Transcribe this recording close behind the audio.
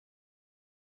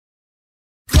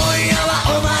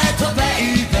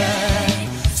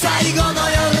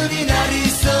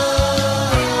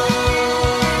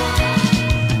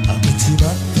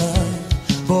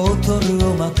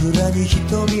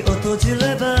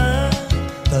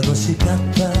楽しかっ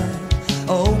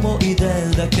た思い出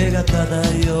だけが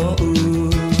漂う。今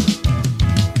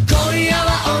夜は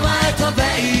お前とベ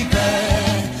イベー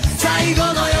最後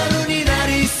の夜にな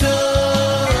りそう。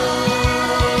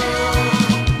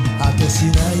果てし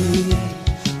ない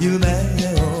夢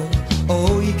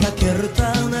を追いかける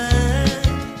ため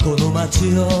この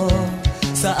街を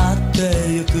去って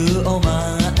ゆくお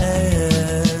前。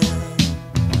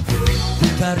二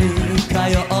人通っ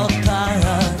た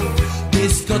ディ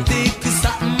スコティックサ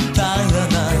ンタ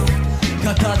ナ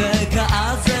肩で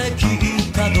風切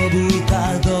ったのぶ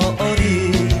た通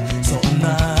り。そん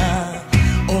な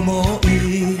思い振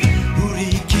り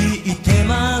切って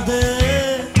まで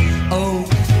Oh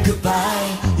goodbye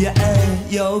yeah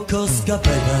ようこそか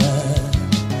ベイベー。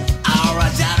あら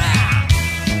じゃね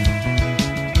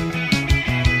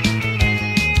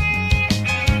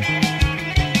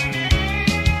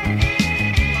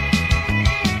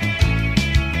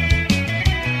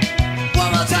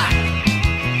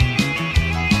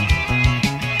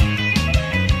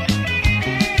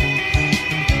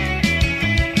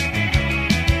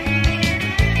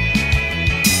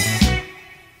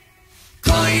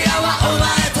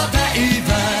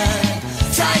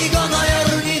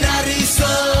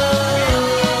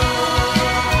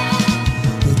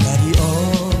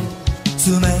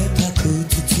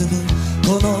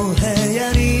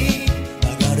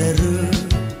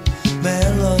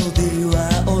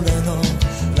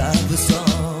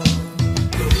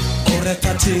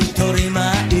取り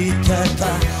巻いてた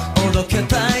おどけ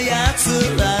たや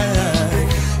つら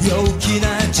陽気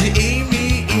な地味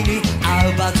にア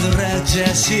ウバズレジ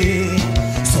ェシー。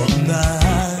そんな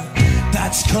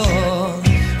立ち子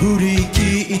振り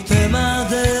切ってま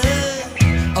で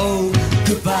Oh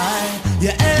goodbye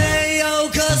yeah よう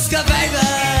こそかベイベー。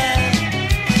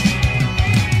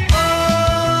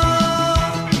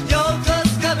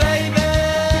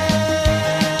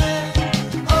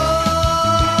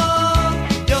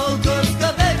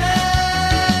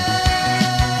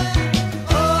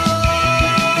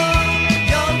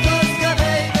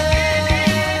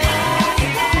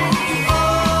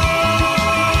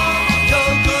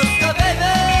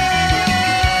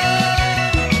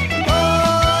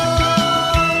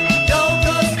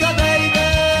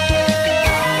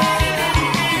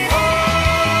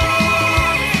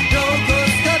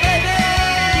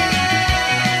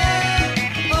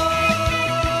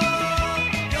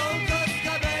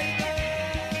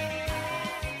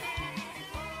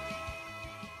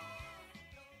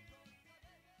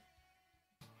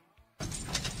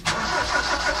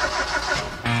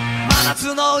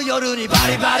夏の夜にバ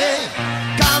リバリ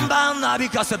看板なび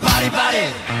かせバリバリ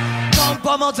コン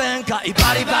ポも全開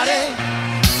バリバリ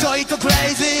ちょいとクレ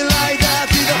イジーライダー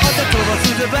気取って飛ば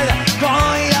すぜベイベー。今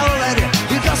夜はレディ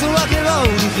生かすわけロ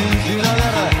ールしながら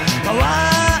可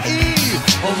愛い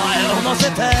お前を乗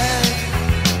せて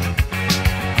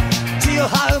血を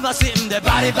這うマシンで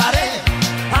バリバリ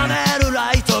跳ねる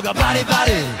ライトがバリバ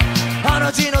リあ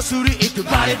の字のスリーク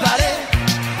バリバリ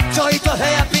ちょいと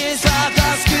ヘアピンサーカ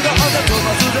ス気取って飛ば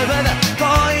すぜベイベー。今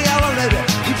夜はレディ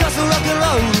生かすロックロ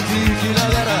ール聴きな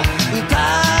がら二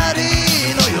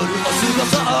人の夜を過ご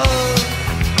そう。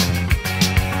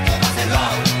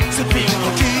スピン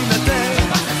を決めて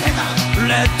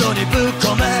レッドにぶっ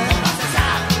込め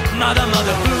まだまだ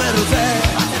踏めるぜ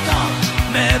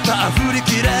メーター振り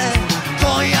切れ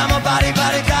今夜もバリ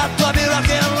バリカットビラ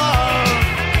ケンロー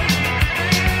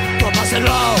飛ばせロ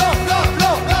ー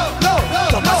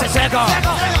飛ばせセコ飛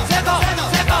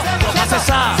ばせ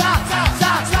サー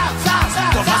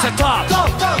飛ばせトップ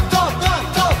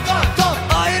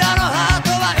おいらのハート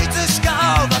はいつしか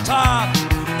オーバートップ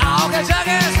青毛ジャ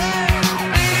ゲス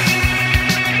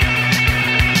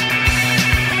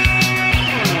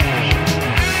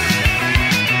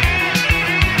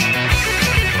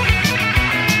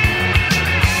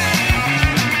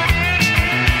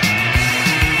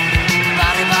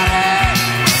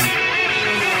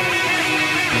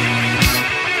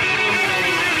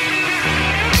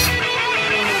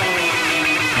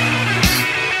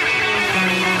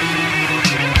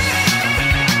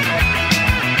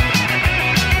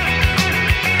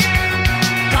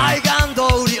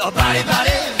バリバリ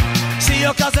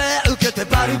潮風受けて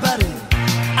バリバリ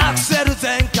アクセル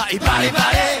全開バリバ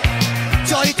リ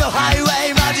ちょいとハイウェ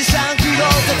イマジシャン気取って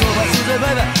飛ばすぜベイベ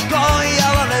ー。今夜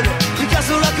はレベル生か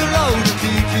すロックロール聴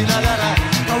きながら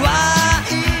可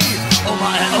愛いお前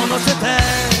を乗せて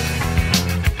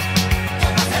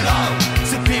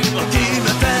スピンを決め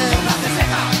て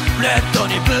レッド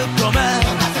にぶっ込め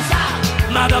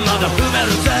まだまだ踏め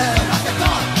るぜ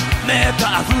メータ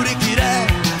ー振り切れ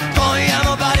今夜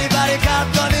もバリバリカッ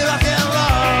トにロックンロ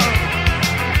ール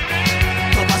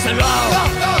飛ばせ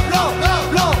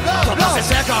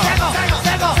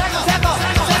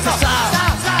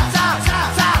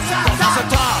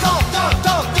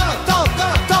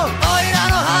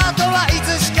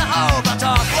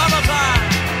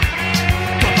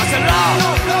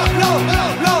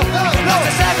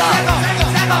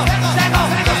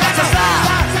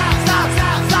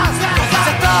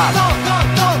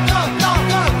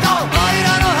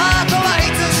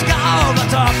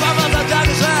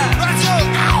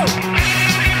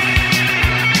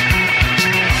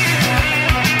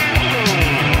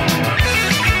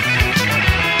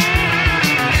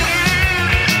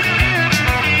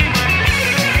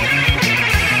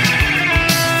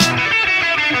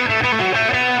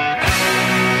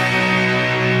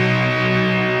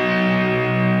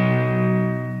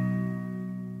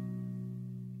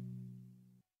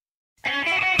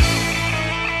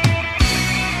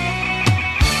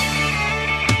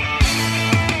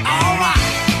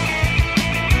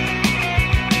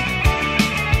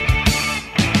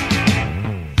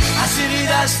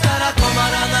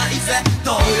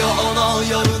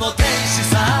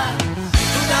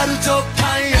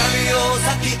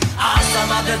朝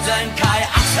まで全開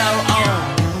アクセルオ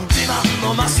ン、自慢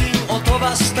のマシンを飛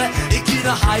ばして粋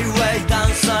なハイウェイダン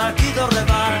サー気取れ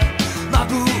ばま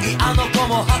ぶいあの子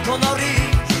も箱乗り、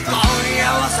今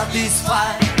夜はサティスファ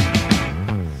イ、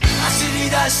走り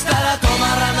出したら止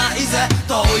まらないぜ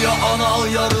東洋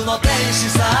の夜の天使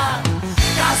さ、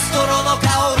ガストロの香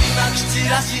りまき散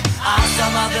らし朝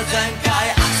まで全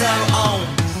開アクセルオン、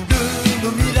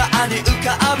ルームミラーに浮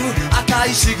かぶ赤い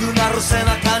シグナル背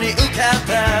中に受け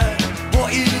てボ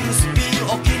イルスピン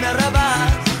を決めれば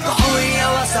今夜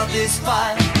はサティスフ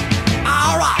ァイ、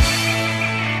Alright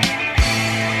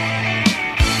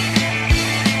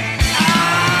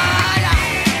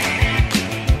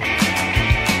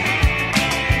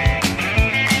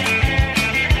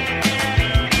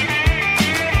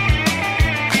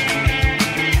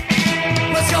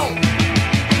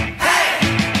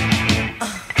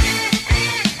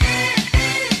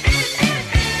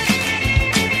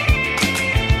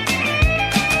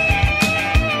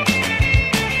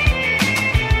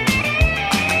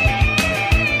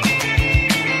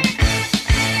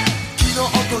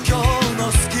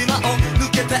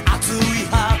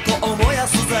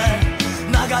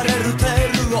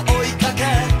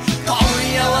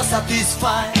サティスフ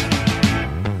ァイ、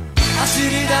走り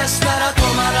出したら止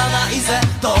まらないぜ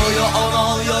東洋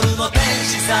の夜の天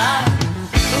使さ、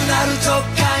うなる直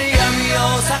感闇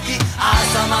を咲き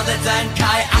朝まで全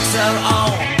開アクセルオ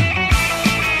ン、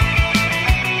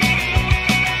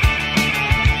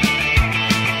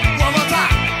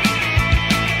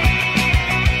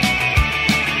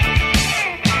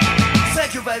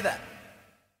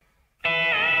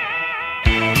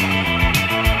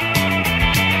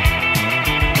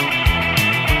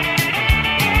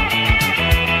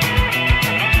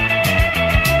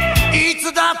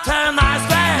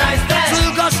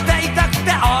過ごしていたく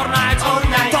てオール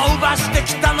ナイト飛ばして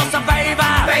きたのさベイバ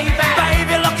ー、ベイビ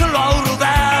ーロック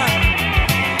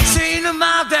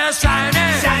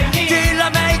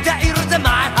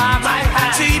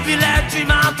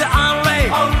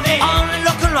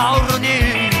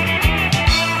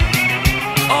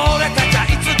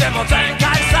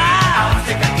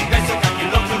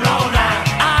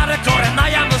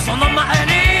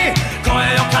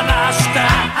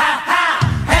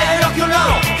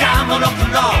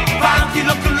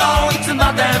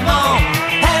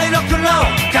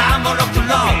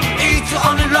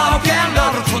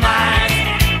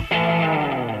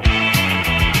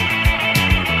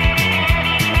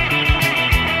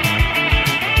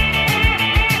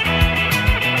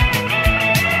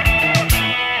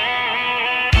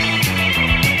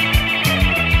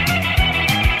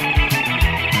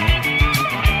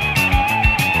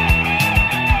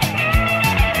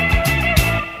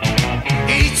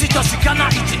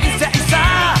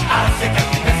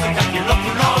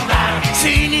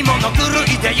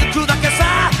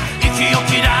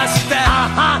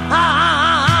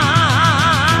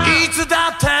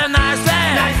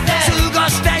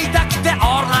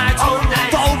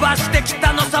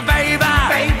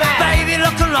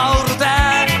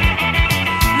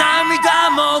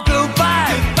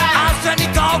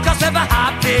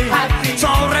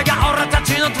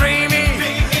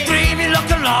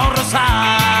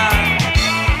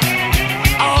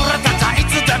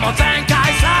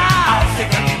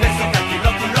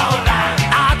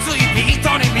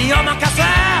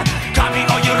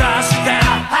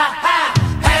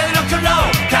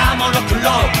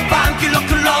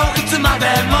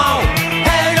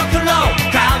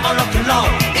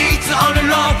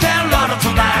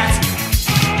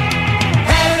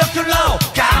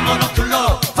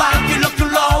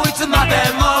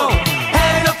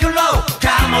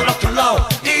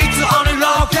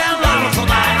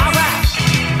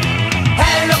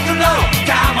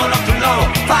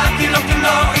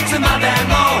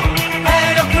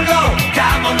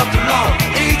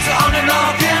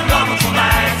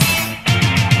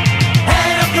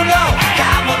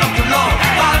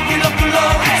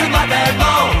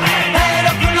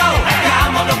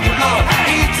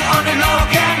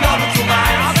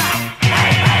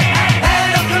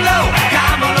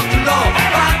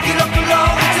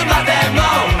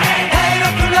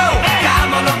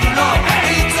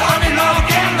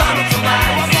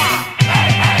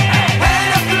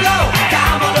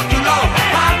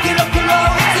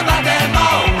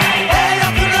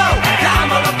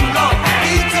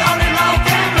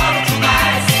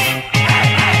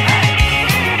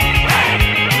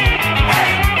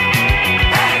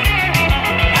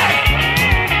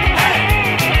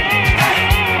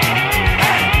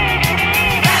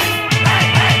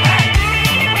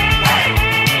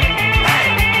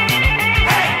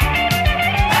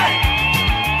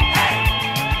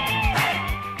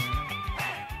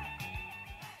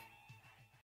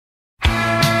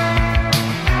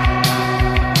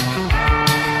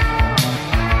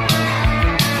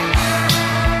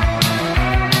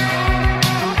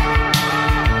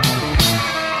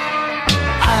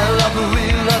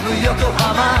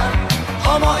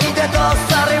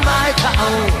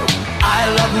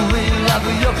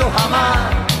横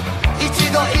浜一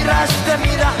度いらして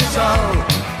みらんしょう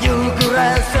夕暮れ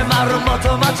迫る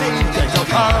元町でど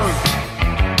こ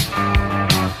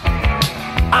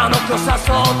あの子誘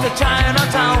ってチャイナ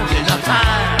タウンディナータ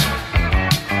イム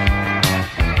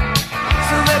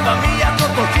住めば都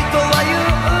と人は言う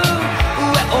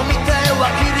上を見ては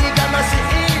キリがなし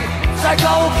最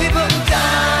高気分じゃ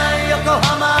ん横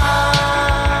浜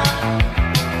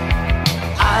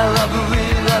I love we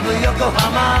love 横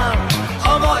浜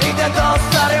思い出と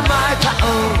されまいタウ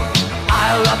ン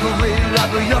I love we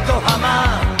love 横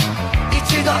浜一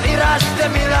度いらして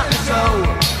みらんしょう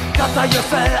肩寄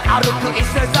せ歩く伊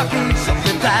勢崎ショッピ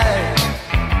ングデイ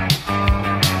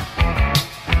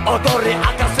踊り明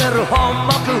かせる本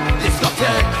目ディスコテ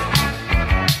ーク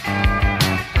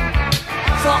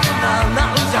そんな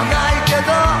なんじゃないけ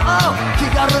ど気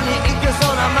軽に行け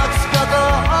そうな街角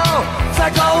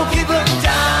最高気分じゃ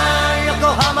ん横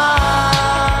浜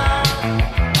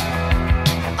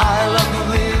I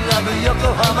love we love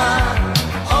横浜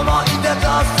思い出と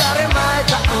されまい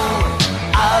タウン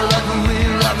I love we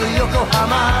love 横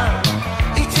浜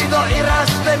一度いらし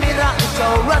てみらんしょ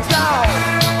う Let's go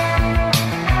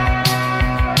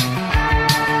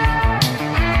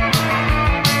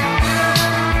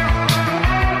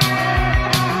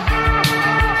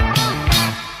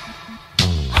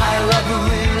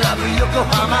横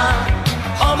浜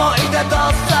思い出と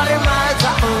されまい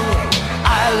タウン I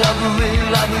love we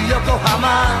love 横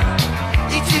浜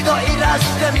一度いらし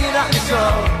てみらんしょ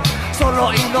う揃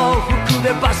いの服で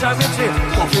馬車道コ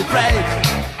ーヒーブレイ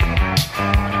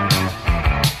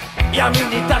ク闇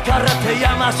に抱かれて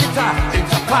山下イン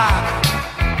ターパーク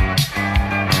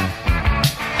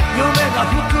夢が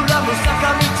膨らむ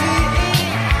坂道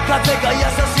風が優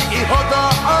しいほど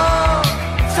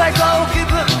最高気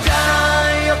分じゃ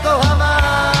ん横浜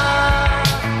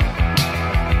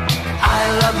I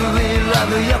love we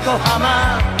love 横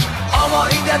浜思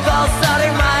い出とさ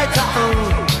れまいタウ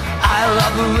ン I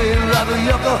love we love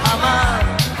横浜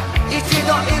一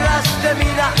度いらしてみ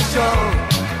らんしょう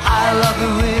I love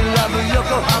we love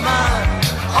横浜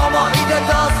思い出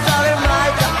とされま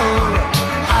いタウン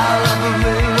I love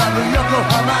we love 横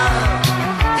浜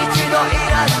一度い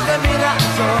らしてみらんし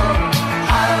ょう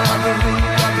I love we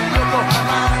love 横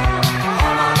浜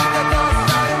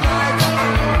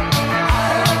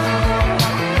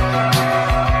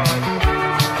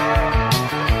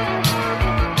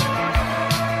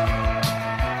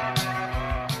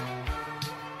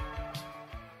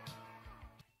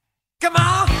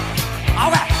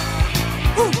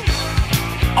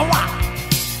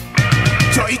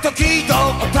時と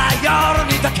お便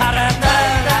りに抱かれて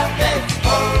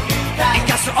生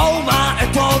かすお前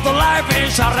とドライビン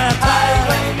グされて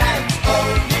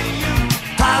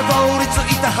たどり着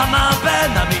いた浜辺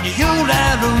波に揺れ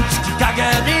る月影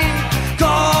に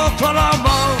心も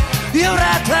揺れ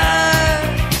て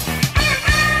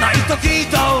ない時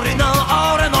通りの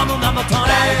俺の胸元に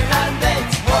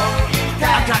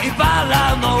赤いバ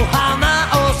ラの花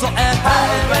を添え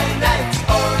て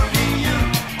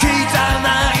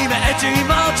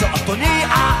ちょっと似合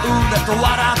うねと笑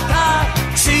った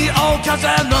潮風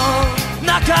の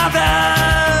中で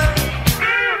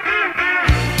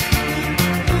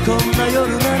こんな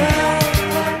夜なら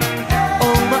お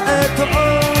前と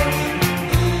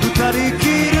二人き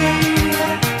り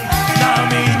波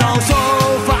のソ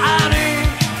ファに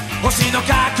星の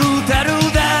カクテル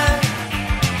で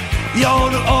夜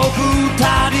を二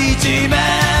人締め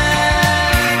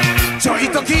ちょい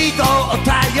ときとお便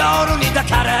りに抱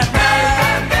かれて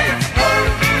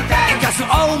生かすお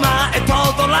前と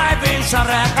ドライビングされ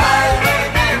て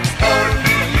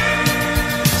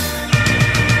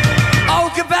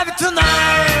Okay baby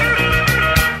tonight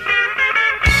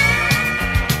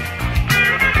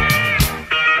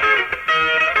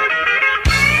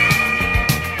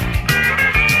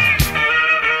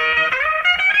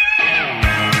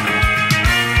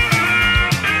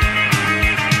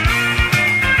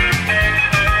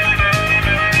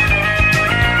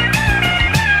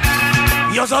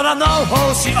夜空の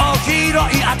星を拾い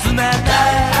集めて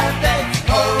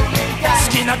好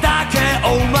きなだけ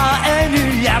お前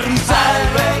にやるぜ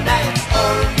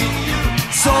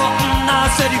そんな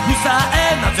セリフさ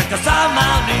えなぜか様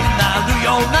になるよ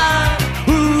うな不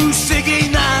思議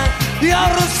な夜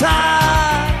さ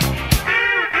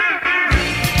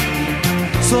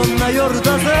そんな夜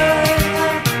だぜ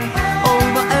お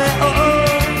前を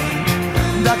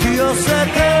抱き寄せ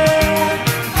て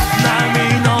波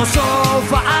のソ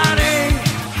ファに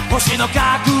星の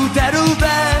カクテルで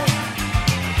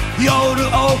夜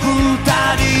を二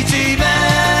人締め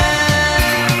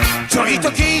ちょい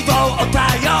ときとお便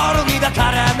りに抱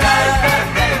かれて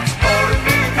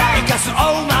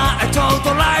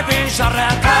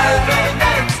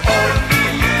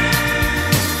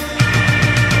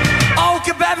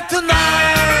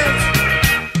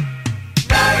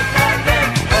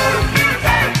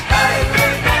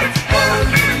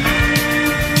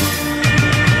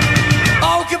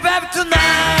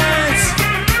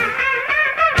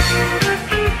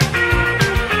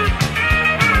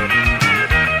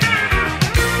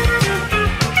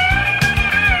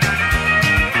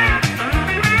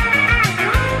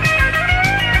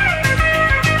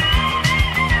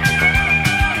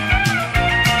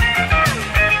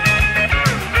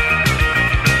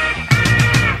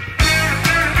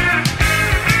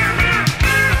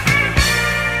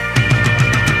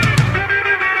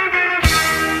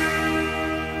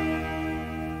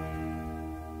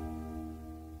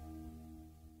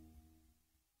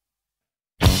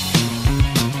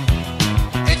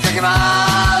きま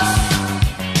す。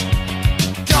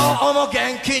今日も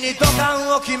元気に土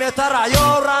管を決めたら洋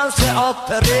ラン背負っ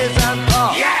てリーゼント、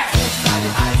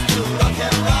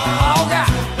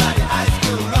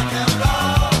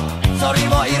そり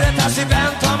も入れたし弁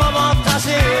当も持ったし、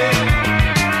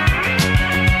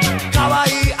可愛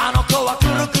いあの子はく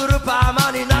るくるパー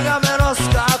マに長めのス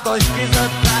カート引きずって、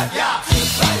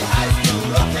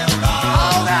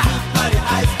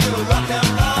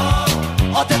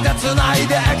お手手つない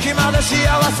で駅まで幸せ、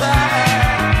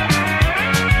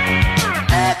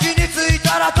駅に着い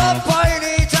たらトップイ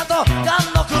兄ちゃんとガ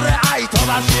ンのくれ合い飛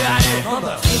ばし合い、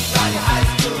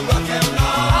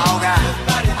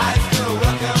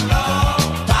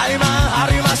タイマン張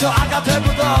りましょう赤テープ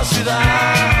同士で、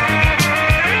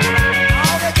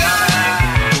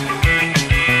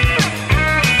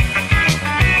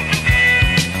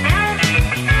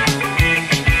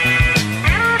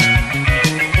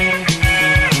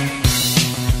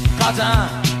母ちゃん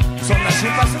そんな心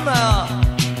配すんなよ、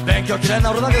勉強嫌い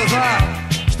な俺だけどさ、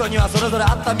人にはそれぞれ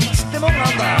あった道ってもんな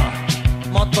んだよ。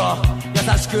もっと優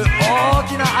しく大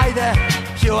きな愛で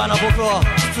ひ弱な僕を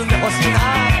包んでほしいな。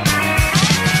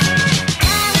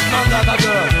なんだタク、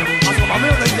あそこ豆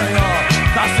読んでいいんじゃねえよ、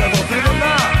出してやつを連れてんな。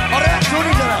あれ超い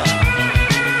いじゃない。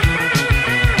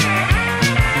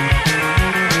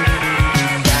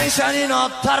電車に乗っ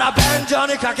たら便所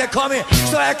に駆け込み、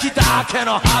一駅だけ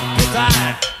のハッピータイ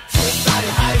ム、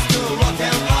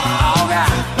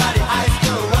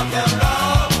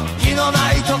火の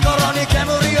ないところに煙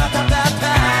を立てて、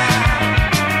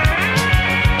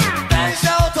電車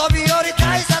を飛び降り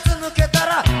改札抜けた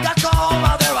ら学校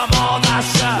まではもうダッ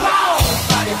シュ、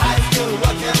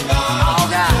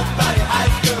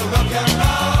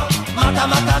また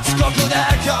また遅刻で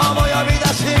今日も呼び出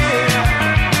し、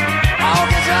青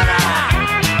毛じゃない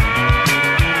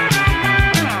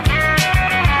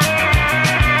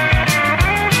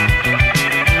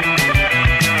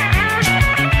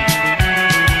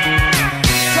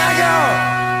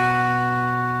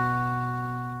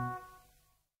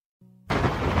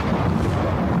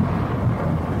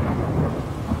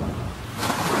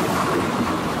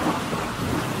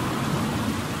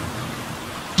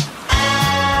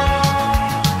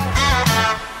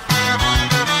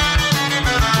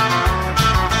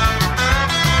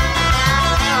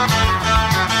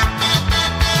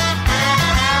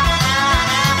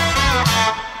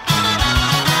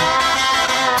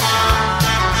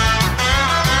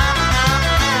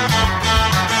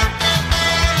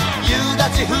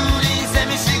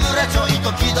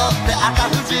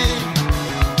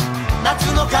夏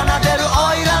の奏でる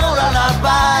おいらのララバ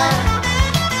イ、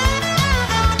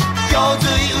洪水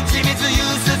打ち水夕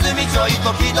涼みちょい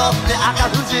と気取って赤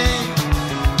富士、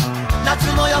夏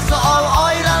の装う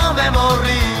おいらのメモリ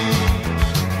ー、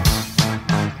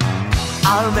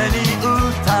雨に打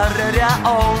たれりゃ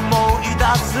思い出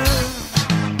す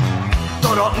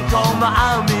泥んこ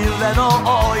まみれの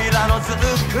おいらのず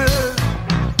く、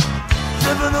ず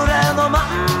ぶ濡れのまん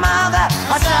まで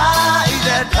はしゃいで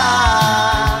た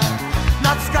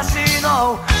懐かしの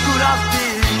グラフィテ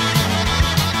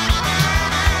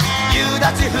ィ、夕立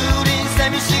風鈴セ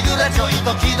ミしぐれちょい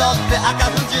と気取って赤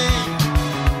富士、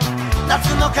夏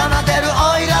の奏でる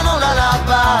おいらのララ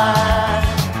バ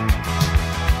イ、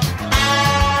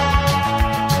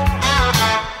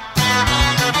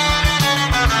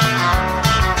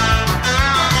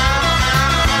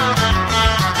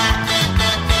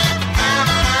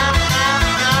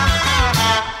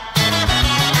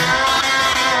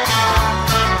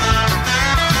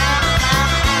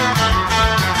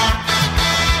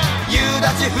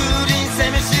風鈴セ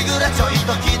ミしぐれちょい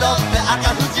と気取って赤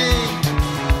富士、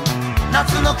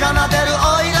夏の奏でる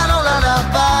おいらのララ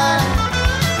バイ、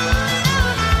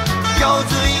洪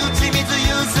水打ち水夕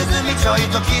涼みちょい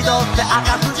と気取って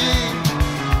赤富士、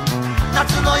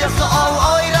夏の装う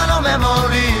おいらのメモ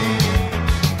リー、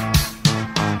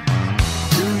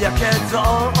夕焼け空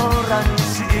に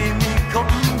染み込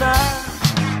んだ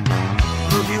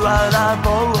麦わら帽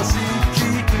子金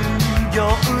魚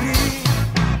売り、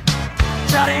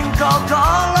チャリンコ転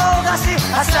がし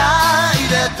はしゃい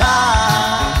でた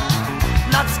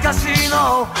懐かし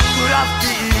のグラフィ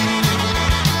ティ、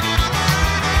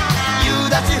夕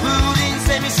立風鈴セ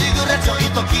ミしぐれちょい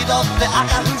と気取って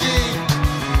赤富士、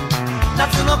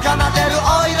夏の奏でる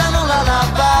おいらのララ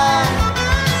バイ、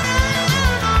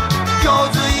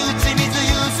洪水打ち水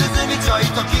夕涼みちょい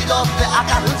と気取って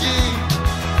赤富士、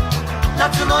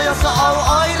夏の装う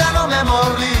おいらのメモ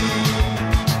リー、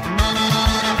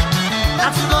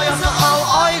夏の装う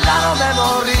おいらのメ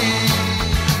モリー、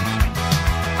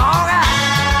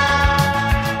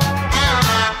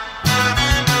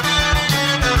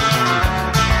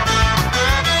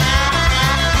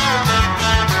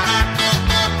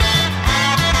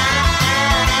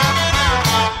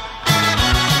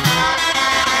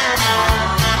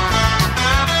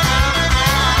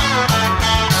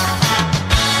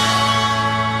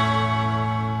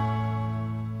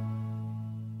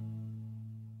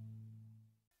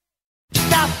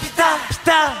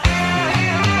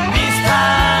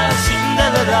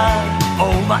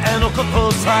前のこ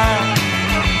とさ。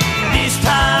ミス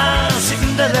ターシ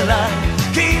ンデレラ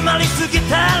決まりすぎてる。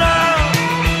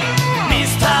ミ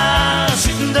スター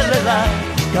シンデレラ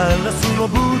ガラスの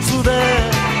ブーツで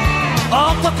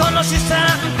男の視線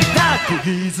ピタッ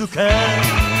釘付け。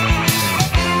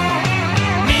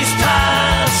ミスタ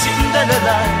ーシンデレラ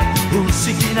不思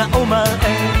議なお前。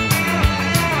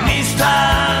ミスタ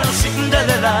ーシンデ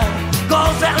レラ午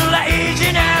前0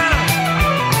時ね。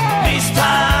ミスタ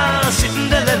ーシン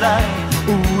デレラウ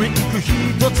インク一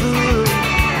つ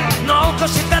残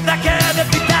しただけで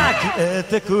ピタッ消え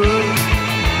てく。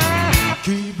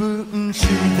気分次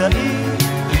第寄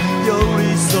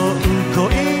り添う恋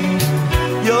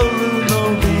夜の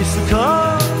ディスコ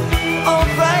On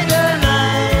Friday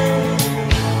night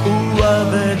上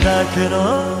辺だけの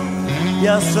優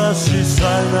しさ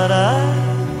なら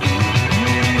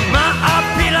まあ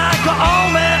っぴらご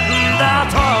めんだ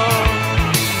と。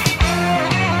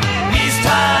ミスタ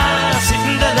ーシン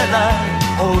デレラ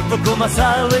男勝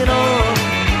りの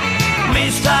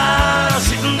ミスター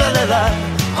シンデレラ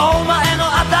お前の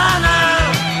あだ名。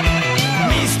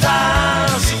ミスタ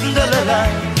ーシンデレラ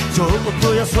ちょっ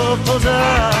とやそっとじゃ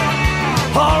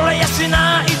惚れやし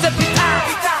ないぜピタ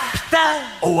ピタ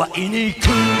お会いに行く。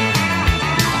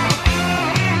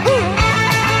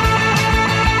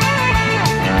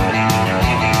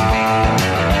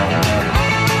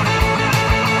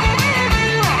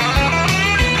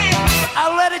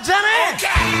あれじゃね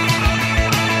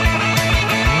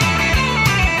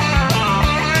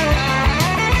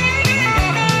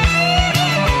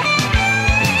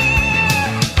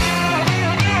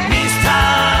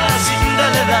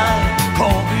今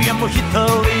夜も一人。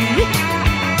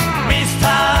ミスタ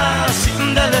ーシ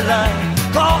ンデレラ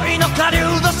恋の狩人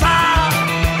さ。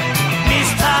ミス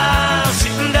ターシ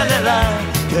ンデレラ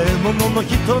獣の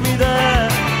瞳で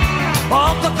男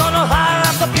のハー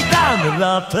トピタ狙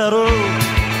ってる。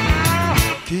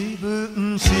気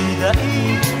分次第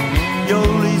寄り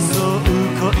添う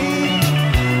恋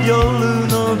夜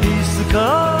のディスコ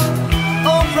On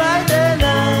Friday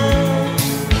night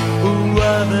上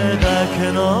辺だけ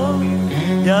の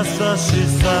優し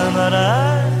さなら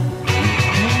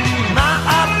まあ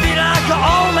っぴらご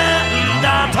めんだ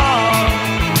と。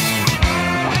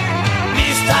ミ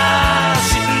スターシ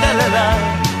ンデレラ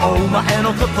お前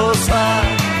のことさ。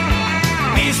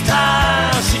ミスタ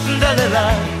ーシンデレラ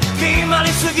決まり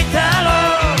すぎてる。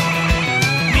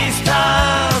ミスタ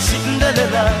ーシンデレ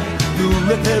ラ濡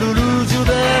れてるルージュ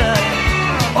で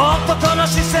男の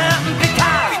視線ピタ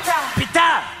ピ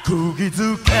タ釘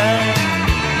付け。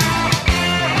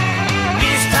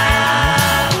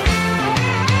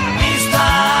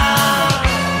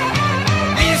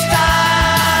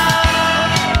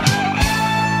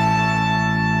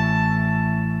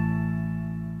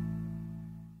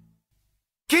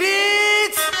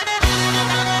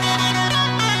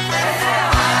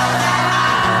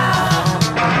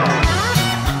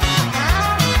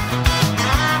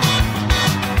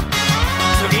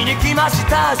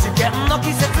試験の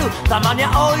季節たまに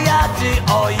は親父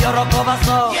を喜ば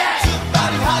そう。ツッ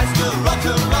パリハイスクールロック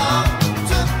ンロール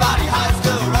ツッパリハイス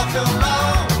クールロックンロ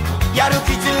ールやる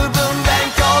気十分勉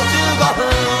強15分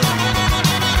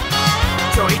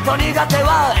ちょいと苦手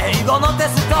は英語のテ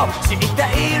スト知って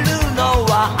いるの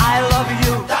は I love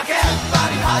you だけ。ツッパ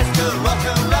リハイスクールロッ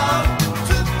クンロール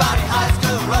ツッパリハイス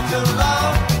クールロックンロ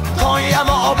ール今夜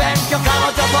もお勉強彼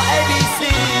女と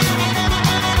ABC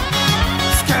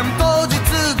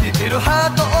ビルハ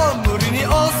ートを無理に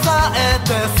抑えて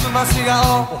すまし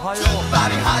顔。おはよう。ツッパ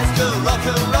リハイスクールロッ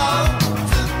クンロール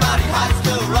ツッパリハイス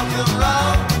クールロックンロ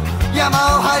ール山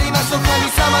を張りましょう神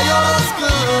様よろしく。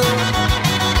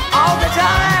オーケーじゃ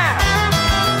ね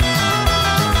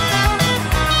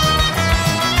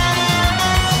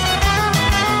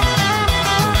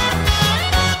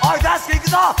おい出していく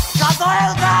ぞ数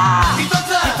え歌。一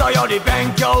つ人より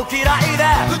勉強嫌いで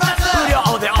二つ不良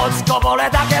で落ちこぼれ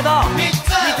だけど三つ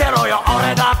見てろよ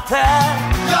俺だって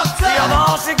四つよ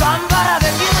し頑張れ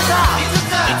できるさ五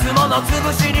ついつもの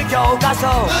潰しに教科書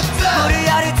六つ無理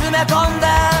やり詰め込んで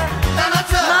七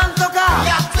つなんとか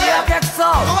八つやけくそ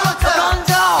根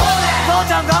性父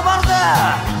ちゃん頑張るぜ。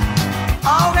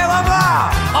あオーケーワン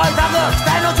バー。おいタグ機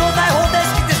体の状態方程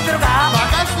式って知ってるか。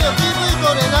任してよ PV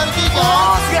とレナル T か。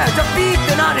おーすげえ。じゃあ P っ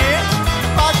て何。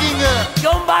パーキング。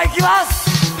4倍いきます。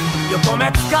横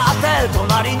目使って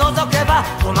隣覗けば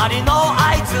隣の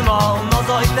あいつも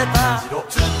覗いてた。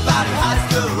ツッパリハイ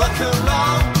スクールロックンロ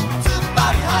ールツッ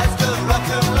パリハイスクールロッ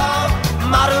クンロー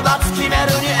ル丸×決め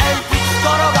るに鉛筆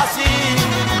転がし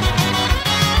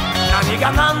何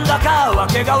が何だかわ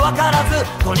けがわからず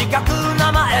とにかく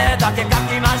名前だけ書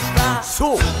きました。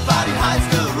そうツッパリハイス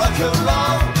クールロックンロ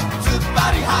ール、ツッ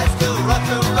パリハイスクールロッ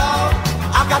クンロール、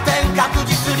赤点確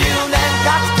実留年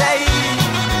確定。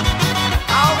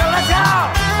青がラジオ、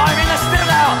おいみんな知ってる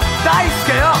かよ、大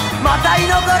輔よ、また居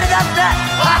残りだって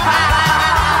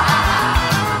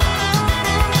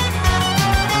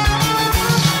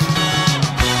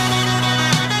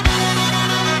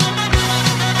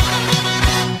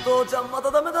父ちゃんま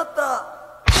たダメだった。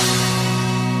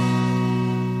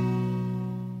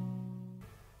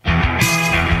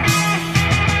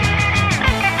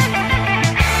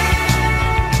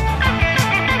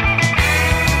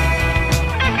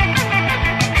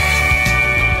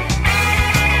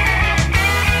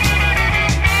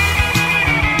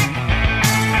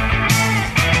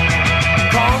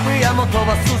飛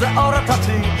ばすぜ俺たち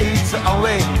It's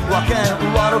only わけん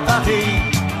わるパーティ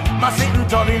ー、マシン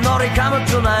飛び乗りかむ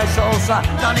つない操作、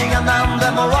何が何で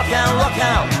もわけんわけん、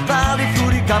なりふ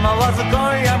り構わず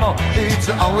今夜も It's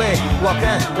only わけ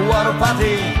んわるパーテ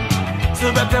ィー、す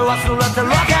べて忘れてる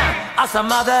わけん朝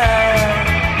まで、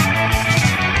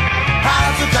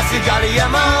恥ずかしがり屋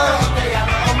も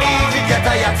いじけ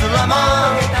たやつらも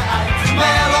メ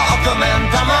ロコメン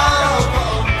トも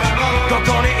ここ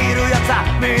にいるやつは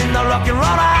みんなロッキンローラ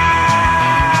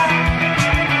ー、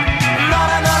乗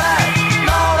れ乗れ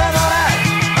乗れ乗れ乗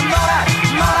れ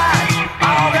乗れ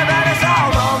青毛ベリーショ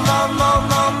ー、乗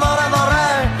れ乗れ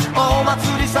お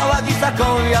祭り騒ぎさ今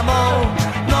夜も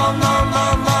乗れ乗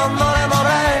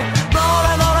れ乗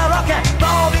れロケと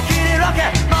びきりロケ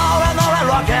乗れ乗れ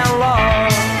ロケンロー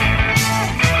ル、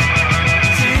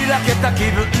しらけた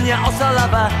気分にゃおさら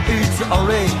ば It's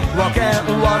only ロケン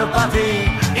ワールパーテ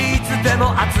ィー、で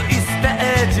も熱いステ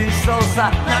ージ操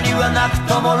作、何はなく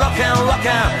ともロケンロ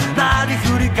ケン、なり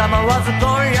ふり構わず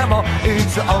今夜も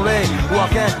It's only ロ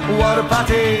ケンワールパー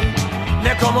ティー、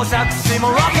猫も杓子も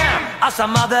ロケン朝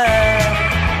まで、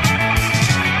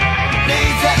リー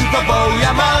ゼント坊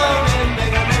やも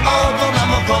大人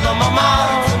も子供も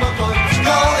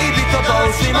恋人同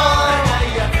士も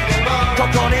こ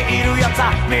こにいるやつ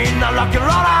はみんなロッキンロー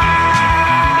ラ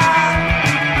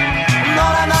ー、乗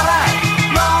れ乗れ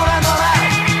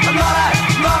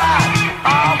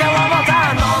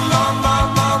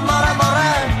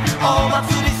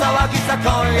今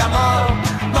夜も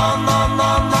ノンノンノ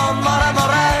ンノンノレノ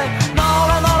レノレ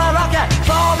ノレロケ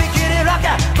とびきりロケ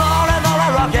ノレノレ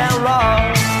ロケンロー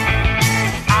ル、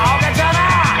青毛じゃな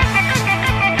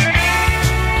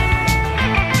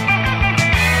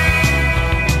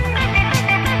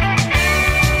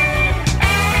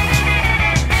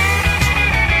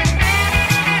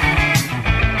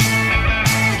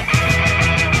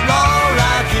ローラ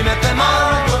ー決めても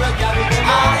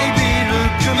アイビール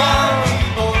ックも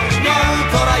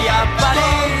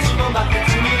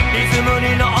リズム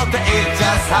に乗って It's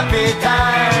just happy time、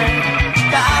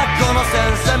 学校の先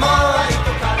生も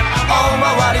おま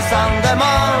わりさんでも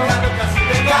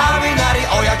雷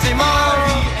親父も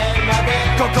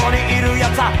ここにいるや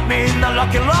つはみんなロ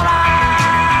ッキンローラー、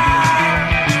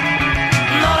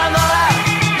乗れ乗れ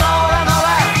乗れ乗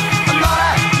れ乗れ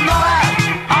乗れ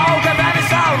青毛ベビー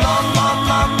ショー、ノンノン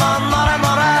ノンノン乗れ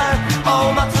乗れ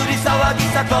お祭り騒ぎ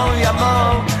さ今夜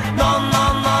もノン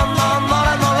ノンノンノン乗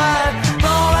れ乗れ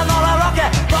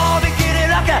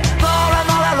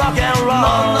ロケンロール、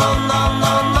ノンノンノン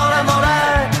ノン乗れ乗れ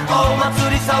お祭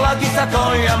り騒ぎさ今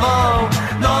夜も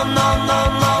ノンノンノ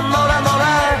ンノン乗れ乗れ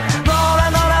乗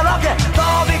れ乗れロケと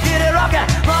びきりロケ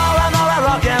乗れ乗れ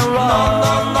ロケンロール、ノ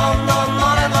ンノンノンノン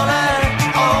乗れ乗れ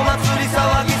お祭り騒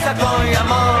ぎさ今夜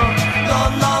もノ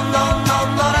ンノンノンノ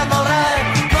ン乗れ乗れ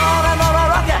乗れ乗れ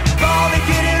ロケとびき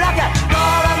りロケ乗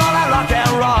れ乗れロケン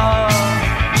ロー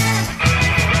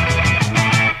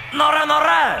ル、乗れ乗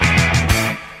れ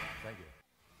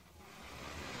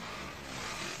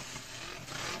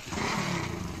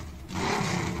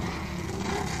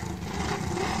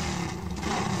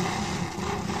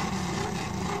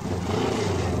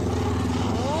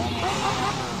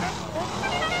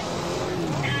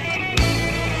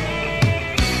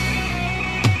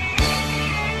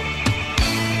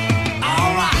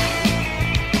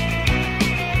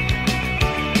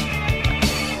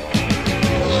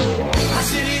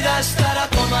したら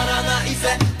止まらない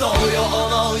ぜ土曜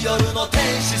の夜の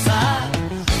天使さ、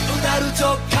うなる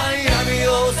直感闇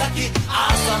を咲き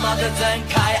朝まで全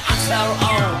開アクセルオ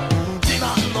ン、自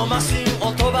慢のマシン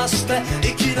を飛ばして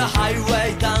粋なハイウ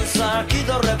ェイダンサー気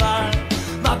取れば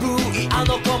まぶいあ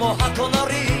の子も箱乗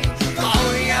り今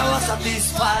夜はサティ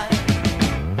スファイ、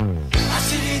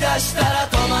走り出したら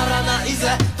止まらない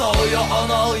ぜ土曜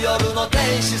の夜の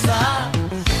天使さ、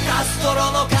風アスト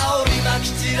ロの香りま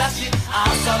き散らし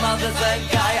朝まで全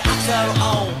開アクセル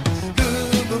オンル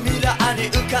ームミラーに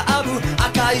浮かぶ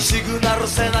赤いシグナル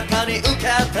背中に受け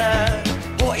て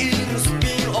オイルス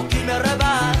ピンを決めれ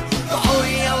ば今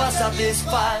夜はサティスフ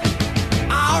ァイ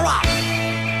Alright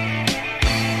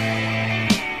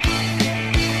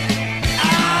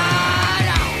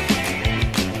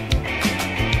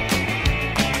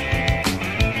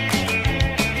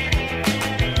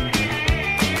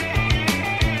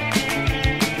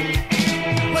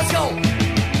Let's go!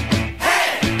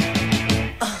 Hey!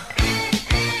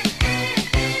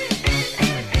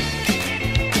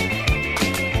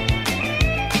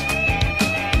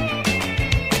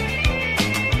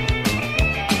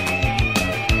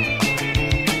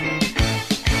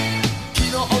 昨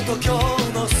日と今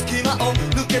日の隙間を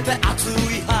抜けて熱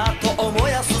いハートを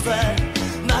燃やすぜ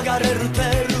流れるテ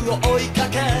ールを追いか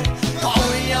け今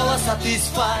夜はサティ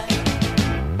スファイ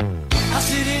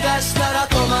走り出したら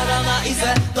止まらない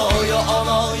ぜ同様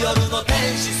の夜の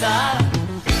天使さ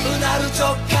うなる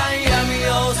直感闇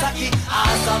を裂き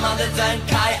朝まで全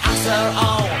開アクセルオン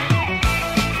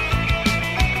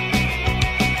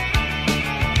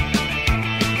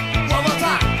One more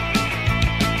time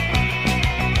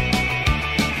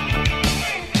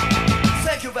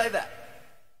Thank you baby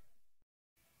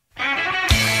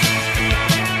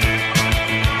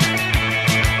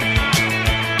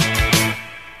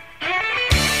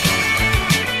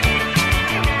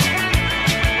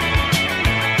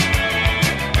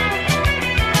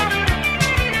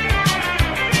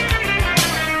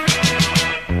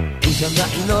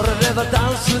乗れればダ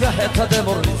ンスが下手で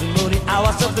もリズムに合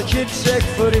わせてヒップシェイク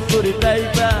フリフリベイ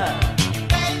バー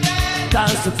ダン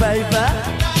スベイバ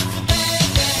ー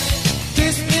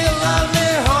Kiss me love me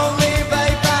hold me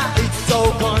baby いつそう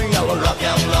今夜はロックン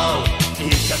ロール言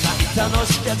い方楽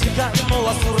しきゃ時間も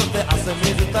忘れて汗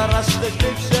水垂らしてヒ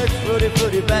ップシェイクフリ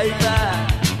フリベイバ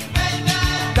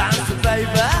ーダンスベイ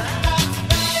バー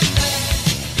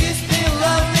Kiss me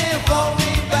love me hold me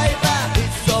baby い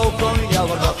つそう今夜は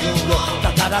ロックンロールだ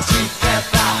から知って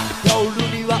た夜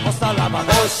にはおさらば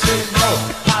のしも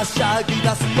はしゃぎ出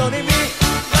すようにみん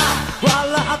な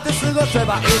笑って過ごせ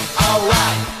ば It's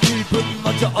alright 気分も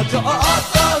上々踊る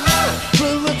フル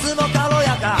ーツも軽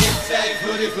やかフ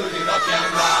リフリロックン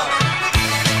ロール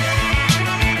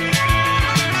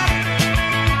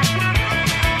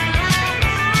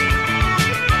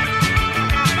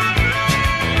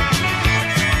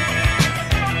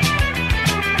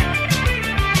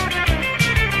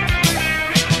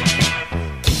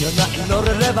乗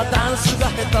れればダンスが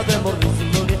下手でもリズ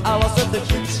ムに合わせて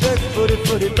ヒップシェイクフリ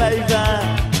フリベイバ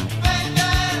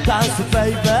ーダンス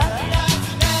ベイバー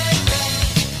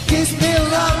Kiss me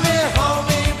love me hold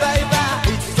me baby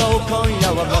いつそう今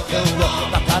夜はロックンロー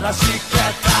ルだから知って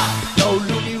た夜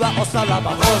にはおさら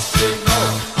ばのしも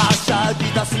はしゃ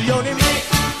ぎ出すようにみん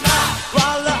な笑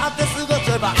って過ご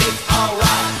せば It's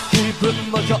alright 気分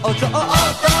も上々踊る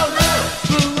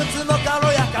フルーツも軽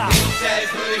やかフ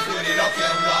リフリロックン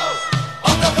ロール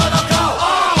男の子、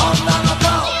女の子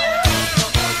も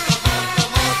っともっと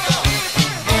もっと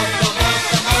もっ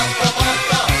ともっともっと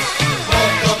も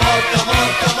っともっとも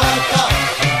っともっと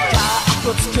カッ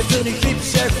コつけずにヒップ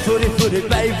シェイクフリフリ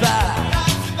ベイバー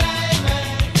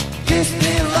Kiss me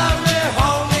love me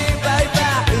hold me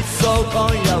baby いつそう今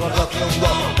夜はロックンロー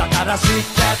ルだから知って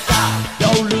た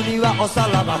夜にはおさ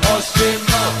らばのし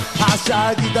もはし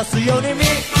ゃぎ出すようにみんな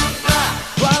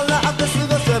笑って過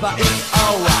ごせば It's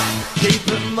alright 気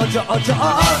分も上々踊る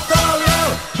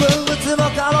フルーツも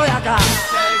軽やかフ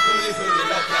リフリ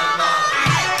ロックンロー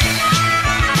ル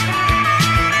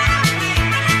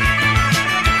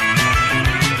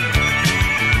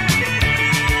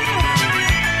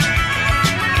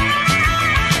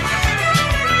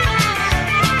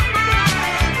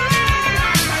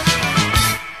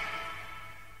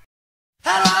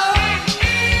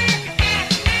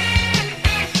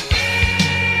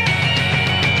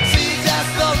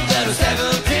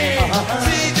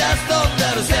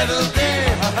17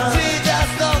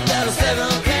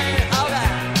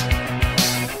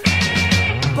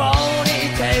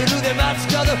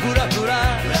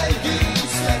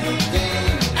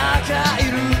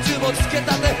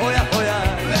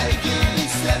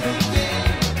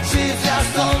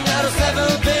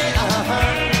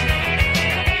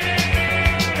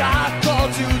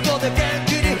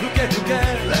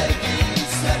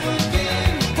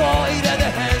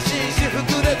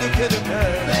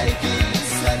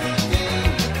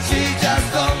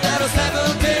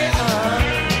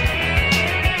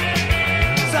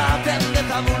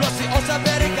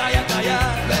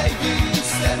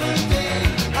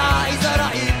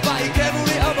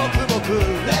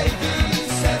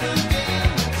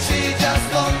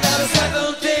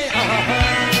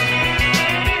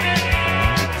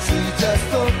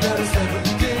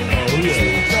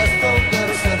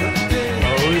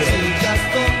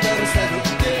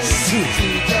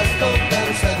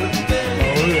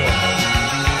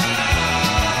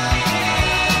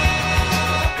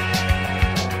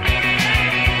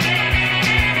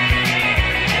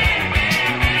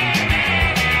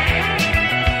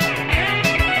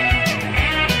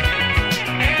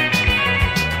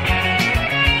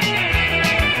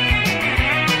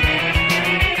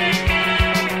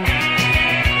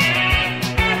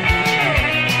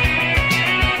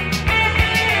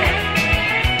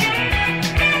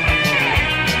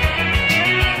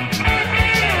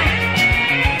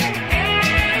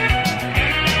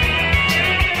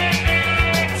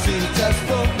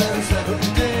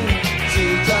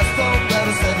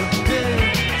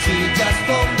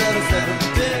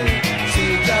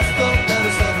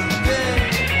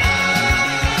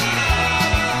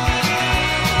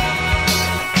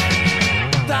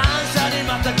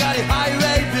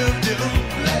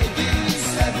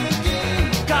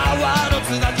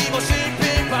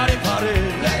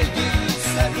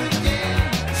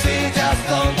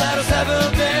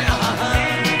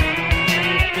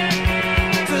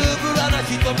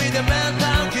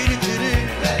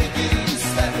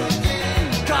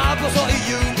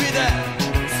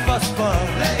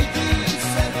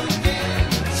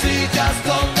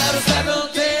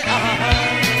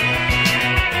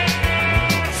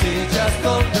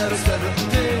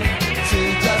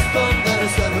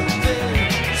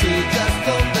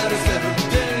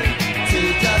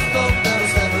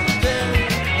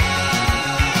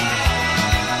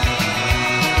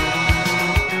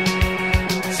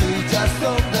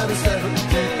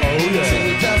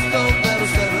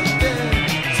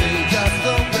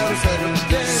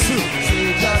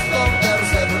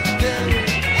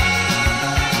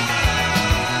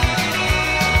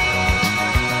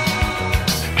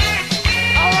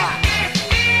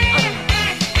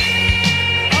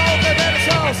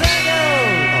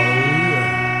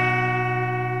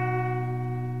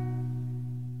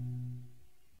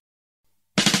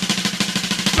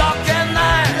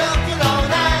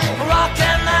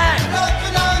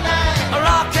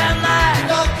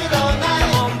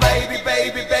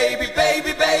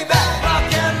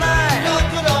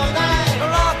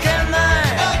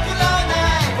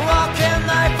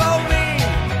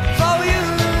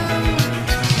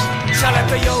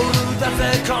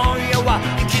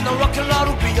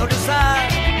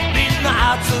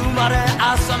集まれ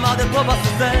朝まで飛ば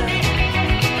すぜ。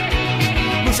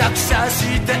むしゃくしゃ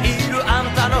しているあん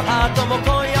たのハートも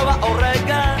今夜は俺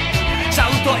がシャ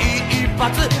ウト一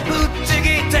発ぶっち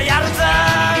ぎってやるぜ。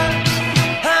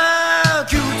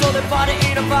キュートでパリ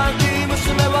ーなファンキー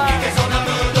娘はいけそうな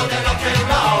ムードでロケン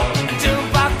ロール。順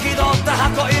番気取った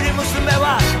箱入り娘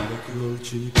は僕を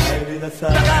家に帰りなさ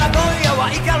い。だから今夜は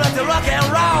イカれてロケン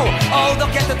ロール。おど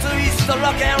けてツイスト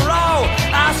ロケンロー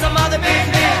ル。朝までビ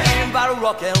ンビンインバル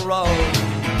ロケンロール。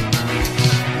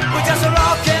We just a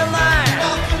rockin' night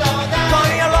今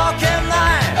夜ロケン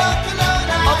ナイト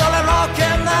踊れロケ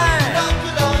ンナイト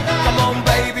Come on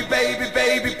baby baby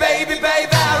baby baby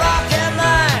baby Rockin'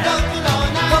 night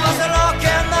飛ばせロケ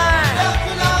ンナイト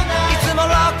いつもロ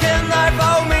ケンナイト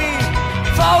For me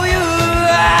For you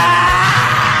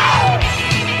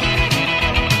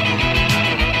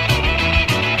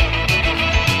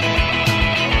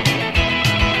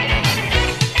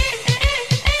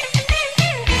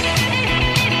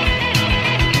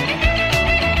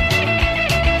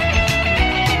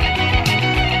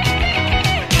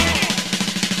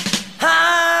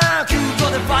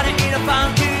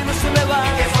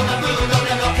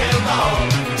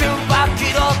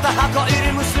箱入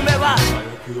り娘は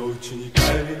早くお家に帰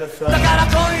りなさい。だから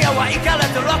今夜はイカれ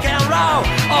てロケンロー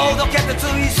ル。おどけてツ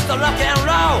イストロケン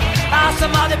ロール。朝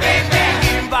までビンビ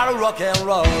ンインバルロケン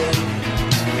ロール。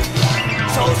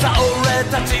そうさ俺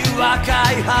たち若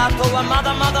いハートはま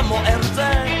だまだ燃えるぜ。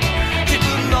自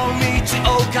分の道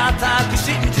を固く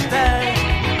信じて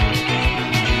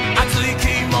熱い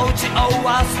気持ちを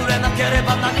忘れなけれ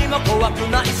ば何も怖く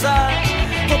ないさ。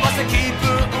飛ばせ気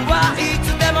分はい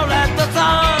つでもレッドゾ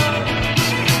ーン。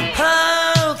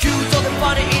キュートで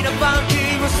パリーなファンキ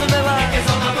ー娘はいけ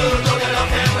そうなムードでロ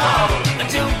ケンロー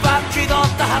ル。順番気取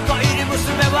った箱入り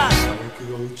娘は早く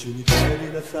お家に帰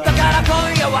りなさい。だから今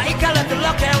夜はイカれて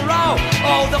ロケンロール。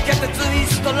おどけてツイ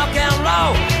ストロケンロ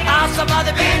ール。朝ま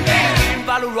でビンビンイン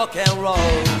バルロケンロール。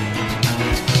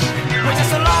We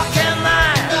just a rockin'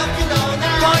 night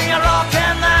今夜ロケ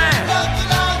ンナイト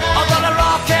踊れ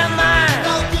ロケンナイ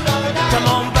ト Come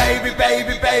on baby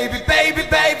baby baby baby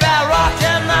baby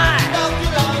Rockin' night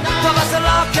飛ばせロ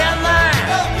ケンナイ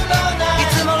トい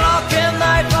つもロケン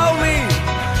ナイト For me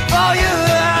For you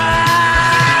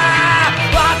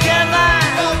Rockin'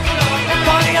 night 今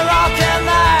夜ロケン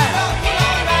ナイ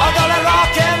ト踊れロ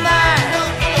ケンナイト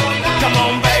Come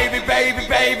on baby baby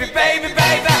baby baby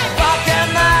baby Rockin'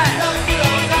 night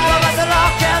飛ばせロ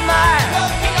ケンナイト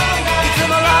いつ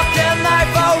もロケンナイ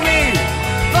ト For me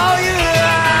For you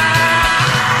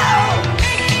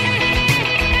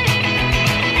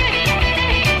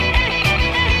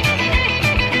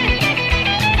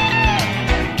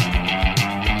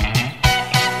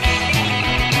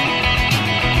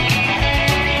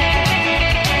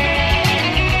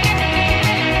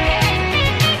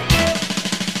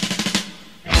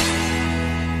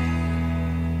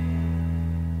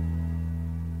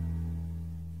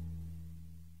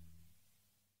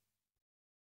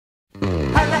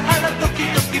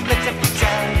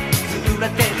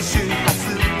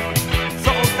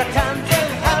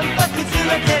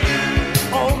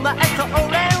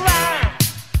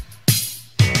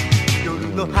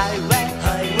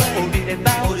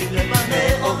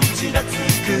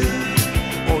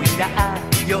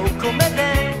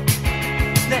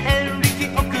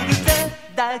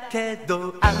け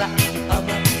どあら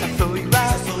誘いは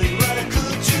空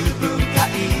中分解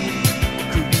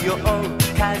首を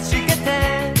かしげて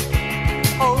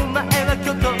お前はき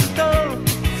ょとんと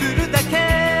するだけ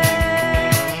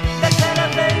だから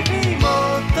ベイビーも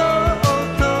っと大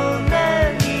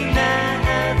人にな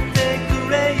ってく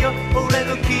れよ俺の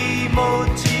気持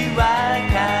ちわ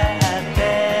かって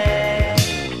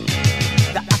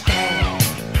だって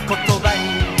言葉に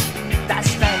出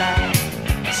したら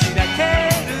しなけ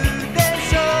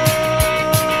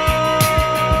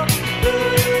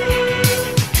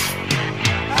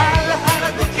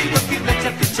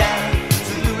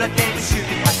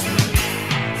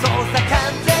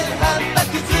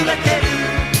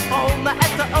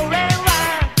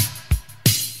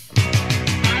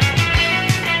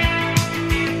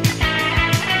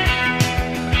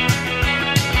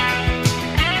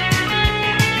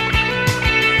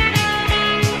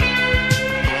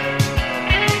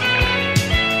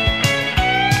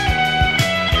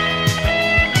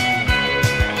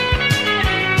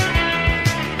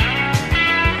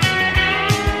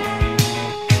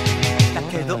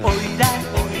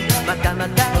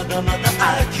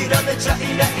諦めちゃい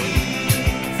ない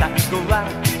最後は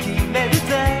決める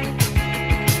ぜ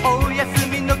お休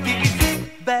みのキス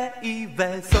ベイベ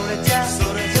ーそれじゃ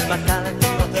またねと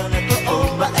お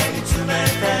前に詰め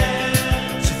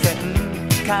て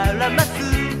絡ます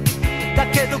だ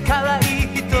けど可愛い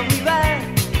瞳は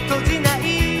閉じない。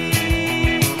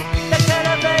だか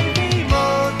らベイビーも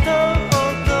っと大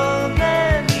人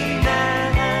にな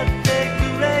ってく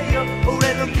れよ。俺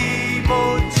の気持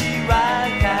ちわ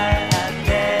かって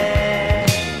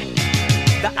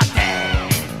だって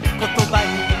言葉に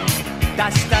出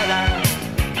したら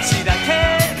しらけ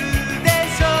るで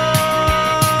しょ。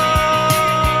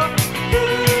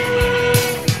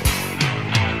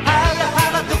ハラハ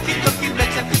ラドキドキめ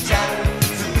ちゃくちゃ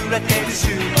ずれてる週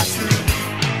末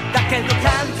だけど完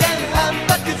全反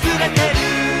発ずれてる。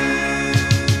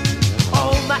お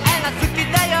前が好き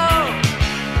だよ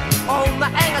お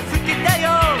前が好きだよ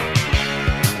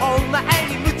お前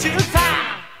に夢中さ。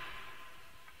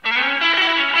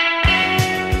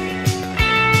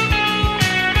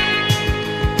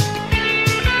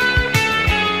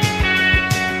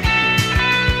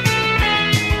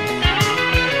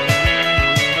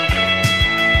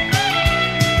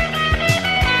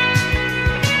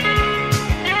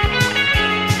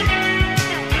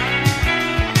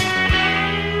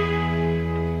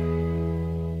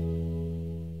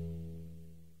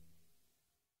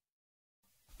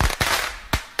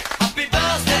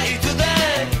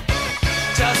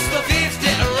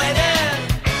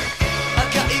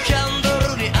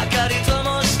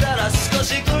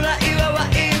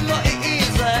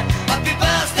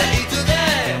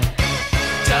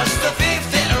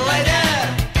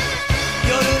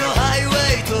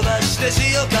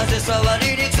風触り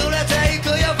に連れて行く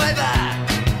よバイバイ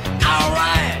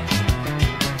Alright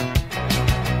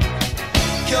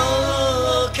今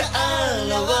日か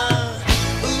らは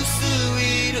薄い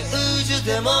ルージュ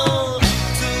でも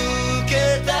つけ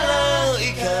たらい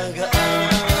かが。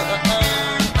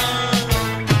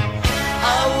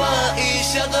淡い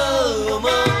シャドウも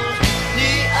似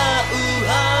合う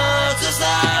はずさ。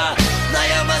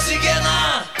悩ましげ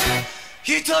な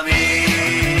瞳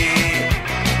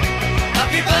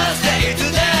Happy birthday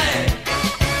today,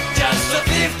 just a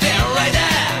 15 right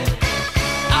there.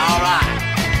 Alright.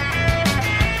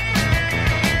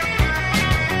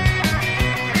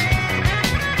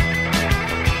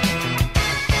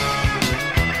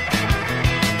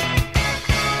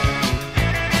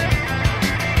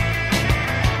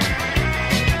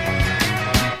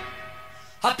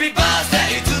 Happy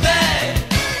birthday today,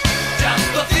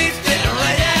 just a 15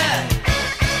 right there.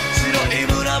 白い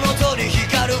胸元に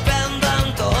光るペンダ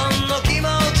ントほんの気持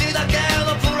ちだけ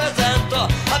のプレゼント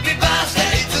Happy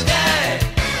birthday today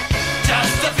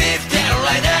Just a 15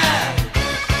 right there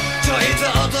ちょいと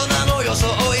大人の装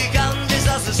い感じ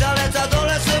さす洒落たド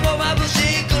レスも眩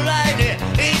しいくらいに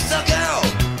It's a girl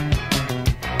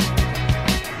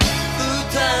二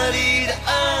人だ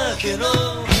けの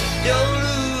夜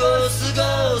を過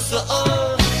ごそう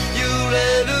揺れ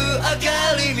る明か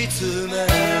り見つめ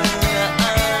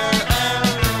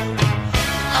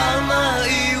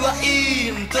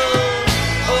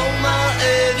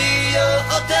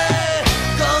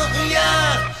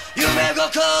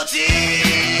心地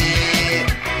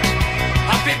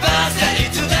Happy birthday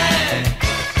today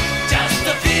Just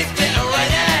a 15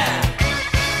 right there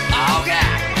Okay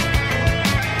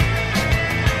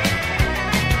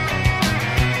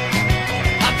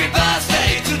Happy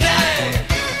birthday today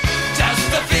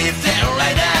Just a 15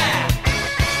 right there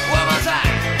One more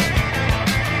time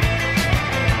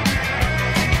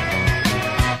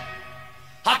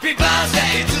Happy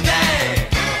birthday today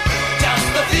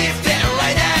Just a 15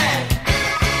 right there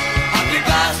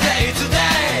Birthday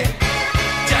today,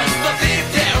 just a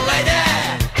 15 right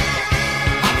there.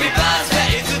 Happy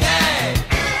birthday today,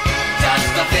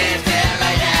 just a 15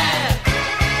 right there.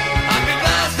 Happy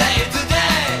birthday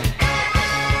today,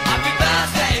 happy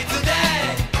birthday today,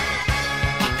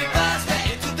 happy birthday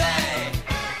today,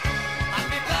 happy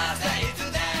birthday today, happy birthday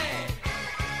today,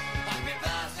 happy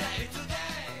birthday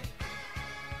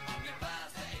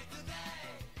today,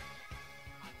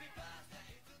 happy birthday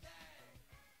today.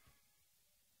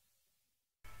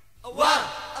 1,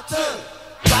 2,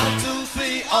 1, 2,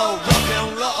 3, oh, rock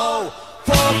and roll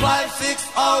 4, 5, 6,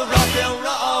 oh, rock and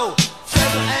roll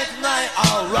 7, 8, 9,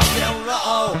 oh, rock and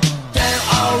roll 10,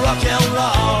 oh, rock and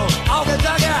roll Okay,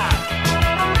 Jagger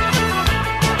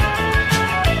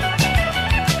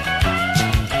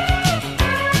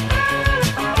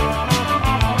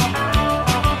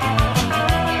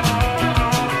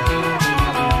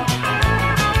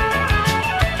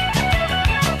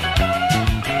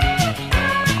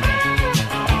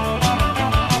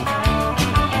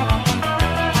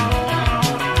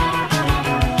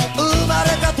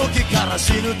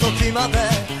死ぬ時まで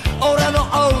俺の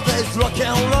All days rock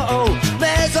and roll 目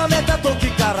覚めた時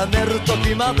から寝る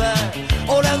時まで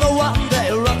俺の One day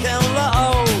rock and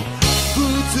roll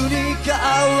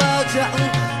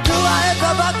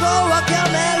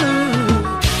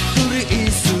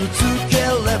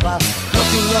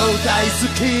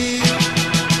き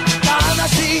悲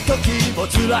しい時も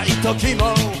辛い時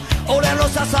も俺の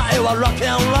支えはロックン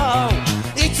ロー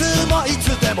ルいつもい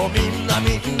つでもみんな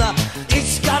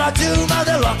1から10ま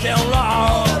でロックンロ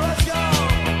ール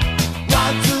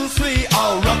 1,2,3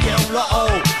 all rock and roll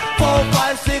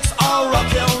 4,5,6 all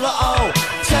rock and roll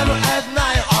 7,8,9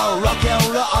 all rock and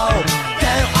roll 10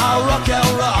 all rock and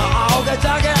roll Okay,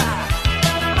 take it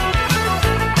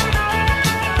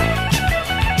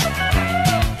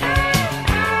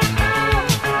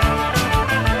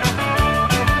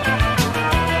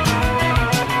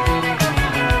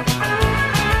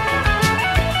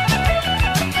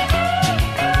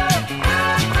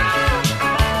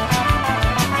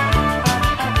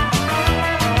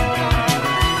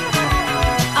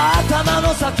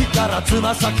先からつ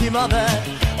ま先まで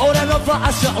俺のファ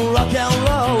ッションロックン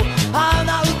ロール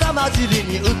鼻歌混じり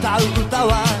に歌う歌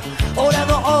は俺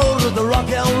のオールドロック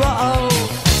ンロール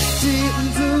新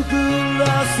宿ら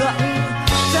さん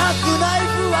ジャックナイ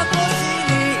フは腰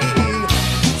に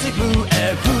口笛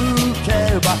吹け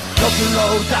ばロックンロ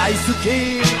ール大好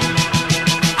き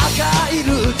赤い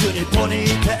ルージュにポニ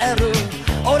ーテール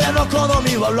俺の好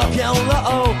みはロックンロ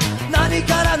ール何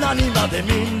から何まで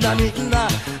みんな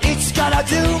1から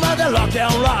10までロックン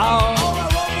ロー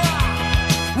ル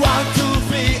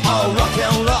 1,2,3 all rock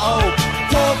and roll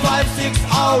 4,5,6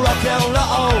 all rock and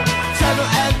roll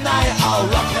 7,8,9 all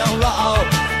rock and roll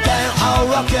 10 all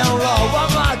rock and roll One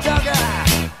more time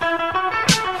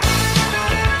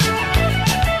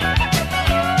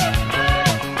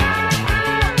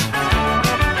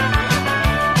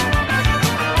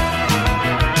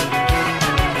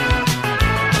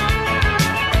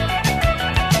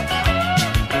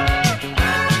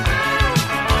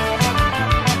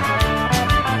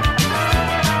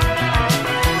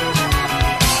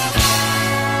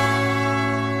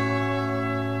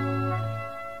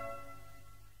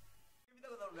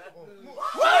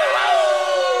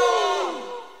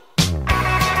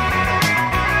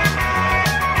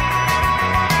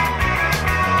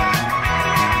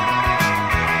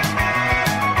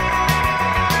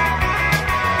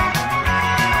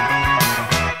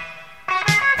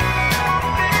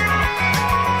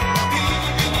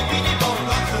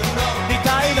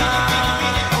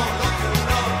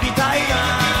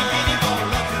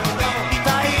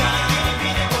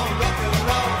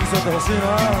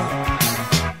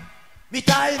み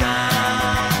たいな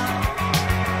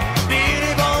ビリ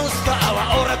ボンスター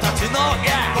は俺たちの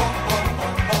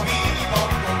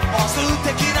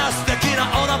素敵な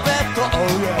オナペット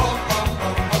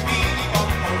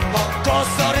こっ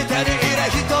そり手に入れ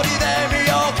一人で見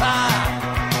ようか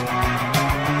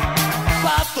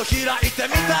パッと開いて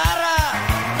みたら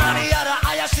何やら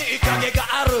怪しい影が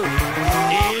ある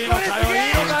いいのか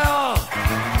よ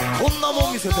こんなも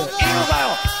ん見せていいのか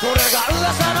よこれが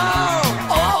噂の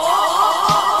お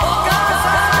母さ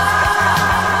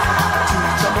んじ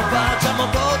いちゃんもばあちゃんも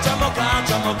父ちゃんも母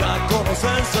ちゃんも学校の先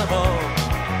生も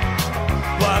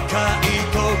若い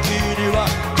時には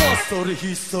こっそり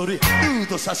ひっそりヌー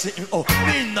ド写真を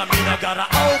みんな見ながら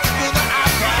大きくなっ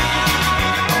た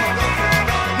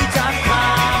見ちゃっ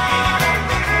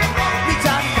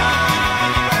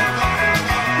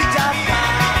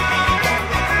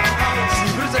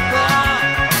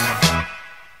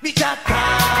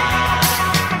た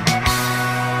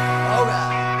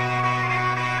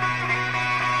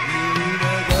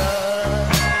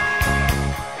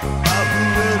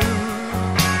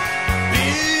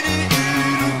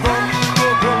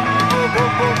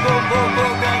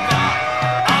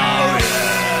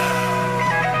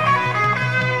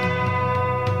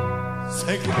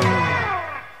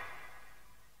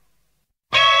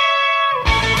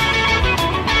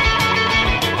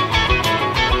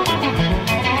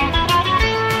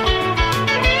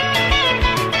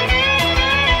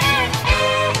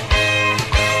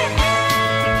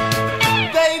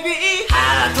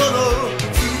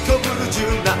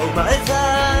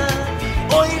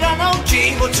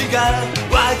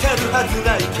はず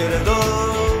ないけれど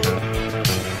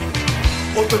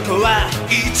男は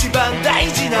一番大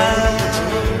事な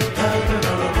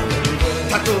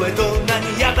たとえどんな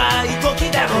にヤバい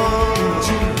時でも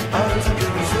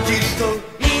義理と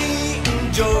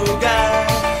人情が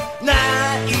な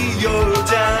いよう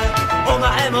じゃお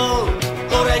前も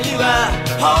俺には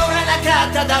惚れなか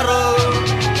っただろ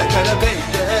うだからベイ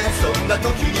ベーそんな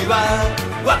時に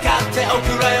は分かってお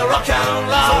くれよロックン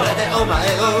ロールそれでお前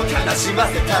を悲しま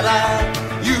せたら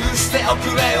許してお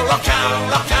くれよロックン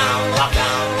ロックンロックン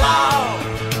ロー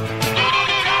ル「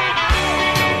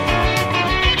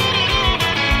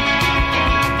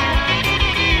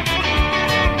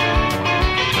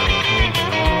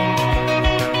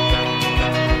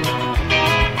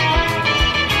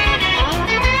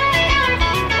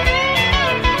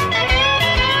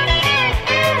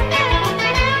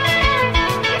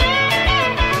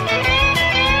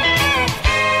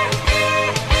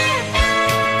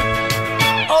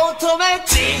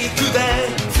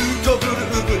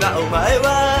お前は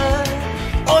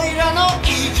おいらの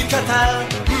生き方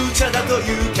無茶だと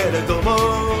言うけれども、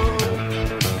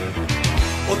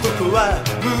男は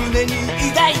胸に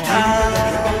抱いた。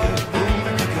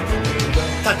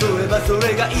例えばそ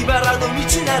れが茨の道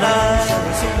なら、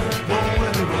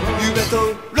夢と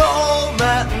ロ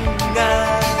マンが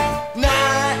な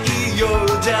いよう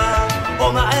じゃ、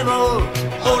お前も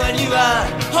俺には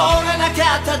惚れなか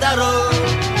っただろう。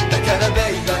だから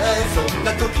ベイベー、そん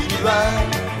な時には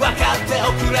分かって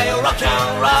おくれよロックン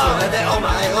ロール。それでお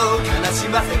前を悲し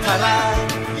ませたら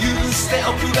許して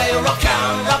おくれよロックン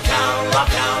ロックンロッ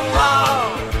クンロ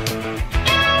ール。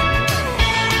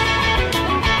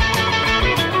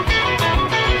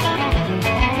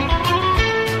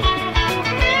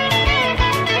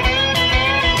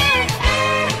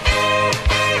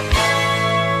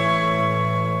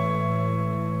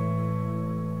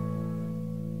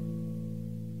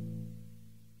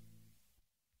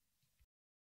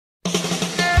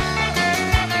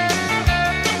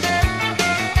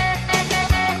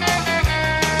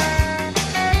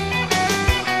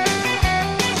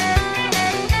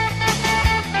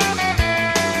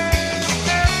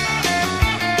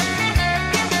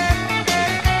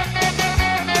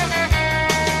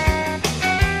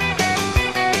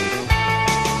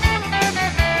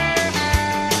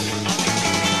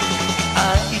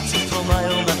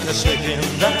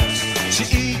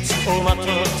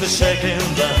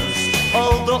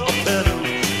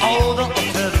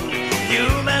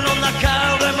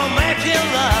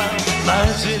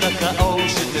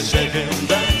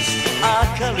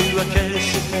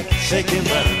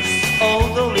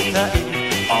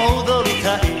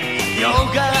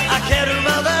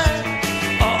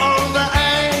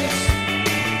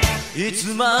い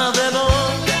つまでも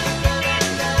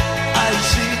愛し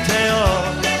てよ、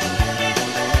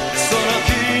その気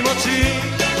持ち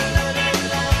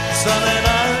冷めな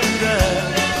いで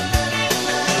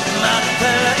待って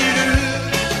いる、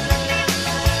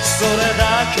それだ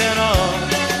けの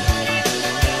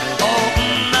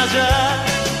女じゃ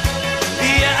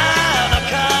嫌だ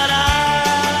から、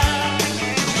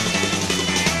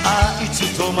あいつ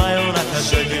と真夜中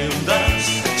シェイキンダンス、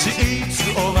チーズ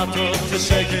をまとって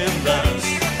シェイキンダンス、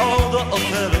踊って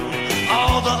る踊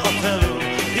ってる、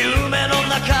夢の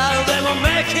中でもメ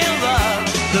イキンラ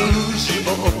ブ、ルージ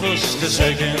を落としてシェ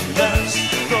イキンダンス、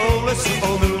ドレスを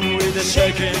脱いでシェ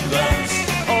イキンダンス、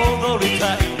踊り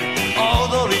たい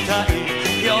踊りたい、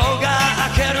夜が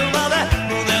明けるまで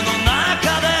胸の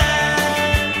中で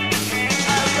I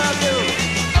love you。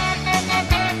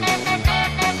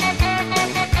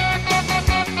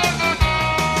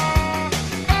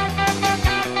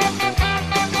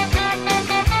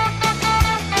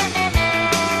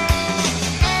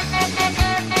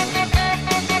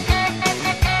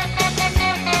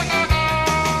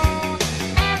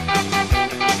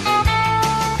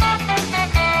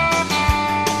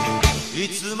い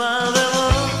つまでも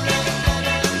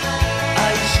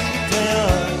愛してよ、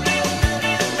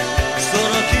その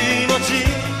気持ち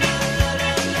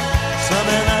冷め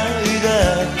ないで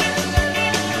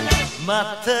待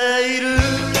っている、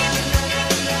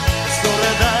それ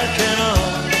だけの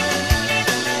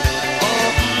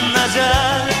女じゃ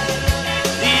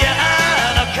嫌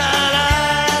だから、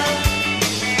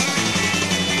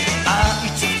あい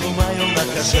つと真夜中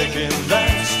シェイキンダン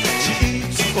ス、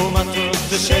をまとっ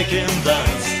てシェイキンダン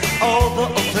ス、踊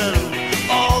ってる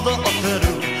踊って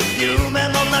る、夢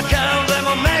の中でも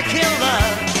メイキンラ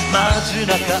ブ、街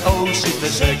中をして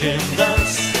シェイキンダン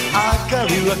ス、明かり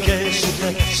は消し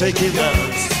てシェイキンダン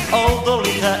ス、踊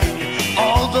りたい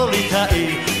踊りたい、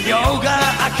夜が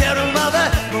明けるまで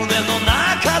胸の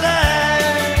中で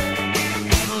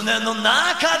胸の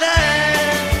中で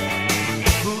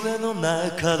胸の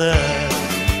中で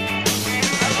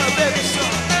I'm a baby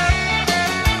song。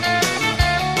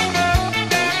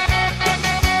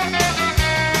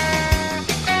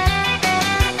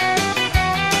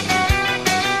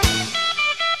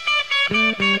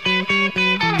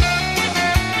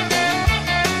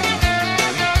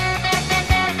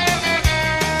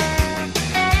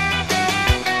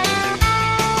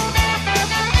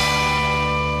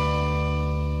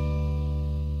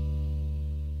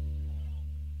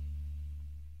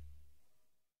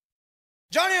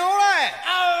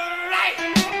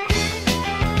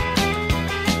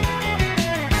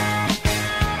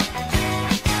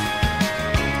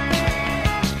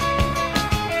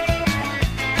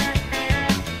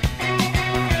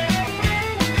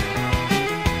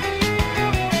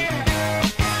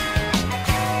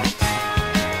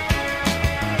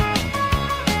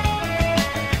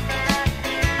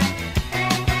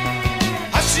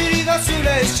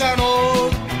列車の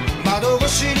窓越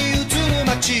しに映る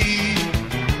街ち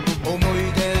思い出に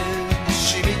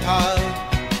染みた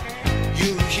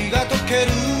夕日が溶け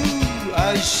る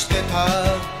愛してた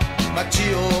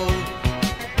街を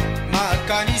真っ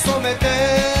赤に染めて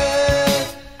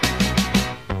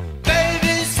ベイビ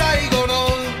ー最後の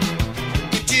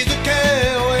口づけ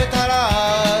終えたら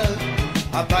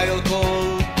あばよと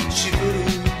渋る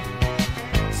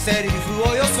セリフ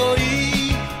をよそ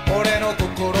い俺の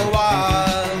心は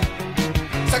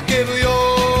叫ぶよ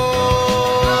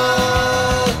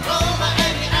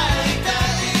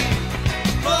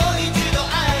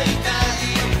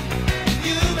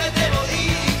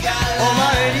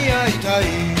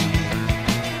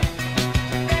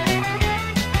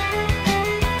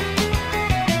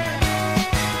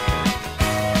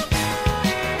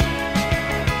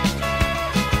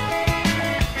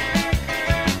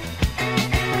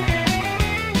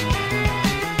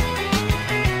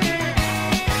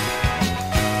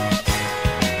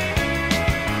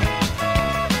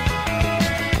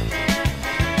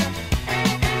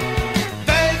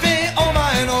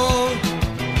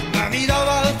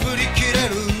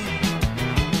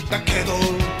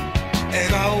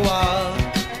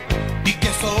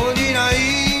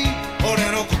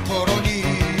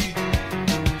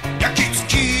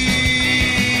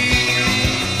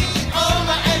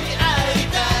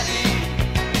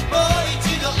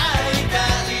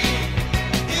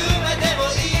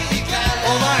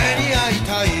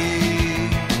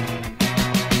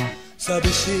寂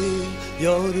しい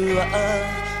夜は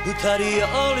二人寄り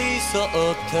添っ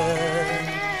て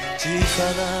小さ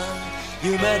な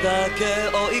夢だけ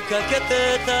追いかけ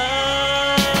てた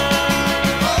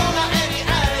お前に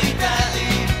会いたい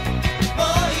もう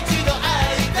一度会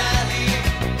いたい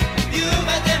夢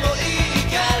でもいい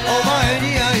からお前に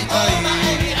会いたいお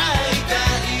前に会いたい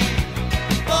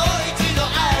もう一度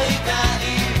会いたい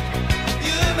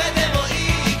夢でもい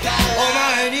いからお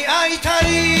前に会いたい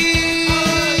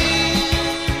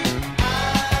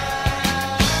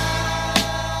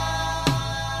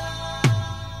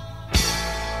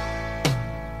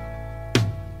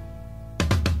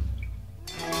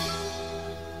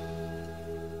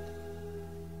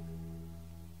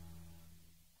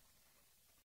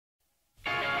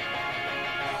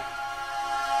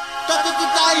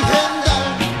大変だ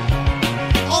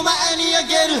お前にあ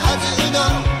げるはずの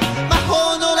魔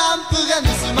法のランプが盗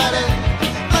まれ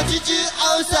街中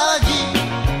大騒ぎ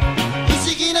不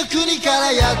思議な国か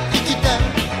らやってきた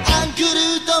アンクル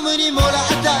トムにもらっ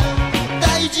た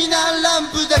大事なラン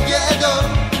プだけど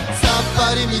さっ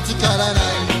ぱり見つからない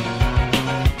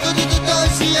どう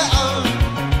しよう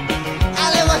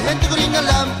あれはヘンテコリンな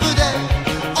ランプで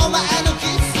お前のキ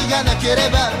スがなけれ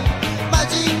ば魔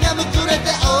人がむくれ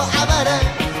て大暴れ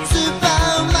スーパ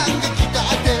ーマンが来たっ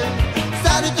て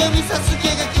サルトミサス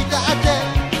ケが来たって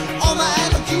お前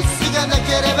のキスがな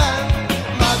ければ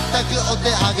全くお手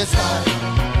上げさ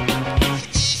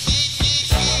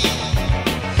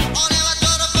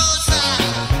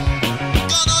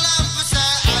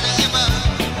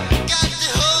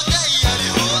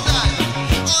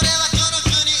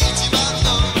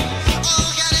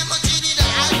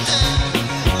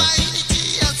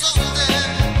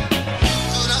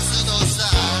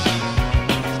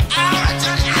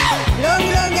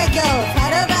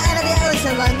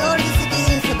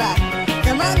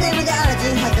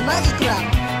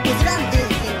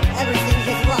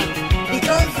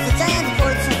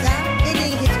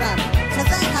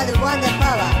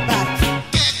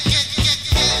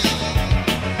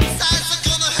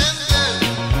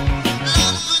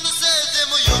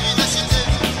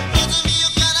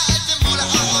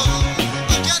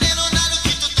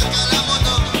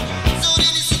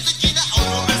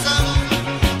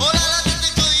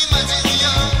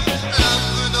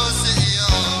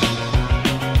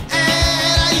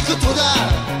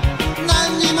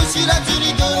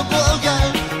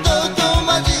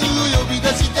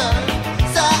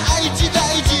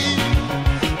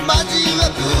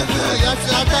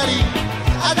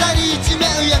当たり一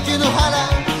面焼け野原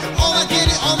おまけ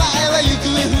にお前は行方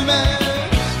不明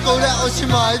これはおし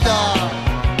まいだ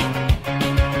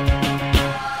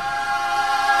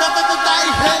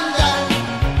大変だ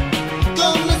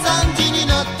こんな惨事に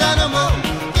なったのも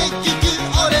結局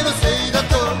俺のせいだ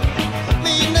と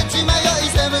みんな血迷い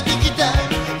攻めてきた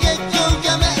月光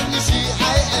画面に支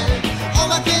配お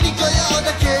まけに御用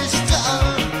だけしちゃ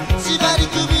う縛り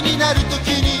首になるとき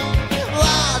にわ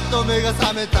ーっと目が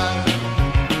覚めた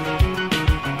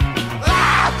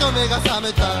目が覚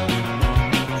めた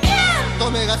と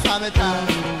目が覚めた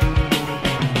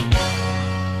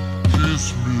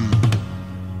Kiss me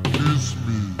Kiss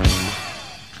me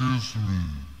Kiss me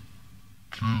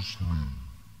Kiss me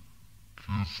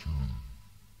Kiss me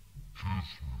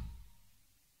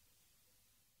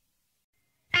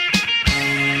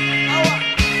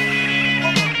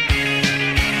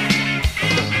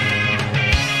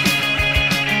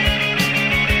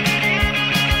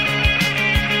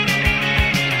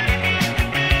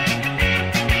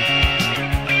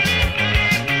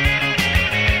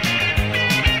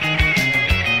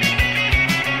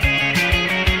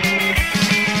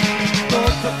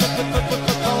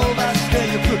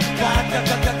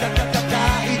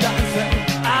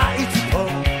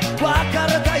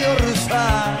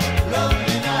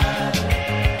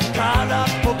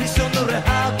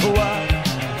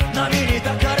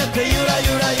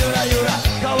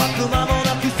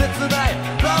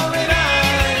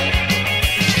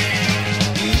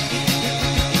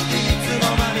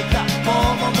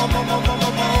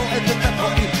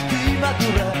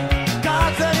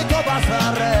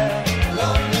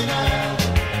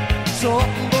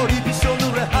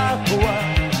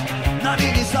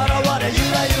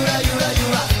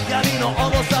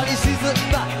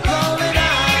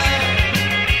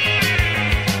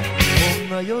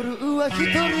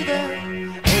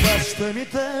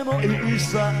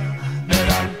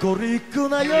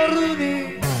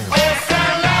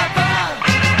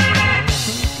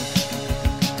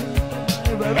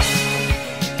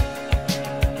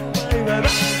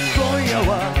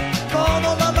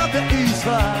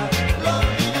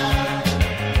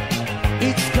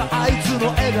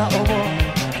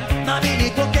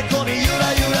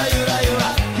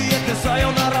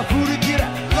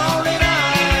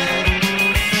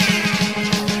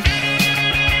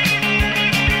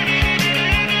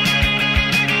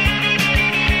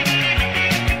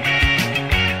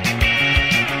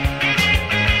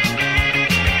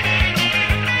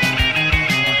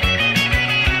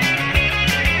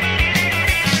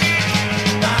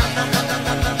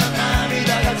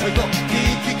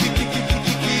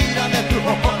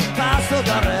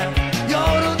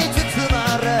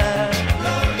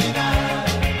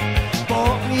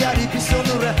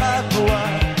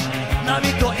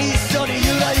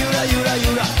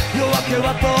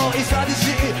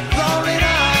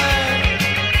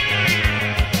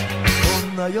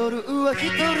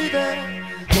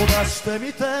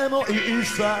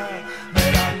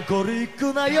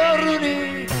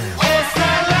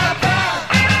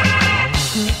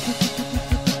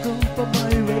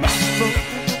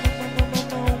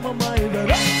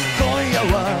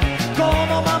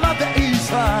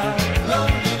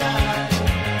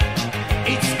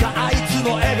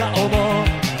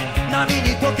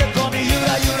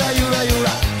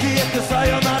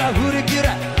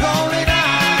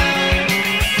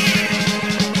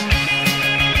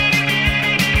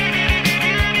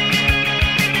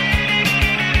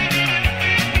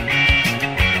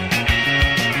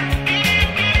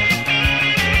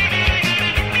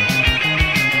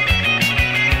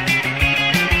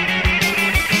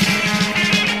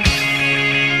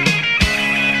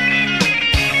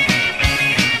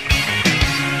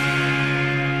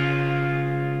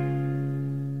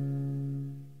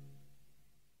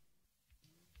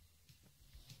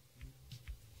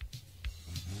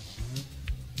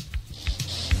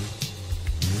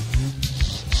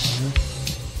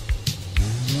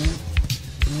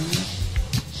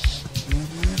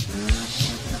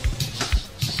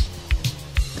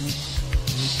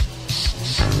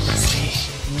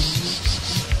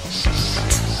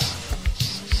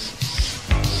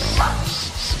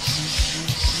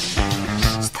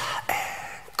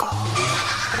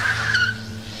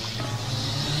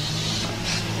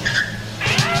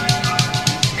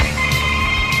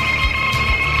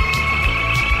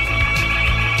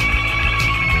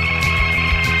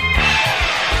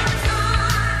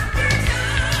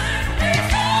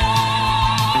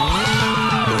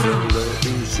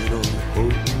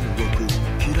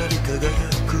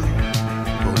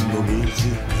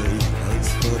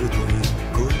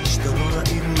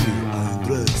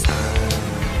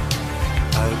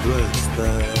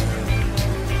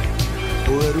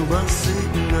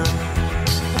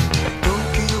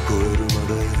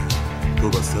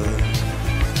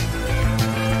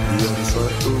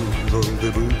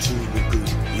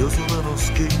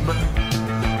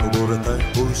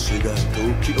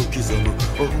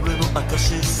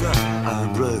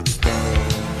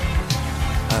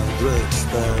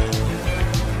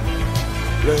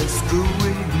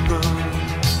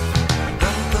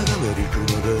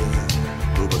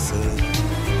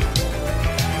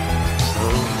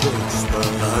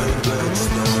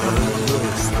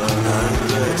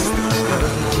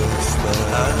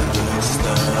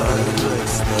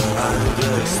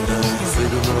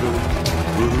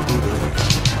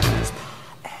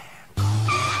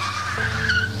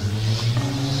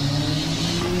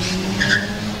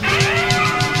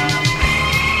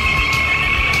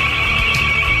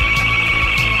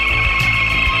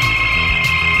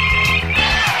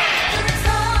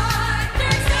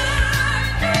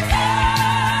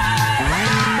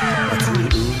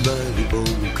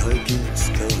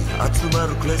集ま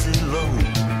るクレイジーロー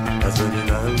ド風に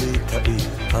なりたい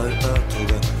ハイアート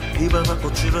が火花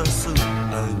を散らす I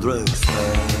drink style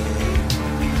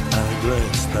I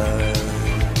drink style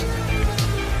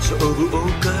勝負を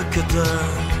かけた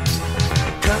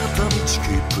片道切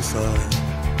符さえ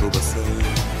飛ばせ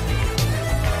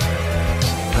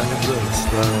I drink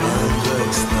style I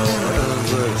drink style I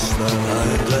drink style I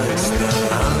drink style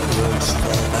I drink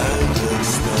style I drink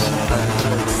style I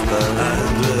drink style I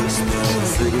drink style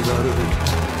シグナル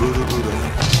ブルブル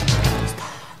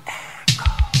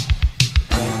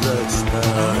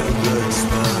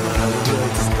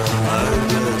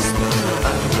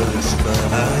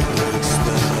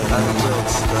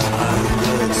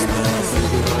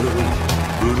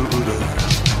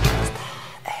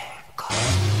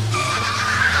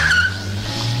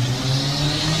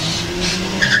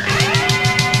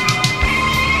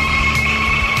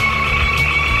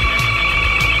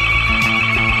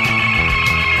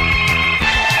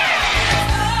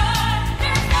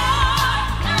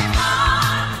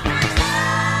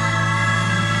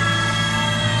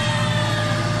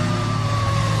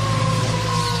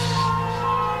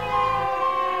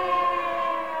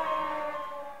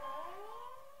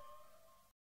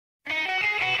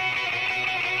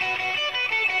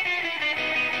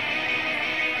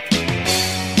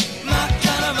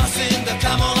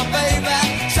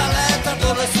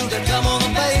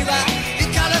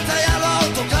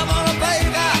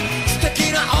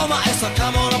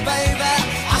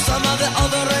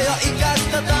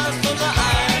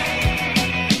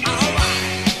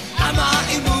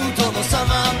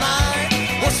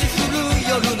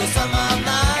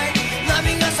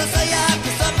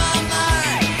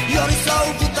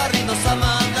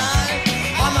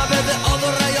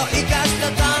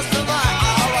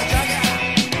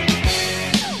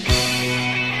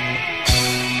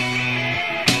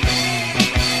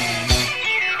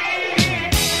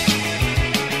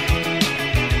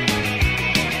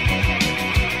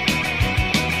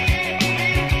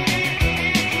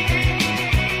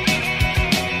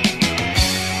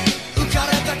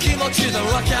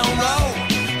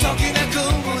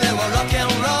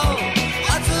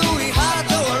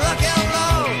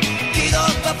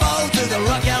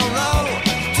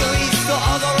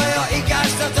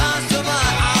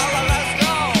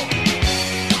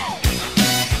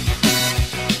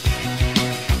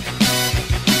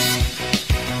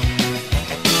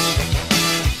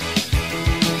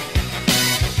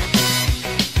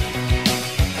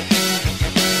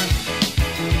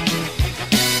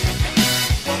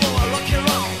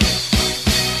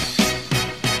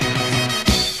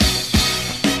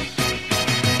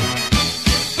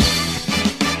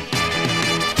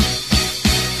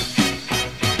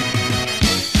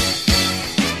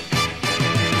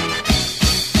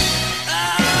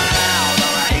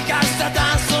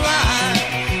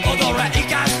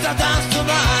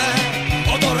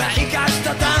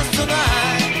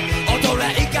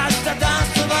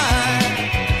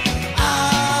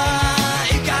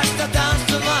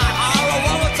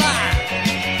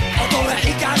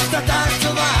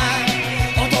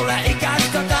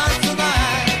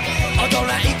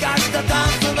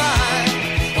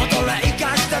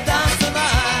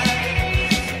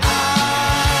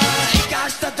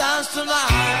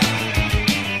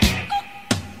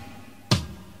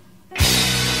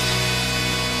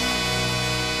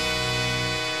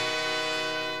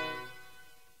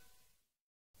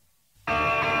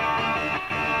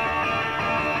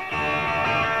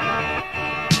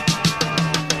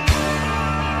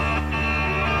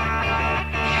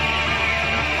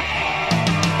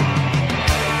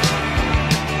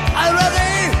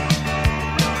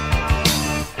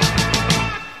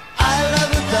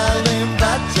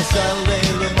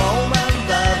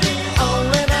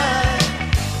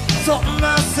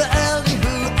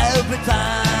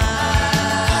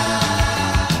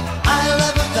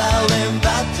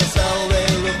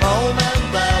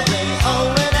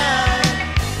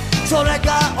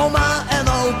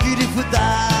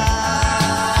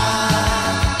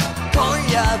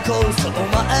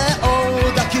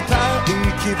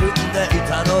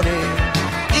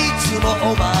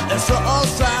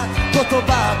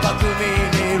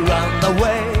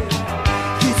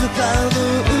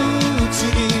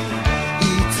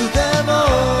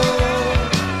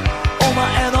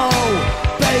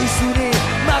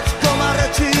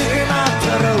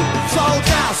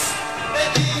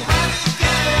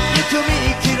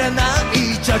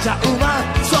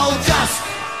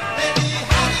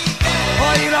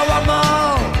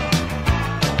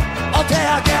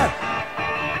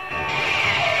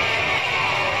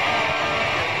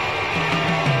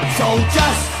So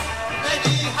just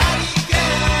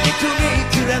肉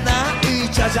に切れない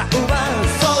じゃうま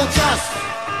So just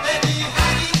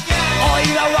おい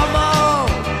らはも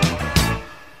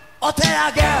うお手上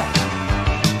げ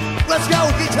Let's go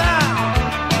ギター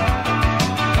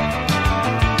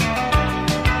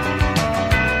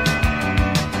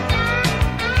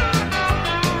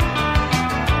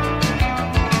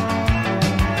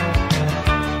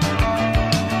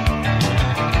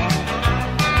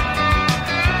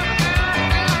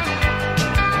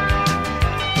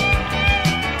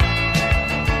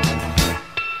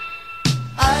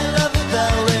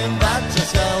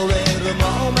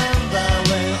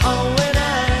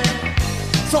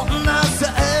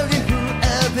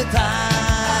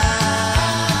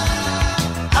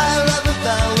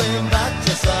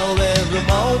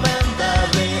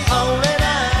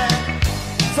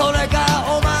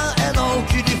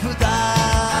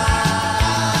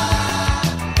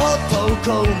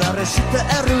知って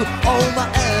るお前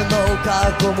の過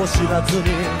去も知らずに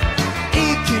い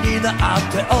い気になっ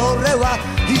て俺は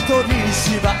一人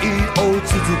芝居を続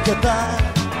けた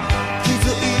気づ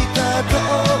いた時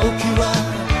は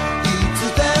いつ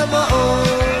でも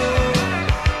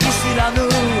見知らぬ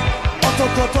男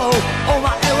とお前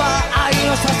は愛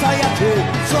をささやく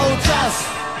So just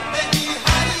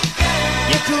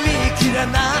憎みきれ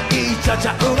ないちゃち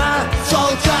ゃ馬 So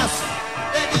just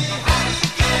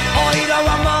おいら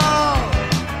はもう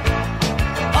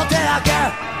お手上げ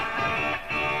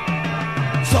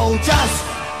So just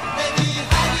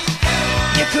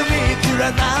憎みき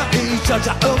れないちゃち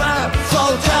ゃ馬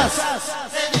So just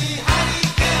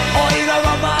おいら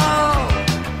はも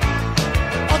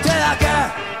うお手上げ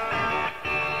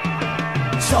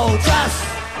So just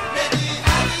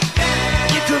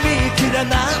憎みきれない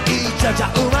ちゃち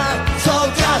ゃ馬 So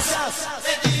just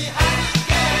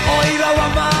おいらは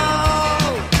も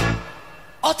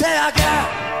うお手上げ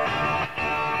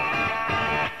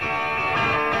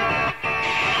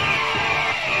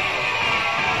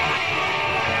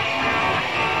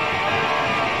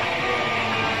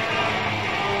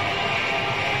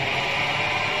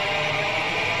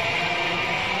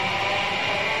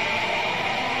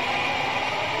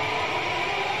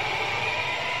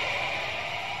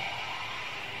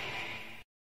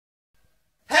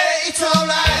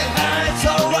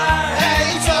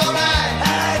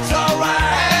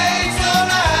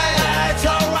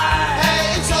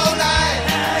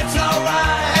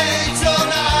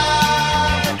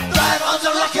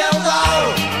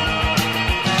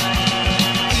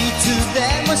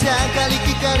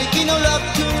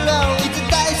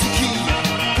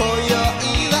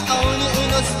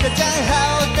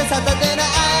サタデーナア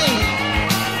イ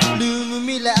ルーム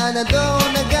ミラーなどを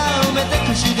眺めて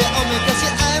口でおめかし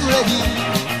I'm ready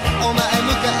お前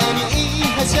迎えにいい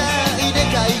はしゃいで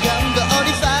海岸通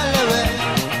りファレウェイ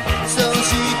そう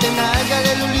して流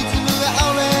れるリズムは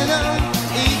俺の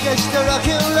生かしたロック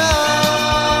ンロ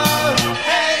ール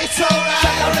Hey it's alright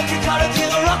高れきかれき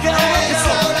のロックンロール Hey it's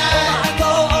alright お前と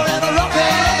俺のロックンロール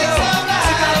Hey it's alright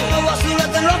時間を忘れ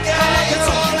てロックンロール Hey it's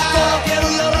alright 届ける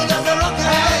夜だぜロックンロー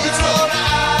ル Hey it's alright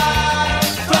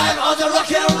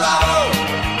Rock and roll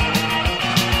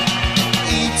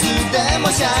いつで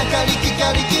もシャカリキ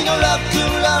カリキのロック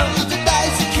ンロールいつ大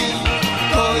好き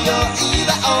今宵は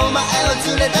お前を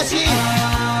連れ出し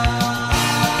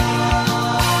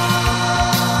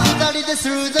二人で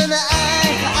Through the night I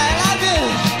love you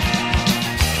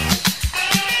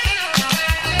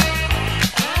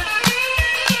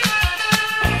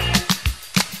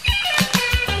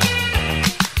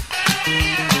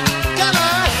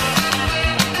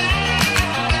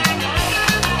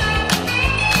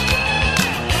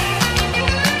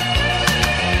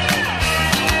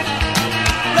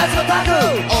お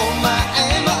前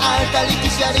もあたりき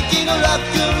しゃりきのロッ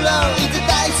クンロールいつ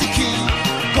大好き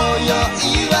今宵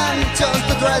はちょっ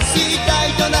とトラシータ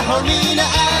イトなホリーな愛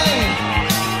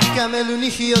カメルに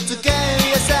火をつけ優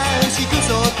しく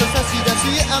そっと差し出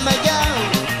す甘が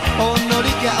ほんのり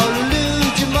香るル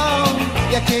ージュも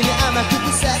やけに甘く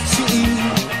てセクシー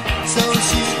そう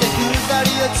して二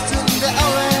人を包んで俺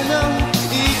の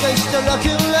生かしたロック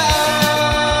ンロー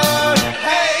ル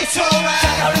Hey it's alright シャ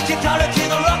カリキカリキ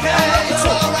のロックンロール Hey it's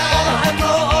alright お前と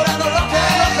俺のロックンロー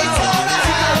ル Hey it's alright 時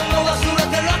間を忘れ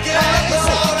てロックンロール Hey it's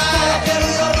alright 届ける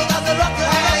夜だぜロックンロ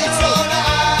ール Hey it's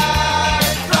alright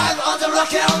Drive on the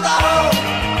rock and roll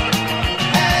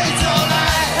Hey it's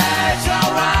alright Hey it's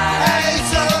alright Hey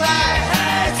it's alright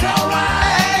Hey it's alright Hey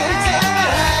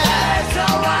it's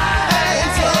alright Hey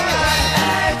it's alright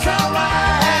Hey it's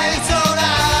alright Hey it's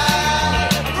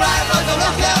alright Drive on the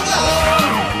rock and roll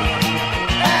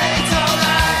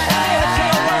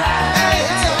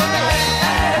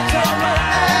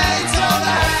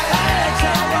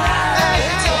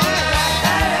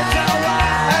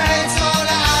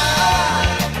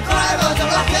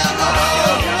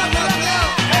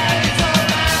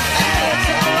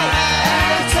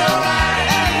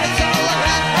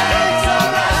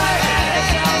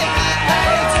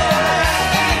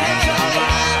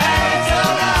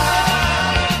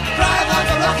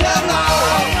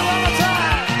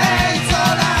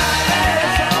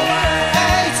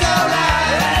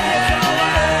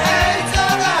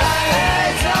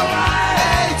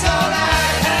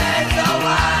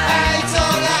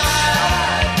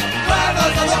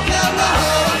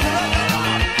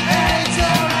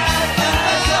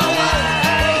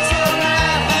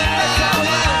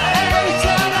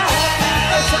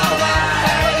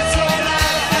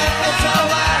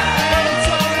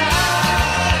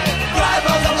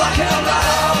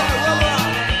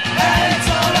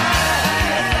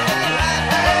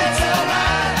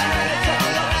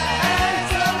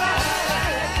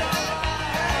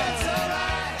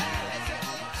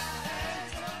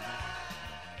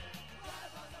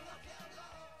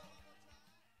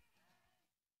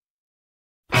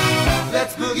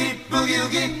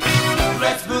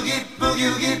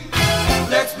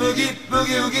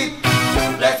boogie woogie.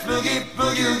 Let's boogie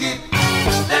boogie woogie.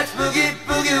 Let's boogie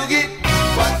boogie woogie.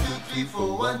 1, 2, 3,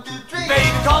 4, 1, 2, 3. ベイビ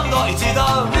ー今度一度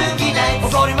Boogie nights.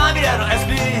 誇りまみれの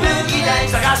SB Boogie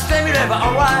nights. 探してみれば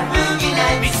alright Boogie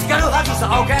nights. 見つかるはずさ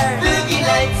OK Boogie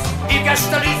nights. 生かし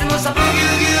たリズムさ Boogie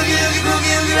Woogie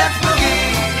Boogie Woogie Let's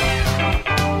Boogie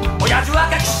親父は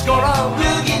隠し頃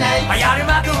Boogie nights. 流行り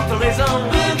まくったリズム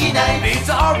Boogie nights. ビー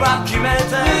ツオーバー決め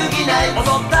て Boogie nights.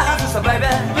 踊ったはずさ baby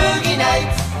Boogie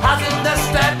nights. 弾んだ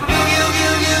ステップ Boogie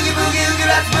Woogie Boogie Woogie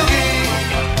Let's Boogie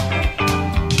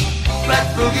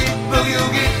Let's boogie boogie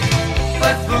woogie.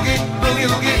 Let's boogie boogie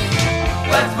woogie.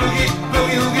 Let's boogie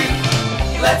boogie woogie.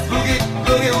 Let's boogie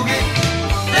boogie woogie.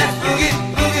 Let's boogie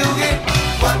boogie woogie.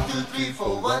 1, 2, 3,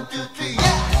 4, 1, 2, 3,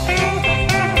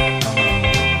 yeah.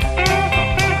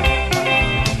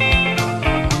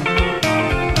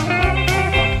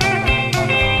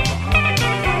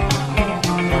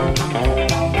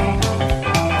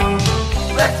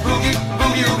 Let's boogie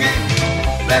boogie woogie.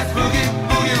 Let's boogie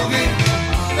boogie woogie.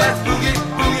 Let's boogie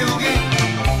boogie woogie.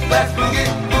 Let's boogie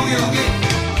boogie woogie.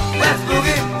 Let's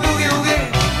boogie boogie woogie.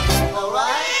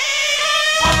 Alright.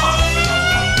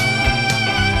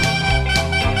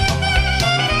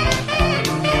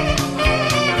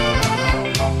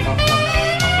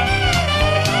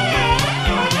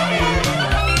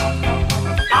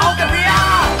 青かピア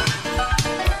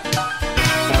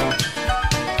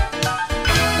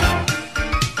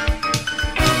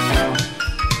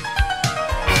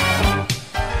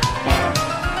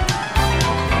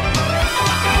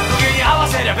時に合わ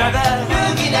せりゃベベ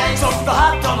Boogie nights. ソフト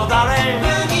ハットのダレ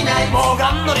Boogie nights. もう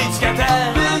ガン乗りつけて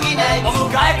Boogie nights. お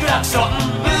迎えクラクション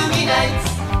Boogie nights.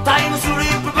 タイムスリ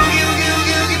ップ Boogie Woogie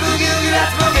Woogie Boogie Woogie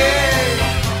Let's Boogie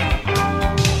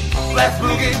Let's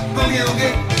boogie boogie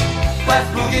woogie. Let's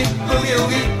boogie boogie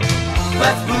woogie.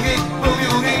 Let's boogie boogie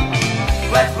woogie.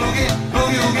 Let's boogie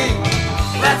boogie woogie.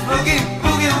 Let's boogie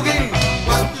boogie woogie.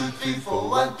 1, 2, 3, 4,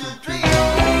 1, 2, 3.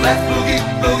 Let's boogie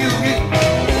boogie woogie.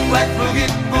 Let's boogie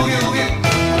boogie woogie.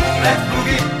 Let's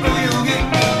boogie boogie woogie.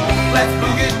 Let's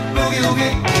boogie boogie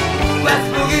woogie. Let's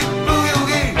boogie boogie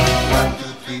woogie. 1,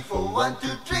 2, 3, 4, 1,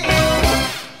 2, 3.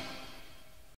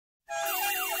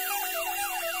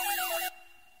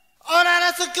 オラ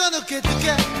ラそこのけと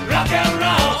け Rock and roll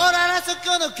オララそ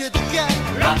このけとけ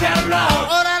Rock and roll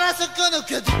オララそこの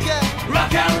けとけ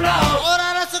Rock and roll オ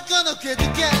ララそこのけと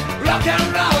け Rock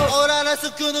and roll オララそ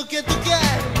このけとけ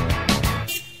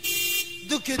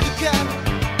どけどけ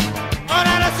オ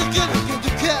ララそこのけ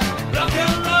とけ Rock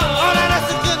and オ roll ララ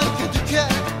そこのけとけ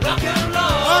Rock and オ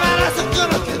roll ララそこ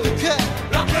のけとけ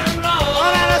Rock and オ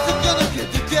roll ララそこのけ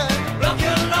とけ Rock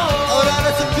and オ roll ラ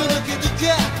ラそこのけと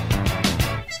け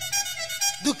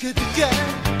どけどけ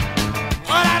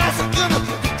オララそこの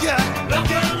けとけ Rock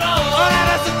and オ roll ラ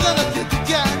ラそこのけと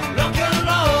け Rock and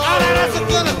オラ roll ラそこ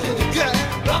のけとけ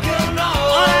Rock and オ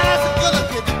roll ララそこの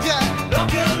けとけ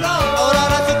Rock and オ roll ラ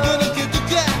ラそこのけと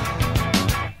け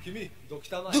君どき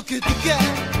たまどけどけ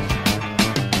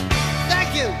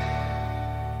Thank you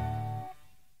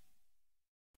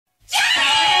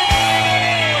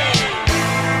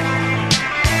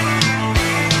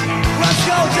Let's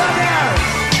go Japan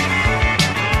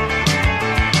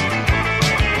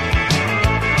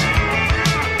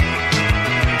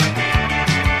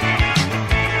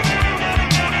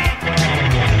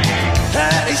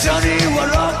一緒には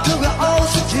ロックが多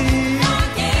すぎ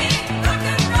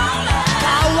可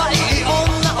愛い女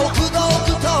を口説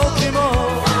く時も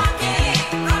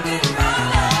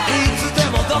いつで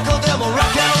もどこでも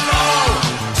Rock and roll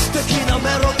素敵なメ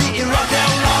ロディー Rock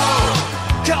and roll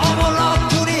今日もロッ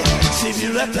クに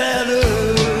痺れてる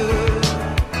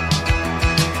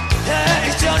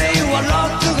一緒にはロ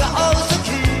ックが多すぎ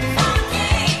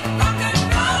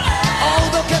お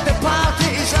どけてパーテ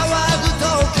ィー騒ぐ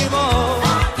時も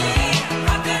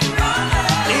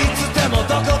いつでもど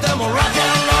こでも Rock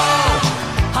and roll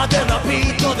派手なビ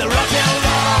ートで Rock and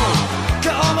roll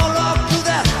今日もロックで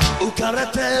浮かれ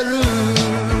てる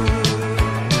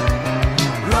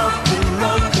Rock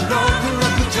Rock Rock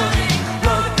Rock Johnny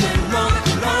Rock Rock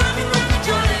Rock Rock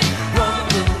Johnny Rock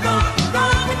Rock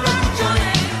Rock Rock Johnny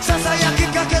ささやき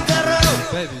かけてる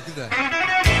Baby, do that.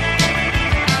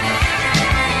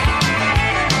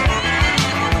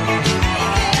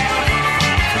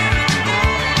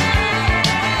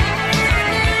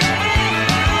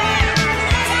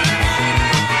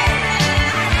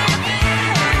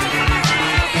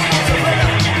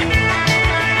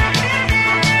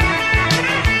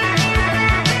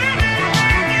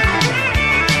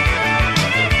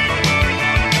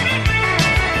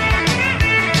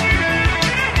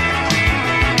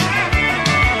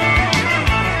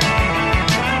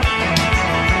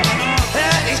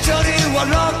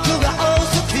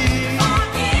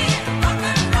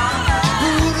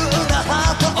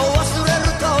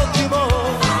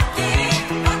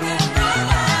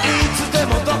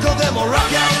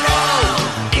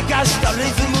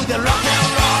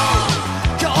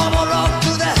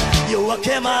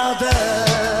 明けまで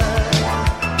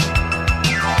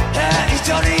一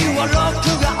緒にはロック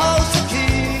が多すぎ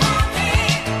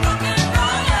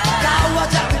革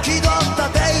ジャン気取った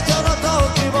デートの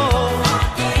時も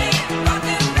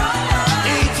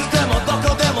いつでもど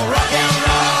こでもロックンロ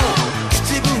ール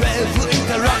口笛吹い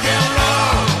てロックンロ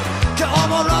ール今日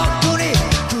もロックに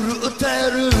狂って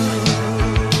る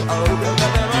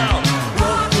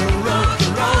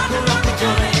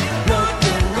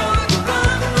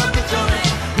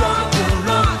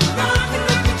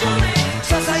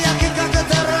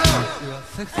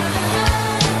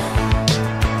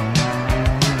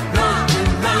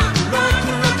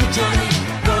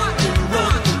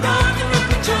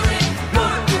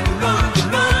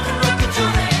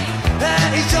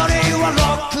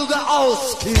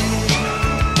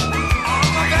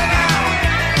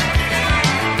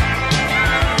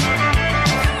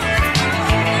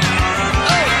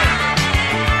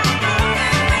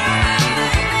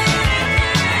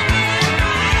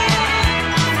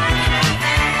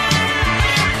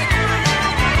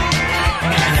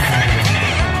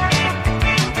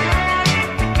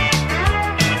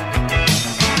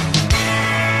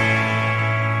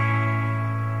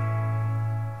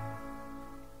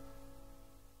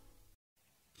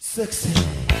セクシー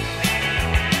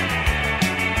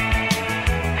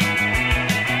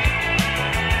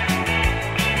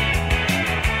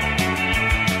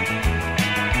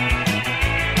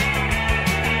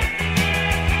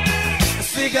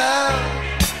違う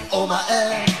お前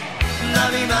波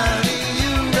間に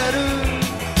揺れる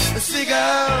違う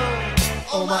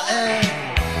お前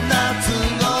夏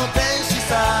の天使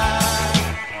さ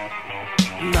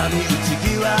波打ち際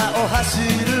を走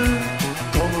る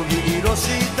小麦色し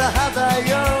た肌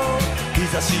よ日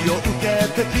差しを受け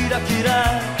てキラキ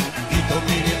ラ瞳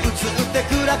に映って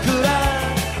クラクラ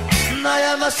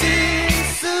悩まし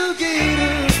すぎる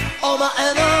お前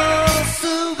の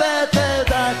全て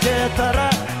だけたら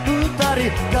二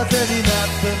人風にな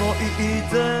ってもいい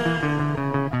ぜ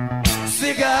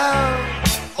違う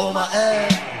お前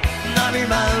波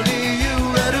間に揺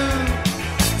れる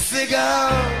違う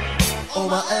お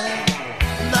前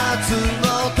夏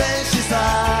の天使さ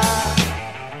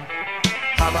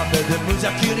浜辺で無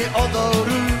邪気に踊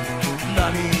る波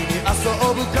に遊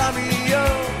ぶ神よ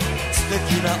素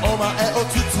敵なお前を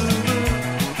包む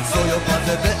そよ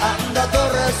風で編んだド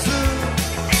レス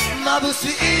眩し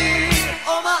い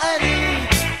お前に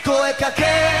声かけら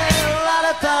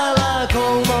れたらこ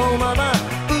のまま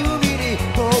海に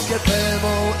溶けても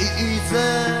いいぜ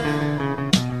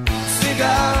違う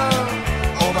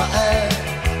お前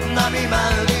波間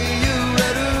に揺れ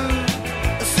る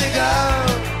違う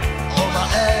お前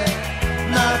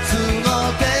夏の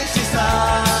天使さ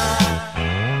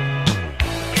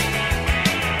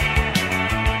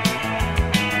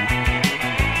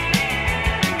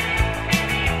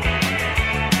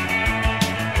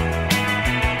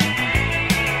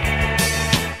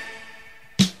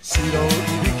白い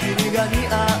ビキニが似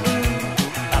合う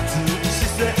熱い視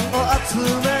線を集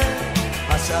め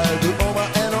はしゃぐお前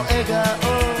の笑顔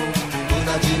うな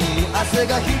じに汗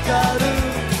が光る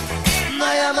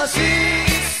悩まし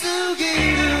すぎ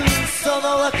るそ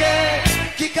の訳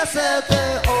聞かせて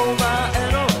お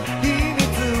前の秘密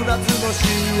夏の仕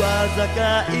業か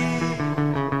い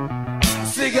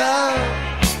違う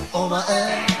お前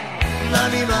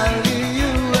波間に揺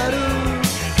れる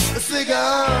違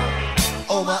う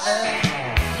お前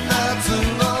夏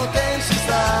の天使さ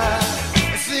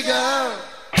違う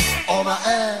お前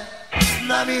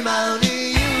波間に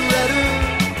揺れる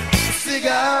違う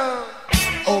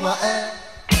お前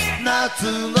夏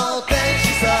の天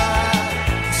使さ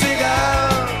違う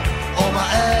お前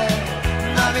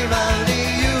波間に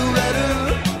揺れる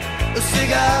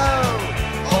違う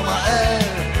お前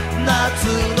夏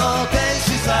の天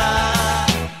使さ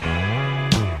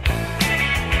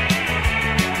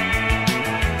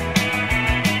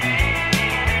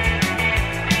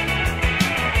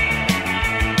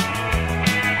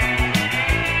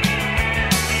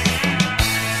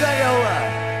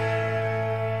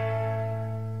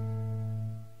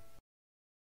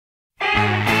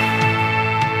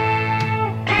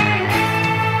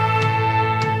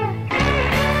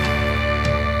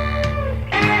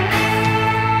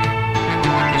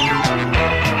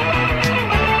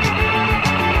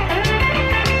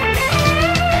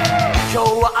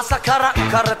朝から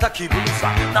浮かれた気分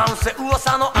さなんせ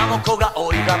噂のあの子が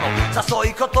おいらの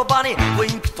誘い言葉にウ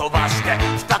インク飛ばして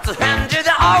二つ返事で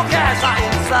OK サイ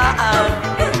ンさ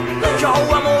今日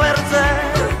は燃えるぜ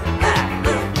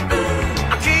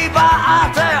秋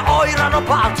葉っておいらの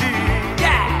パーティー、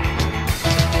yeah、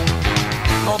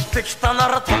乗っってきたな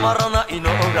ら止まらないの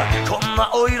がこんな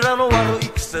おいらの悪い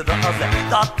癖だぜ。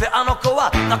だってあの子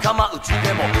は仲間内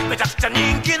でもめちゃくちゃ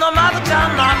人気のマブちゃ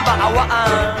んナンバーワ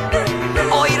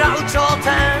ン。おいら有頂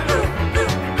天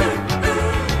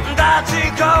ダチ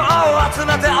コを集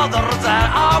めて踊るぜ。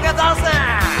大げダンス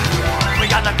We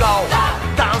gonna go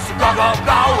Dance go go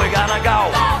go We gonna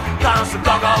go Dance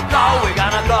go go go We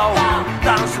gonna go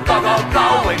Dance go go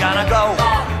go We gonna go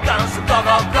Dance go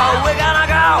go go We gonna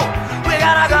go We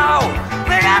gonna go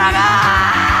We gonna go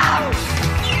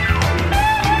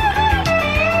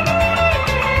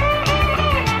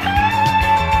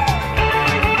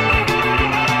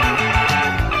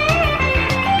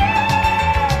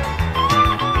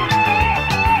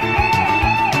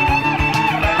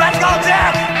Let's go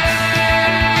Jack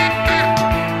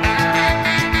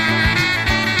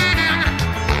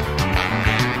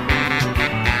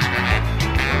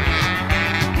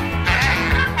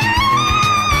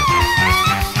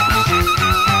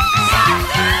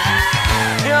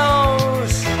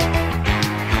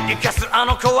あ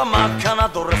の子は真っ赤な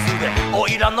ドレスでお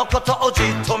いらのことをじ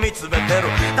っと見つめてる。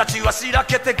立ちはしら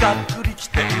けてがっくりき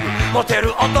ている。モテ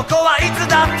る男はいつ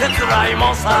だって辛い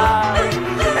もんさ。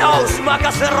よし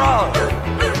任せろ。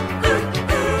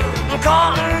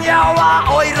今夜は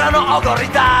おいらのおごり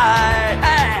だい、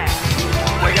hey!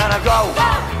 We're gonna go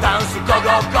Dance go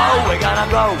go go We're gonna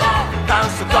go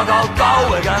Dance go go go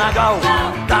We're gonna go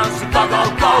Dance go go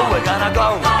go We're gonna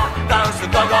go Dance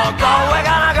go go go We're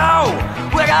gonna go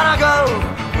We're gonna go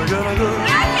We're gonna go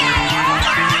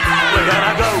We're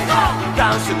gonna go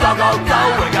Dance go go go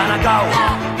We're gonna go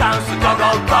Dance go go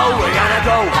go We're gonna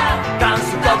go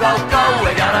Dance go go go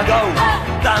We're gonna go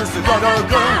Dance go go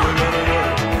go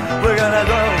We're gonna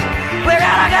go We're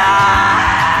gonna go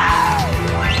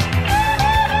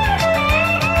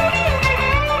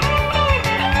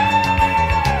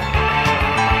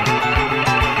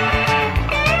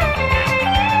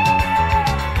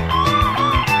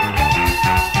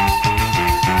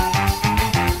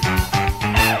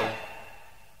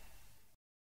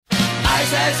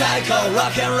Psycho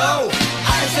rock and roll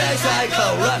I say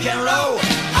psycho rock and roll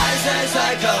I say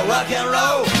psycho rock and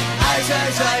roll I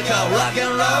say psycho rock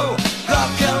and roll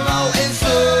Rock and roll is so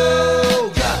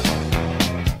good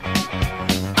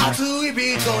熱い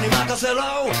ビートに任せろ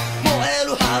燃え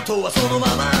るハートはそのま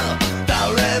ま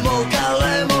誰も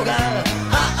彼もが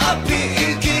ハッピ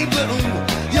ー気分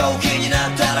陽気にな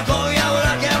ったら今夜はロ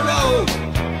ックンロール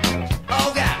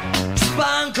Oh God ス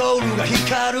パンコールが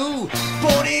光るポ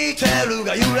ニーテール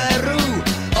が揺れる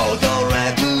踊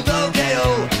れ口説けよ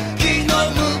気の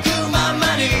向くま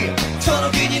まにそ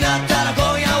の気になったら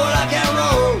今夜はロックンロ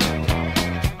ール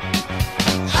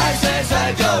I say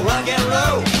psycho rock and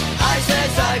roll I say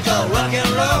psycho rock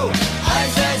and roll I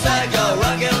say psycho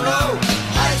rock and roll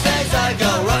I say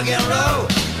psycho rock and roll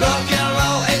Rock and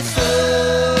roll is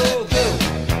so good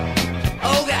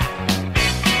Oh God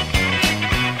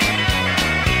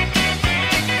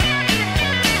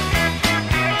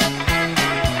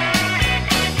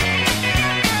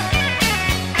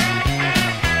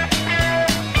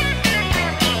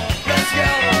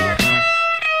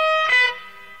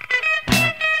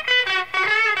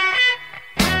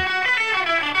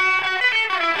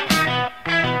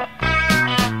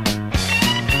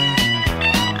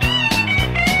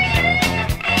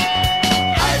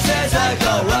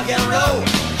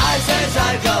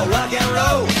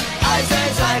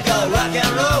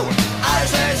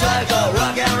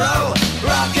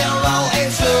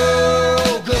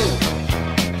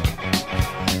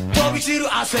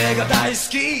汗が大好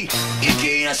き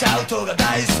粋なシャウトが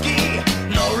大好き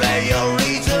乗れよ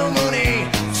リズムに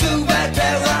全て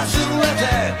忘れて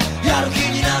やる気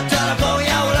になったら今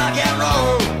夜はロックンロ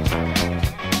ール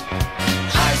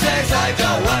I say psycho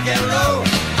rock and roll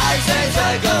I say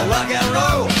psycho rock and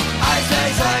roll I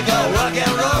say psycho rock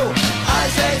and roll I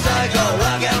say psycho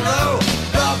rock and roll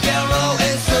Rock and roll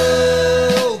is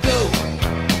so good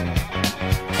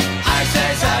I say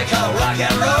psycho rock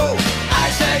and roll I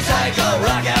say psycho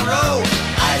rock and roll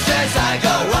I say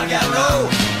psycho rock and roll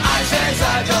I say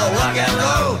psycho rock and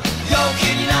roll 陽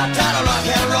気になったらロック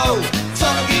ンロールそ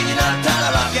の気になった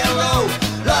らロックンロー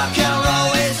ルロックンロ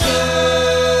ール is so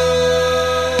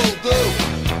good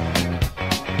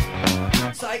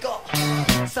最高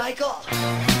最高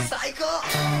最高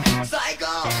最高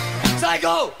最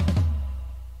高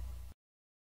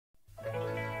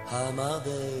浜で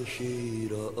拾っ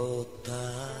た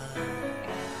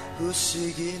不思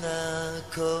議な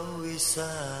恋さ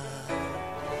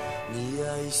似合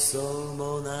いそう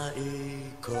もない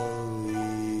恋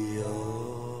よ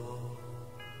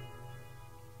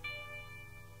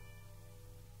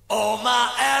お前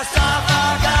様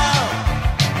が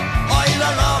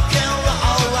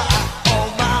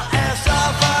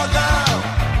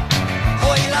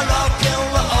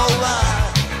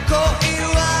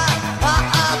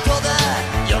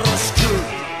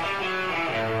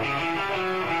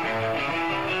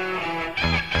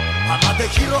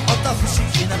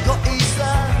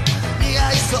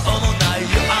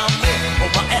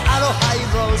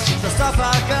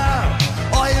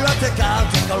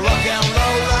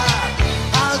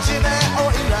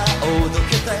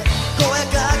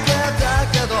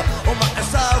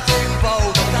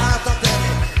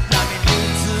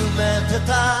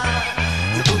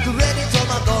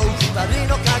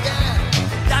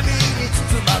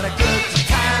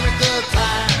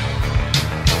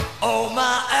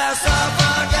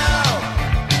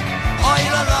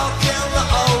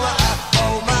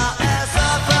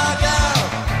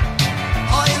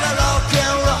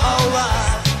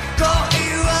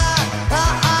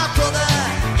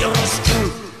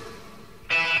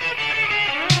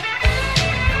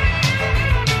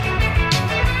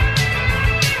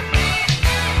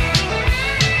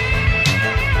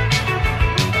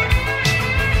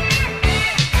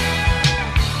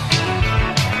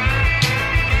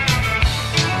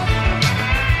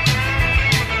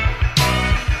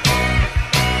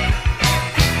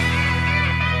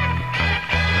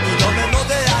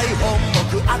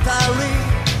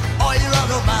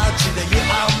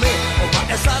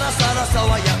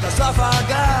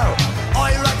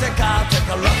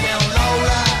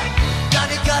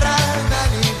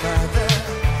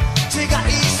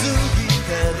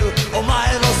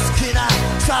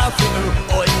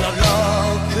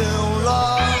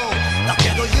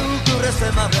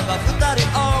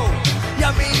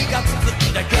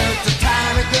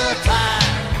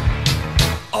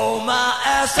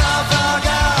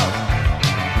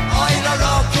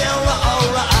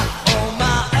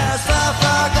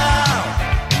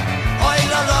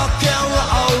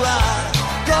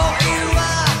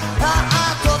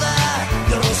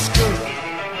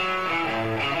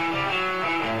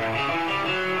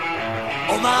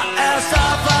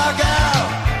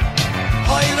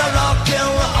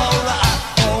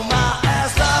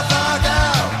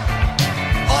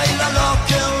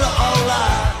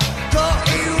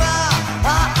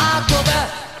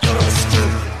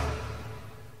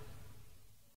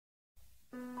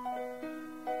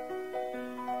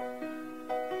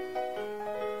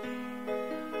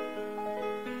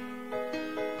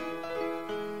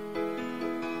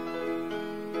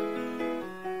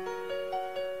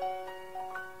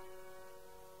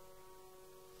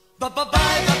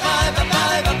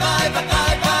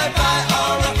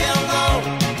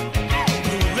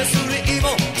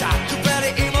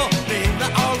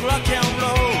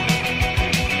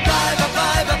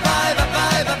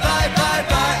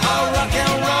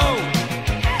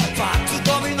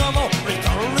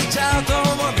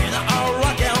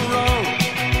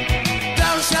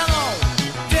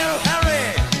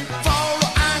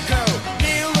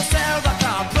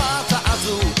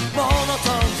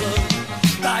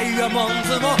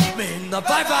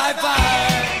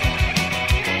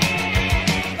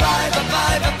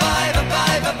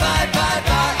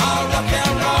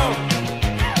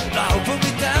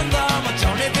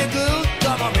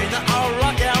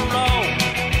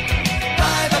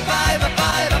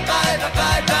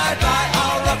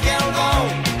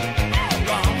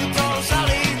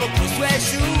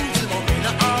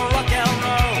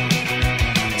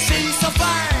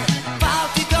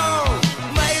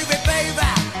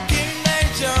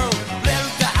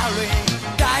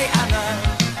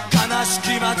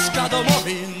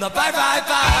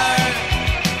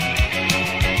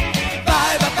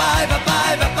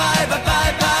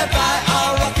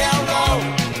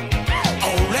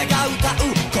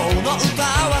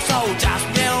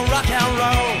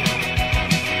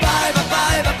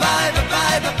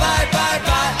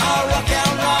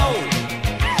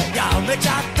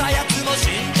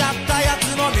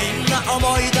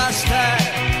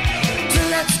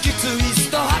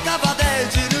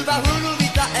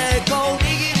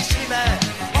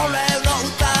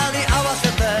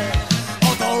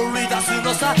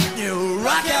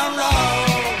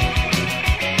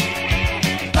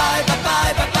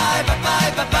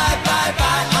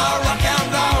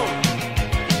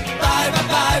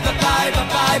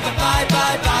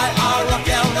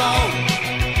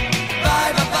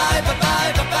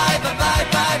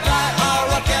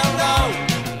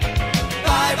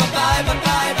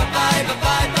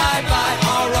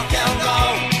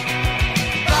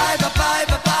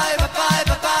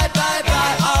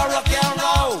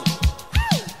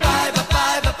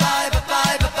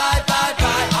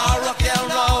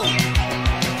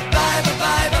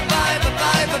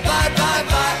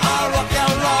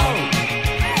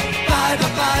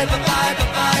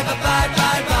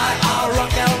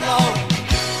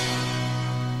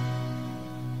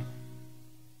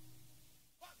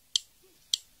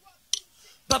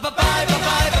Bye bye bye bye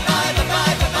bye bye bye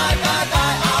bye bye bye bye.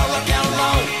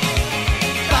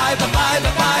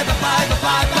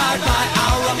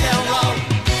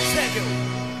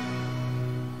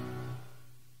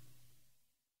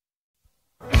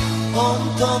 本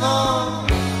当の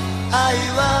愛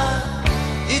は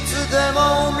いつで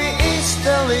もミステ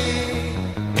リ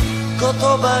ー、言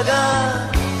葉が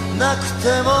なくて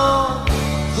も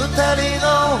二人の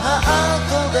ハー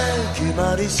トで決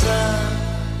まりさ。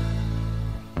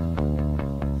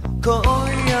今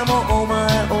夜もお前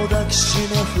を抱きしめ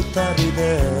二人で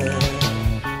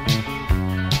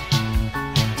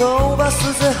飛ば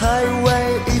すぜハイウ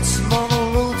ェイ、いつもの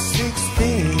ルート16、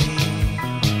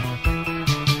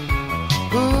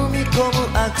踏み込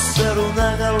むアクセル、流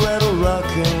れるロッ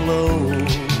クンロール、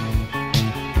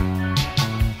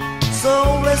そ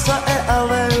れさえあ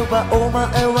ればお前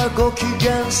はご機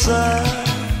嫌さ。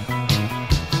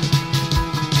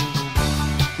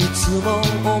いつも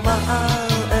お前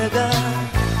が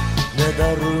ねだ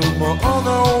るもの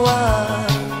は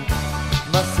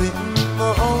マフィンの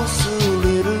スリ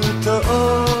ルと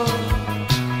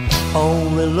俺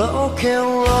ロックンロ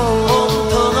ール。本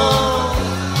当の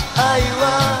愛は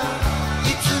い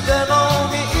つでも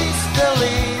ミステリ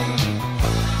ー、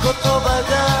言葉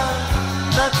が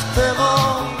なくても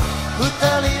二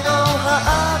人のハ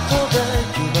ートで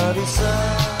決まりさ。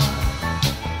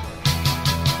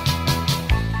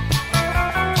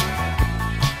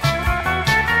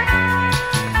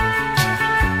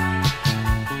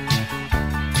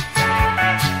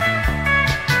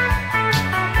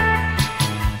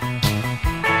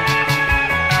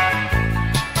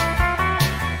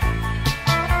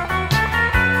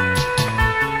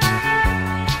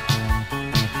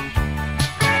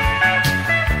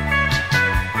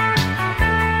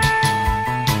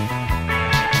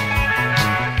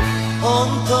本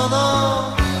当の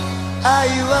愛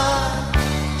は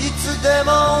いつで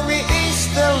もミス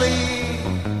テリー、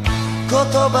言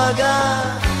葉が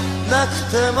なく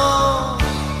ても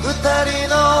二人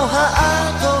のハ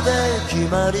ートで決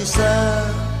まりさ。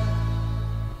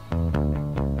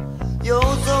夜空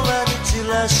に散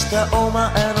らしたお前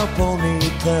のポニー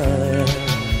テール、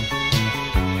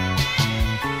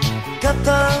肩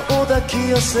を抱き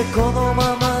寄せこの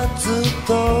ままずっ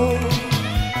と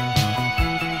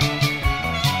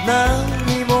何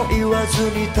にも言わず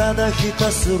にただひ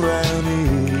たすら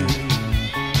に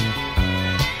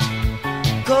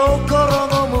心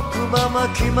の向くまま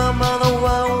気ままの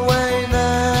ワンウェイナ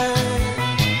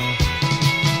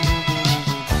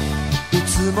イ、い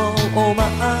つもお前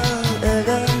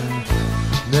が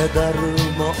ねだる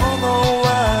ものは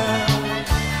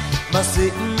マ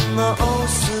シンの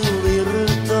スリル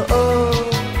と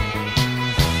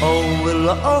俺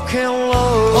ロックンロー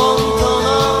ル。本当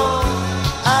の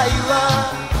愛は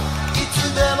いつ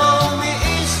でもミ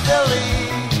ステリ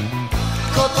ー、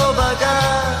言葉が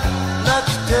なく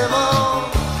ても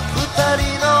二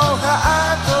人のハ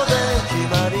ートで決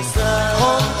まりさ。本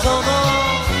当の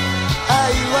愛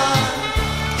は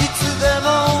いつでも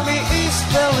ミス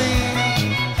テリ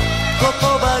ー、言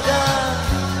葉が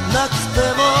なくて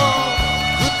も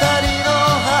二人の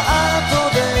ハート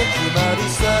で決まり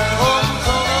さ。本当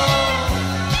の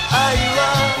愛は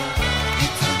い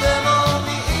つでもミ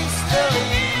ステリ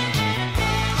ー、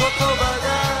言葉が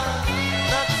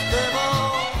なくても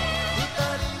二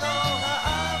人のハ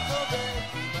ートで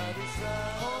決まりさ。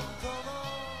本当の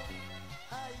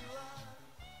愛はいつで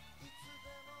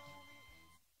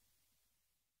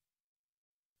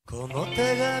も。この手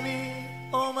紙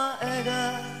お前が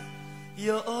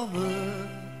読む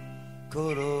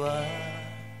頃は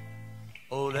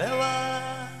俺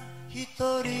は一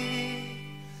人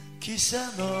汽車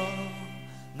の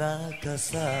中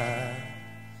さ、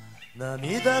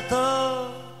涙と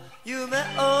夢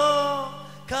を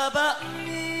カバン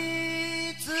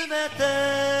に詰めて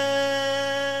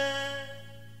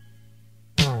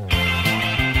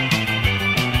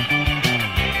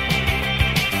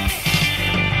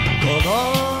この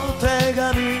手紙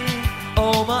お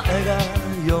前が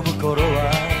読む頃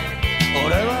は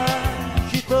俺は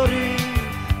一人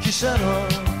汽車の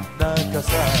中さ、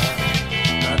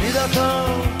涙と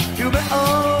夢を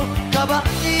カバン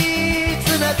に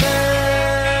詰めて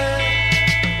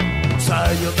さ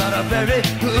よならベリー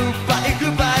グッバイグッ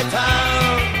バイタウ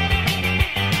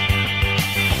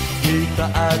ン、ギター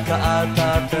片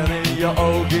手に容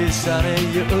疑者に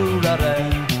揺られ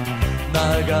流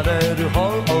れる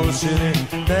星に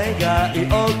願い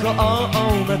を込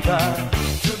めた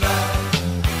Tonight,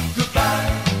 goodbye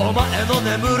お前の眠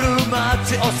る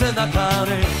街を背中に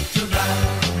Tonight,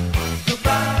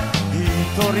 goodbye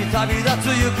一人旅立つ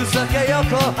行く先横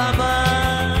浜、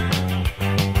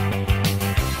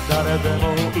誰でも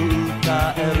歌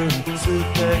える素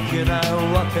敵な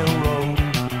ワケンロール、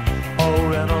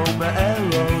俺のメ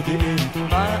ロディー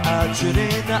街に流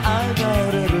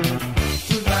れる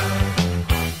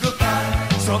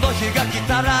その日が来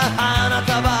たら花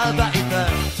花束抱いて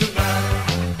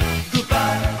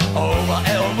お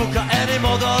前を迎えに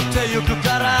戻ってゆく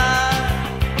から、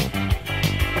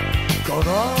この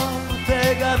手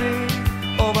紙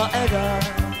お前が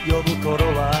読む頃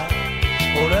は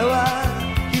俺は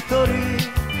一人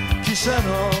汽車の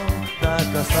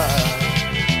中さ、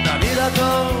涙と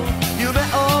夢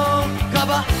をカ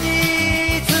バンに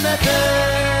詰めて、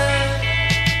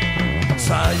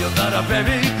さよならベ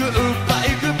ビーグッバイ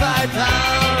グッバイタウ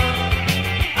ン。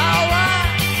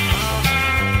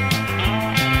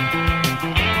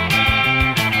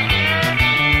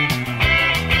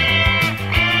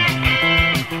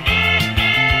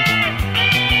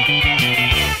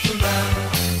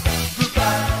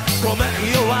ごめん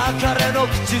よ別れの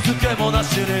口づけもな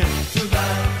しに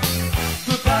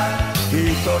一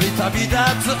人旅立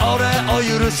つ俺を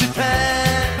許して、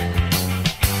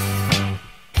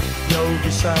容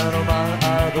疑者の窓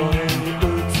に映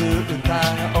った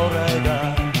俺が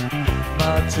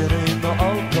街に残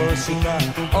した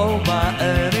お前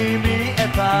に見え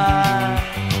た。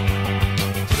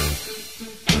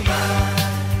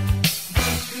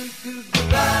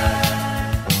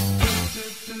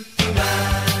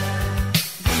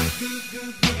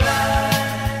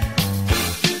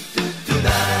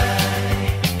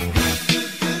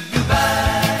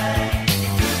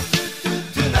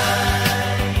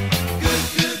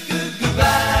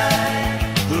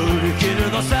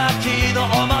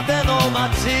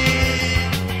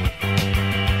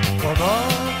この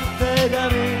手紙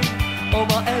お前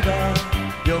が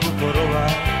読む頃は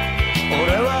俺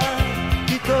は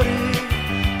一人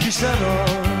汽車の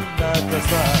中さ、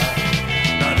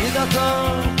涙と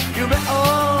夢を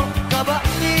カバン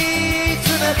に詰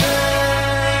めて、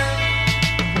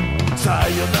さ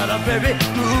よならベビー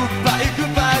グッバイグッ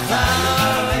バイタウ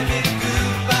ン。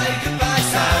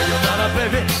さよならベ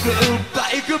ビーグッバ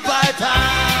イグッバイタウン。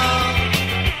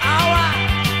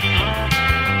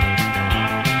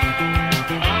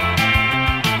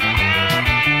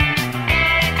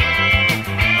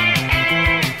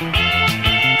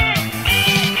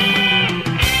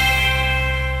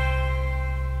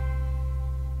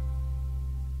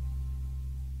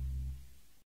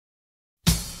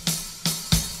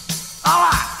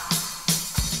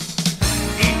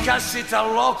生かした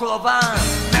ろくろ番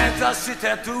目指し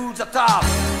て To the top、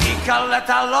 イカれ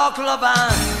たろくろ番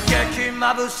激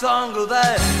マブソングで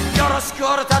よろしく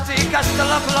俺たち生かした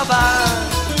ろくろ番、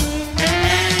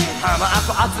浜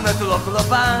跡集めてろくろ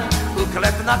番浮か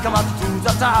れて仲間と To the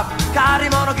top、 借り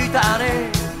物ギター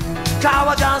に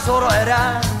革ジャン揃えり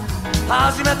ゃ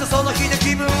初めてその日で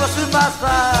気分はスーパースタ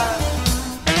ー、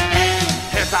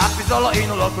下手っぴ揃い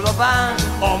のろくろ番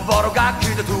オンボロ楽器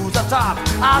で To the top、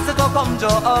 汗と根性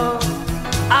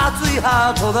熱い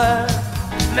ハートで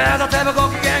目立てばご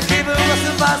機嫌気分はス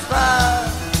ーパースター。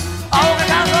青が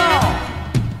ダンス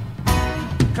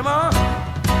Come on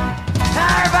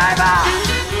Hey baby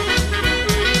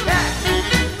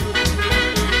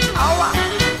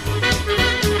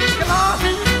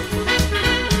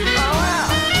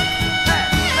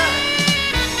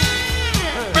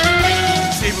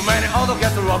おどけ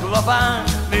とろくろ番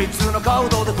3つの行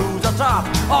動で To the top、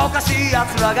 おかしい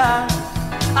奴らが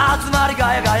集まり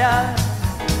ガヤガヤ、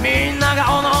みんな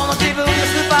がおのおの自分で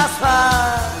スーパースタ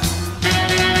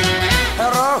ー。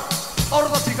 Hello 俺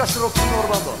たちがしロックンロール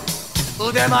バンド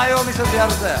腕前を見せてや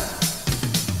るぜ。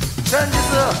先日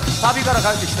旅から帰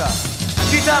ってきた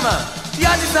ギターマン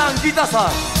ヤジさんギターさ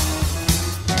ん、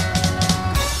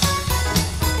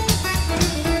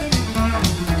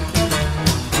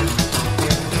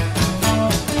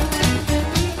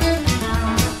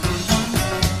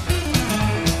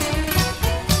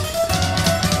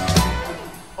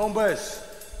オンベース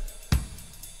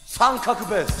三角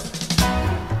ベース、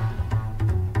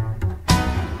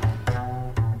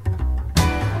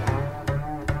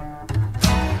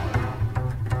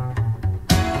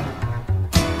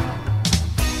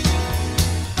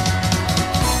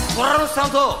ドラムスタ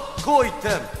ンドこう一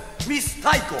点ミス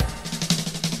太鼓、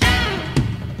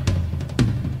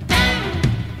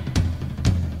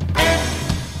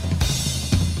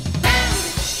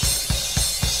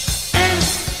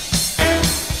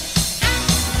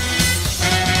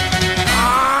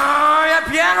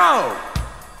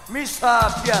ミスタ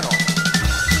ーピアノ、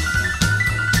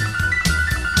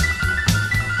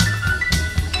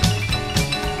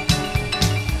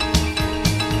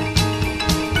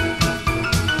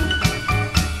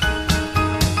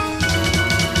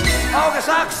オーケー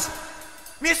サックス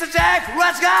ミスタージャック、レ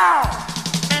ッツゴー。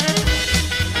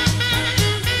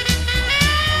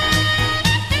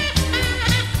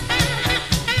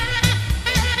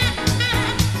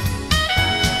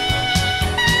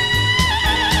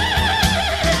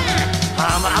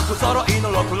く揃いの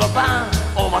6路番、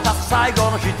お待たせ最後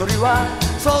の一人は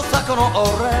そうさこの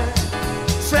俺、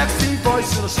セクシーボイ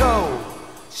スのショー、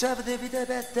シャブデビデ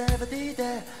ベデベディ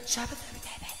デ、シャブデビデ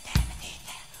ベデベディ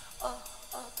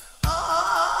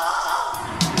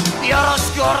デ、よろ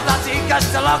しく俺たち生か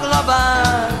した6路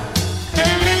番、生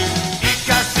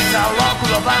かした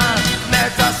6路番、目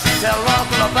指して6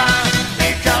路番、生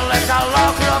かれた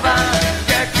6路番、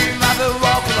激まぶ6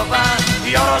路番、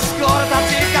よろしく俺た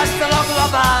ち生かした6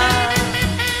路番、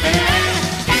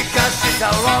生かした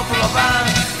6路番、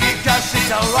生かし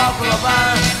た6路番、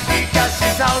生かし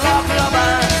た6路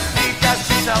番、生かし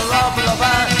た6路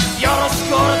番、よろし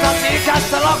く俺たち生か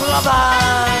した6路番、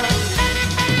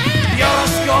よろ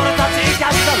しく俺たち生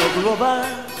かした6路番、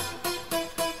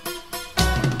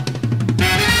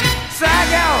さあ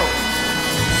go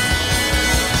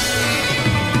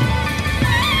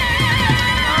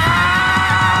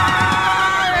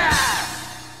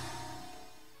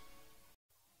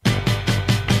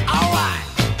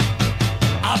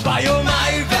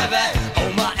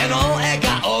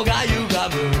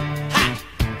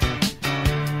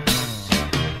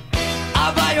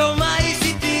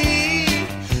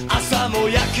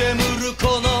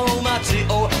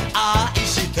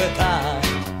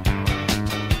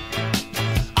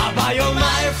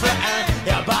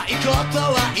やばいこと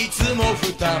はいつも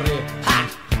二人、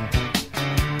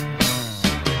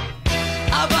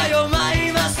あばよま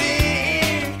います、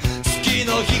月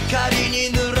の光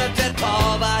に濡れて飛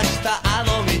ばしたあ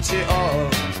の道を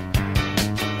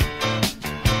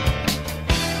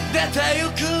出てゆ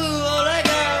く俺が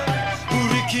振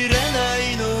り切れな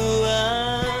いのは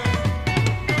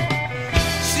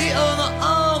潮の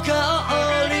丘を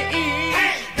降り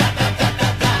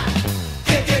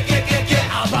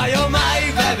あばよまい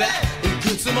ベベ、いく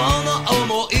つもの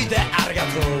思い出ありが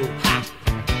とう、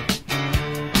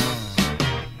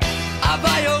あ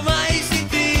ばよまいシ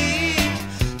テ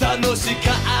ィ楽し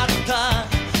かった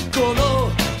この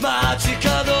街角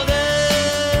で、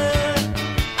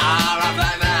あら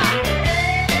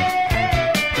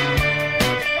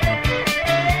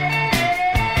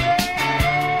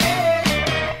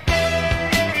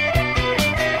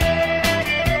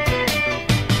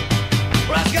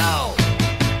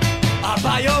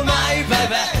ベ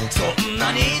ベそん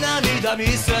なに涙見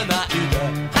せないで、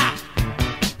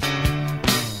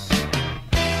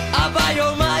あば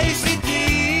よまいシテ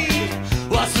ィ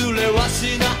忘れは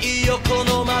しないよこ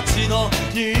の街の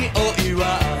匂い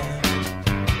は、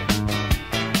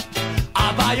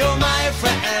あばよまいフ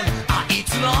レンドあい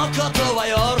つのことは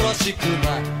よろしく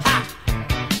な、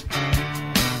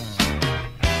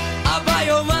あば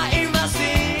よまいます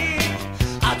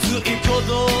熱いこ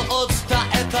とを伝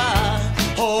えた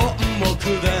本目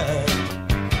で、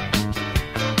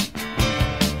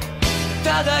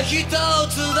ただ一つ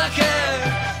だけ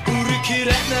売り切れ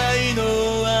ないの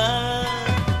は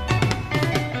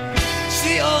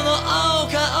潮の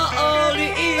丘を降り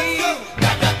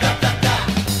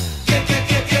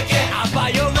あば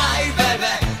よまいベベ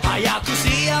早く幸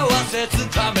せつ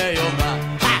かめよな、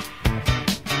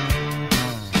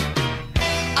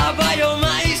あばよ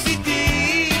まいシテ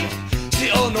ィ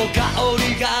潮の香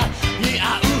りが似合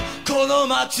うこの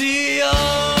街よ、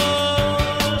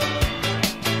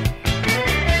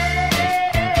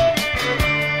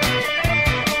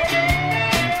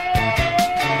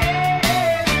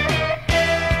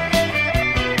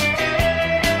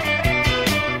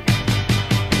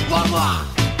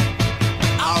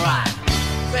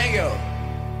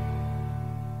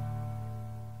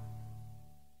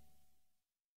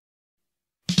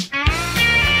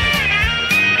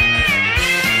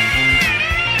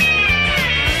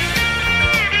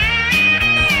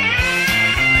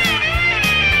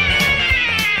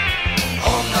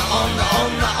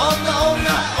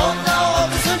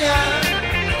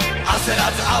焦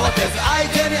らず慌てず相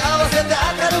手に合わせて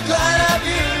明るく I love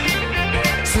you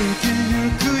過ぎゆ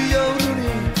く夜に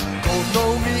好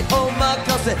みを任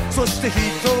せ、そして瞳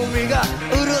が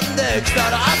潤んできた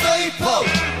らあと一歩も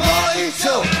う一丁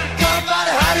頑張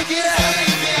れ張り切れ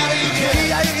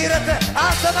気合い入れて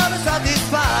朝までサティス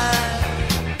ファイ、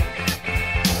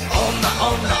女を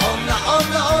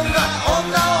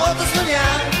落とすにゃ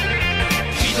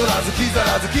気取らず気ざ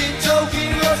らず緊張筋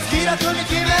を気楽に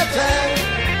決めて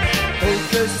溶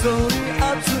けそうに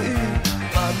熱い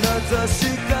眼差し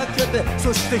かけて、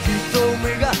そして瞳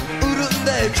が潤ん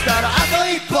できたらあと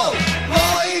一歩も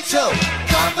う一丁頑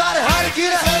張れ張り切れ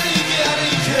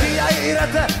気合い入れ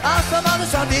て朝まで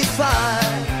サティスファイ、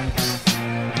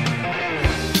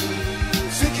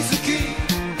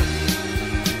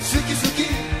好き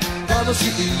楽し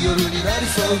い夜になり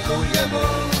そう今夜も好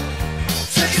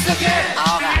き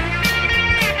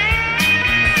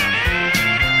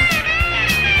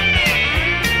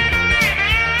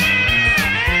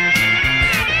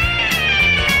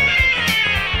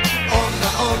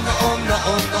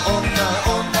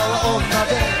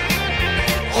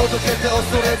おどけて恐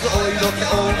れずお色気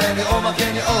多めにおまけ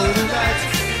にオールナイ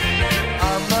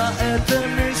ト甘えて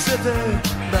見せて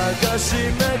流し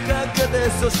目かけて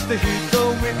そして瞳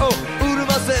を潤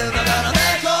ませながらね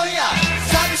今夜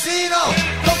寂しいの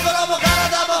心も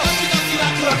体もドキドキワ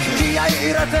クワク気合い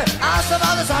入れて朝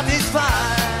までサティスファイ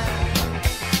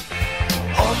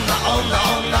女を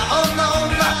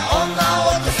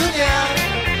落とすにゃ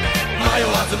迷わ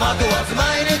ず惑わず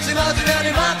毎日真面目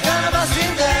に真っ赤なマシ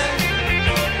ンで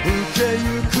受け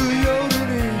ゆく夜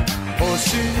に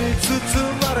星に包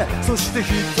まれそして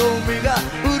瞳が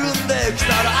潤んでき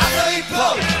たらあと一歩も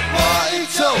う一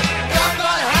丁頑張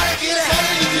れ張り切れそれ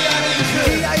行く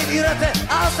気合い入れて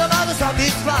朝までサティス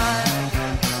ファイ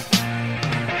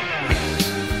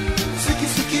好き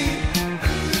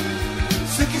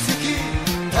好き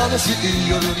楽しい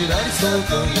夜になりそう今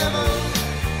夜も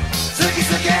好き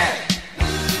好き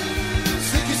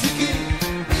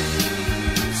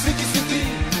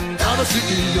楽し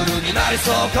い夜になり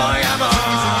そう今夜も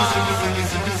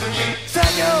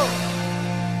Thank you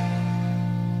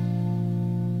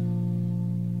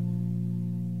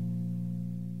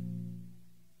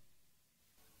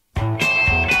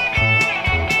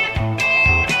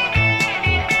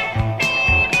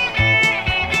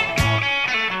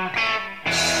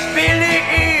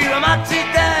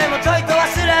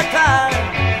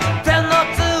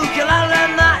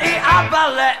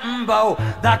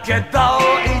だけどい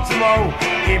つも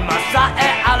今さえ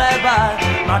あれば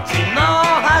街の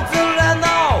外れの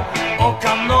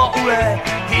丘の上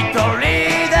一人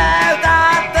で歌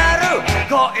ってる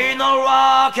恋のロ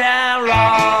ックンロ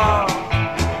ー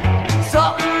ルそ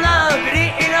んなビリ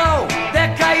ーので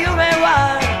かい夢は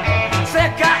世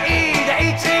界で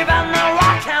一番のロ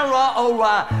ックンロールは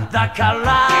だから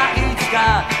いつ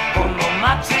かこの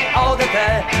街を出て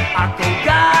憧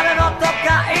れの都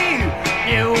会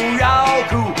ニューヨー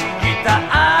クギタ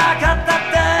ー片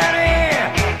手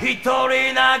に一人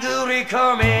殴り込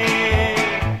み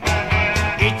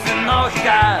いつの日か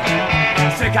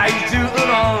世界中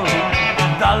の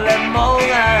誰もが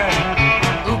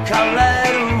浮かれ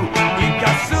る生か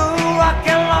すわけ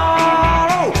の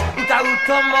歌うと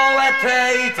燃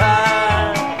えていた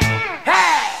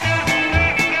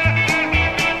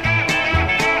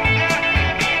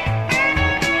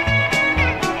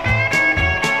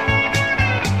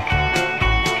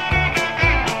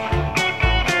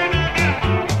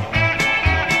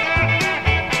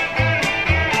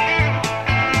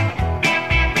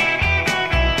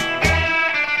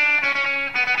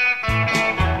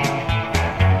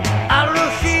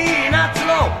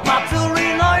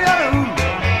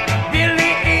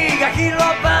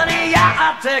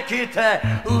来て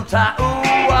歌う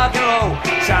わけの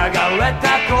しゃがれた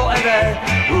声で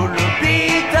古び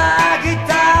たギ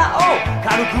ターを軽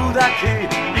く抱き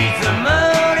リズム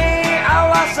に合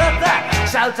わせて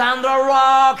シャウト&ロ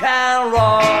ックンロ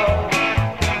ー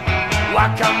ル若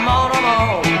者も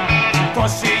年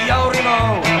寄りも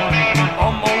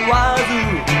思わず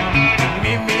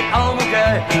耳を向け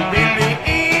ビリ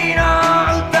ーの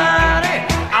歌に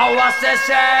合わせ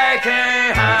シェイキン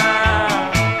ハン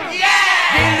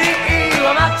ド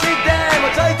街でも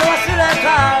ちょいと忘れた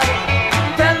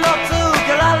手のつけ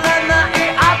られない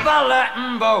暴れ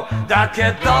ん坊だけ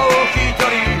ど一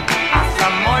人朝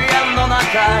もやの中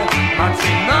街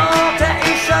の停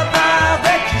車場で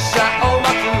汽車を待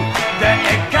つで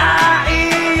っかい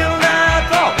夢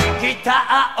とギタ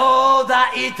ーを抱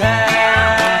いて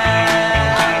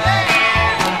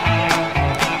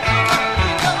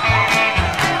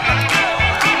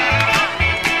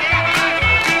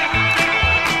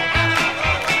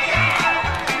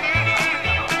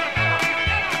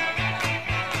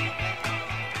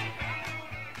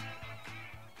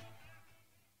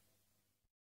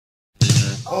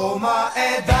お前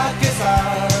だけさ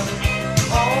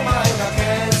お前だけ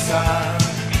さ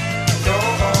今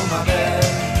日まで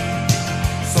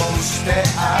そして明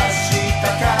日か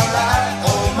らお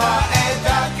前だ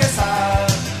けさ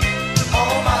お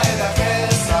前だけ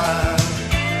さ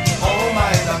お前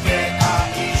だけ愛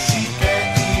して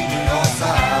いるのさ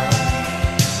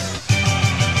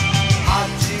初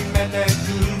めて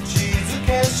口づけ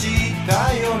した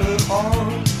夜を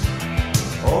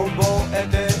覚え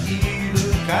て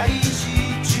開始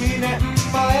1年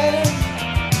前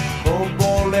こぼ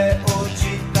れ落ち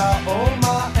たお前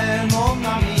の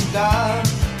涙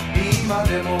今で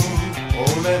も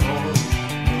俺の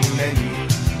胸に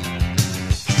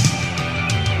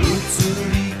移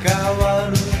り変わ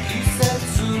る季節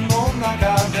の中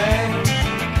で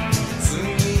過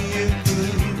ぎゆく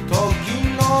時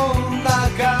の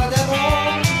中でも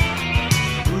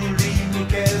振り向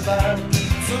けばい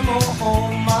つもお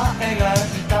前がい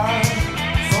た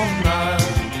そ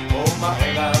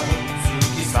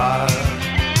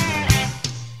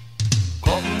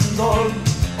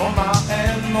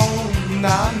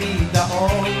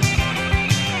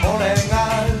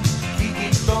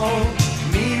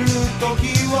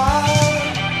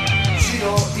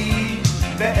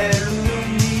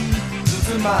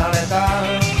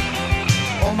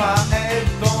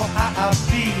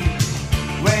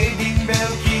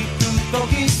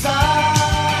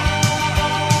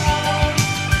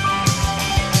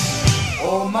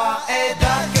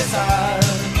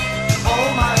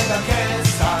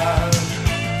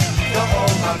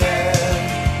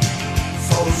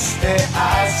して明日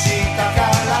から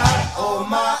お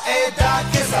前だ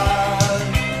けさ、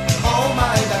お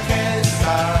前だけ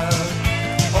さ、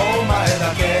お前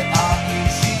だけ愛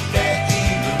してい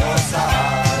るのさ。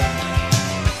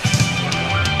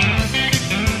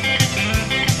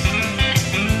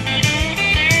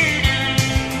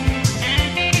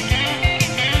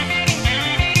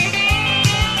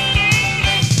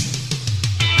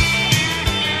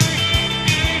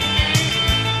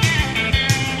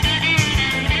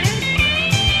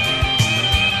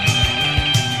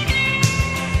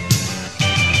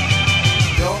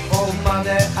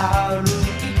歩い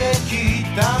てき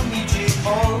た道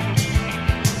を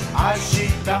明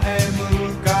日へ向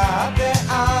かって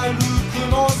歩く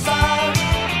のさ。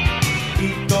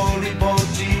一人ぼっ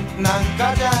ちなん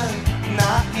かじゃ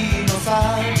ないの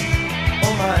さ。お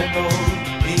前と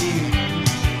いる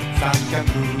三脚、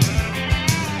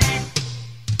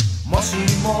もし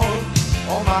も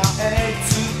お前疲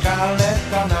れ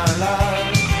たなら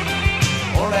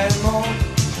俺の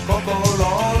心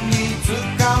に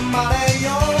掴まれよ。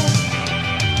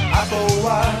あとは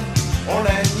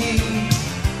俺に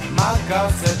任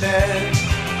せて、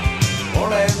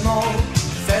俺の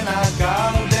背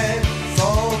中でそっ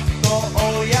とお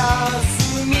や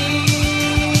すみ。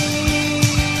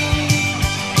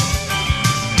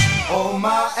お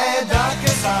前だけ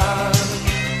さ、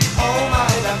お前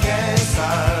だけ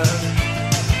さ、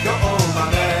今日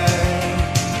まで、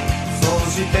そ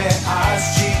して明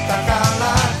日から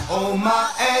お前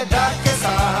だけ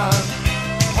さ、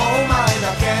お前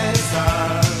だけ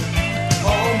さ、お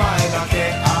前だ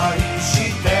け愛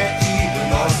している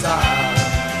のさ。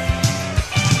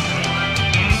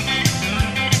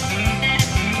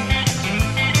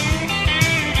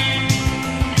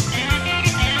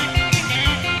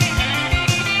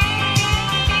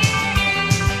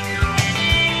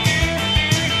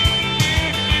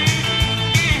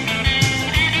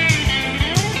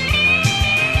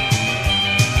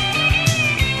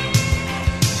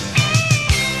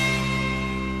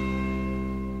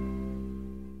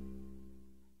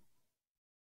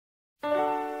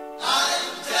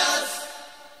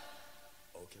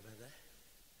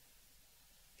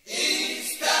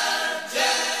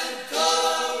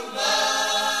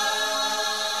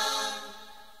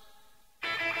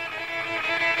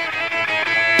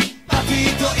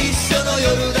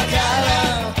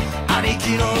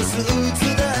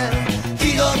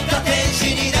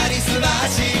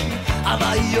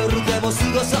甘い夜でも過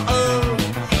ごそう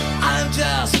I'm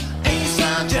just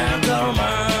instant gentleman。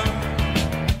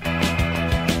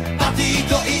 パティ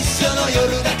と一緒の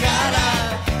夜だか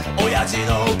ら親父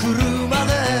の車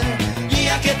でに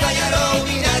やけた野郎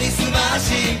になりすま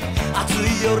し、暑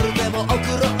い夜でも送ろう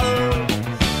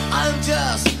I'm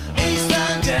just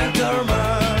instant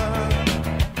gentleman。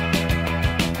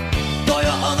 土曜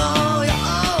の夜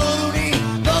に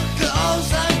ノックを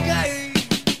3回、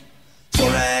そ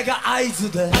れが合図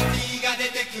でパティが出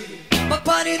てくる。パ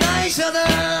パに内緒で二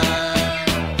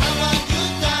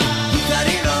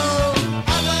人の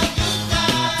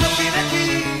ときめき、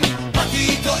パテ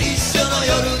ィと一緒の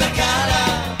夜だから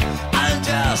I'm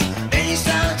just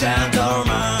instant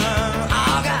gentleman。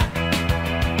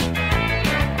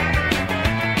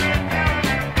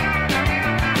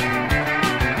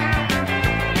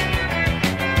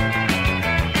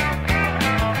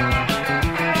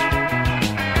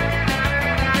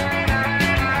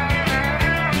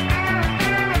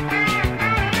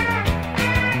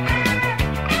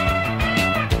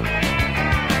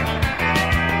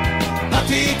 パ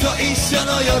ティと一緒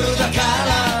の夜だか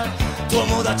ら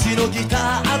友達のギ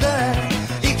ターで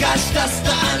生かしたス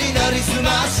ターになりすま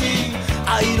し、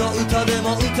愛の歌で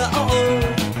も歌おう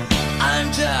I'm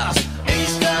just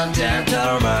instant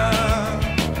gentleman。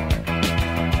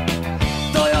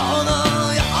 土曜の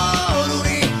夜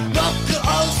にノックを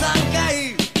3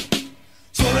回、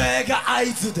それが合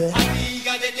図でパティ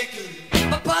が出てくる。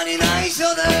パパに内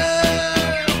緒で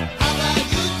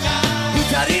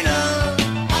二人の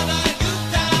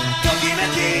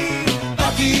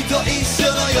パティと一緒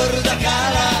の夜だか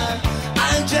ら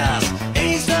I'm just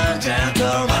instant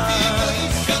gentleman。 パティと一緒の夜だから I'm just instant gentleman。 パティと一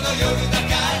緒の夜だ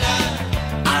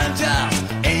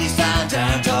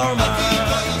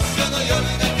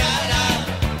から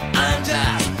I'm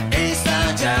just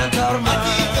instant gentleman。 パ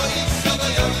ティと一緒の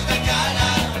夜だから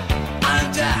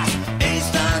I'm just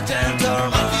instant gentleman。 パ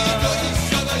ティと一緒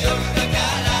の夜だか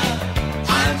ら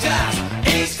I'm just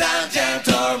instant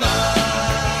gentleman。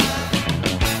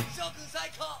最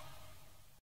高。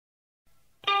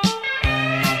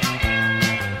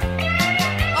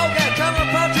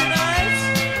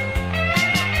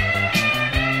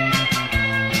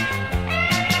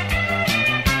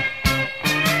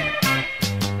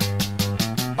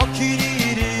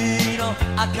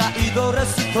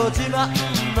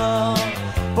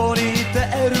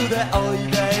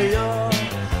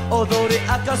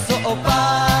かそう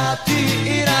パーテ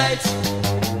ィーナイト、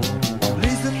リ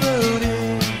ズムに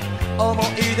思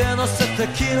い出乗せて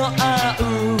気の合う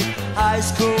ハイ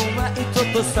スクールメイト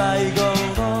と最後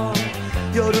の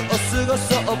夜を過ご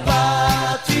そうパ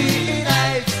ーティーナ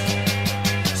イト、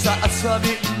さあさあみ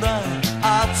んな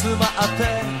集まって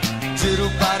ジル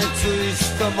バにツイ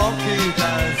ストモンキーダ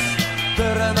ンス、照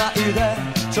れないで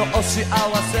超幸せ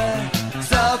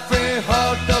サーフィンホ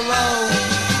ットロー、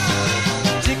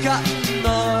時間の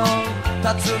経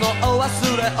つのを忘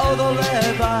れ踊れ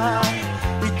ば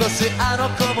愛しいあの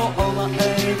子もお前に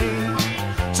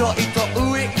ちょいとウ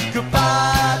インクパ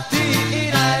ーティ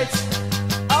ーナイト、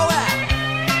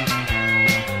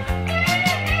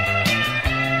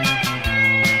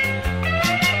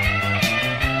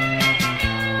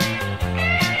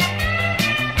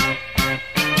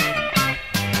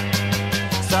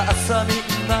さあさあみん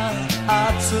な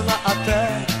集まって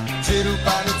ジルバ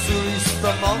のツイスト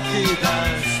モンキーダン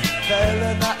ス、照れ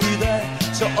ないで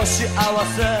超幸せ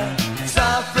サー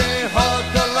フィンホッ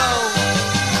トロ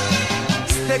ー、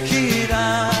素敵な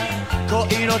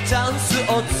恋のチャンス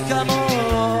をつかもう、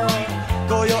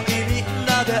今宵みんな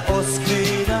でお好き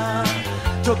な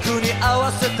曲に合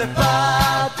わせてパ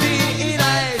ーティーナ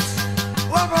イ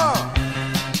ト、ワンモ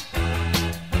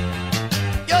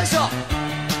ーよいしょ、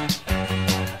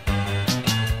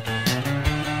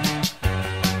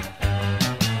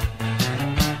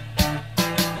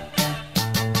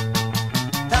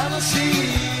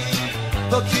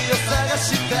時を探し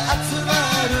て集ま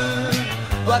る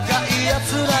若いや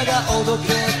つらがおどけ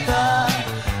た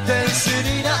天使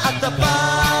になったパ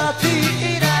ーティ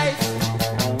ーナイト、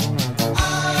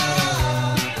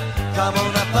カモ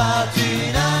なパーティ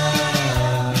ーナ、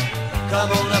カ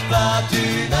モなパーティ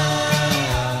ーナ、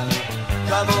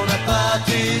カモなパー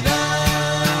ティーナ、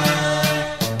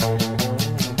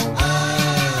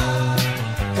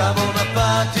カモなパ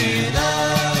ーティーナ、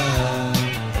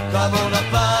カモな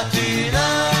パーティーナ、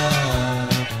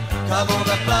カモな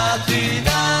パーティーナ、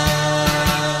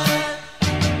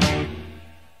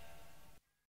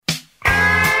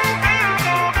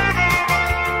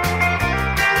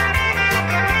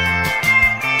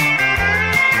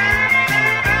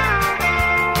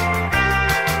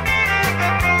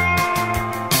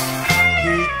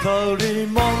一人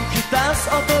モンキダンス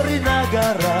踊りなが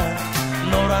ら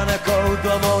野良猫ど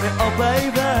もにおベイ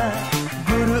ベー、ブ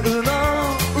ルーの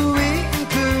ウイン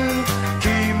ク決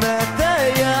めて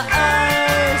や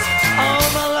Oh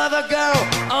my lover girl,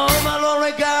 oh my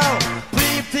lonely girl,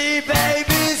 pretty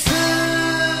babies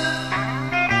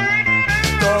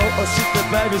どうして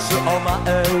ベイビースお前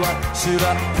は白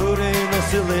プリの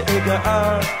シリーガ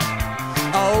ー、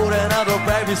俺などベ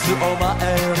イビースお前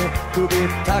に首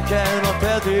だけのテ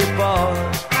ディボー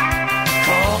イ、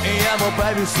今夜もベ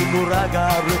イビース群が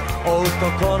る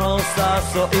男の誘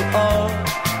いを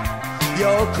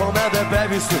横目でベイ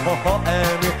ビース微笑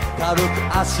み軽く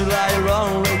あしらいロ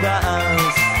ンリーダン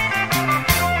ス、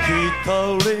一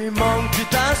人モンキー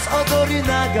ダンス踊り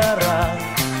ながら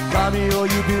髪を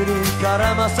指に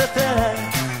絡ませて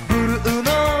ブルーの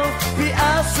ピ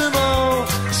アスも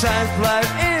Shine bright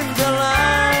in the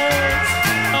light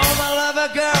Oh my lover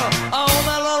girl, oh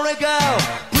my lonely girl,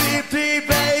 pretty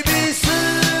babies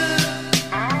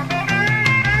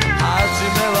初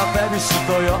めはベイビース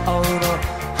とよの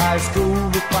ハイスクー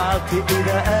ルパーティーで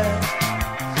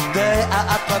出会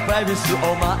ったベイビースお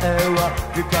前は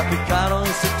ピカピカの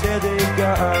ステディ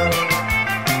ガール、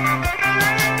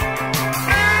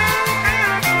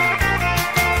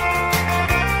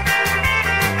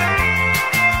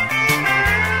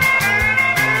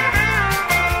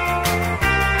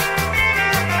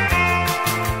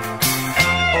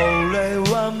俺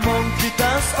はモンキーダ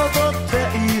ンス踊って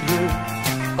いる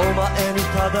お前に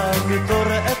ただ見とれ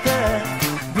て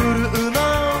ブルーの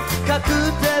カク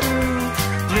テル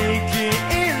Drinking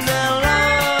in the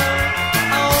light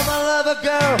Oh my lover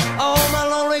girl, oh my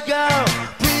lonely girl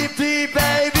Pretty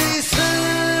babies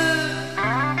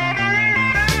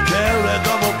けれど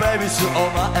もベイビースお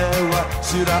前は知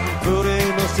らんぷり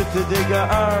のシティガ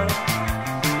ール、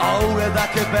俺だ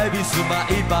けベイビース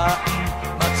毎晩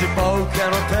待ちぼうけ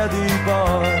のテディボ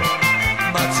ーイ、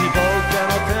待ちぼうけ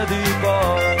のテディボ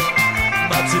ーイ、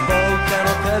待ちぼうけの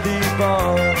テディボ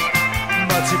ーイ、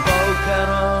待ちぼうけ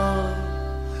の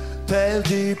テ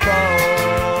ディボー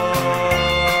イ。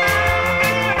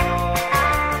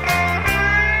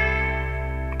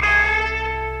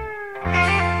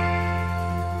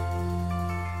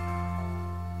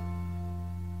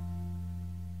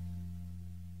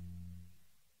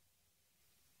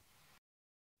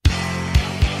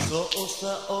そうさ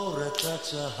俺とた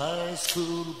ちはハイスク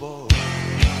ールボーイ、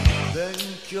勉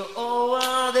強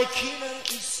はできない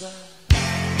さ、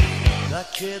だ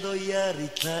けどやり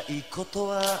たいこと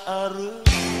はある、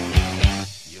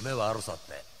夢はあるさっ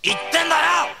て言ってんだよ。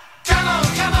Come on,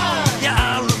 come on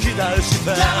やる気出し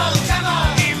て Come on, come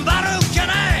on 踏ん張るっきゃ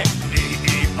ない、一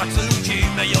発決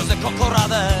めようぜここら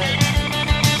で、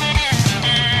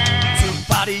突っ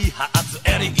張り発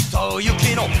エリート行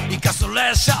きの生かす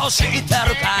列車を知ってるか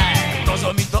い、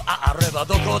望みとあれば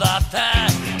どこだって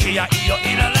気合を入れ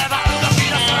れば動き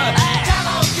出す、Come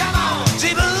on, come on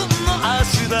自分の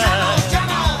足で Come on,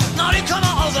 come on 乗り込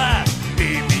もうぜ、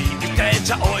ビビって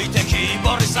ちゃ置いてき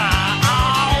ぼりさ、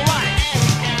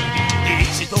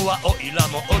一度はおいら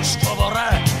も落ちこぼれ、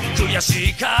悔し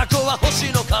い過去は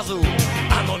星の数、あ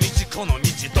の道この道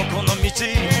どこの道、ど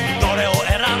れを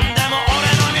選んでも俺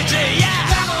の道、yeah!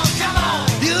 Come on, come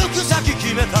on 行く先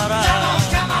決めたら Come on,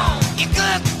 come on 行くっ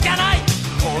きゃない、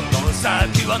この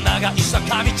先は長い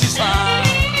坂道さ、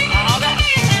だ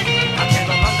け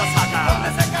どなんだ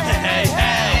坂、ヘイヘ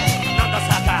イなんだ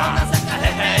坂、ヘ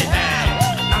イヘイヘイ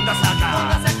なんだ坂、ヘイ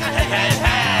ヘイヘイ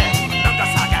なんだ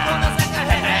坂、ヘイ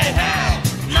ヘイヘ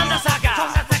イなんだ坂、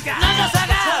なんだ坂、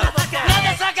なん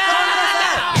だ坂、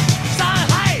さあ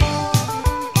はい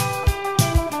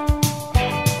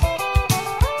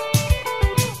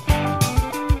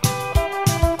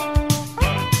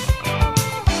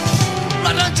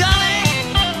ララジャー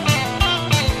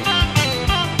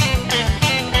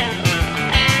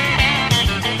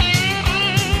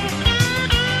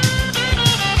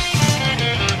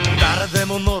誰で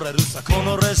も乗れるさこ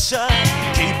の列車、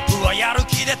切符はやる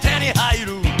気で手に入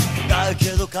る、だけ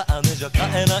ど金じゃ買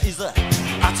えないぜ、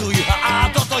熱いハ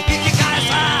ートと引き換え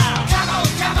さ、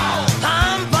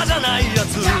半端じゃないや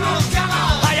つ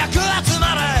早く集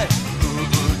まれ、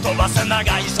飛ばせ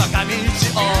長い坂道を、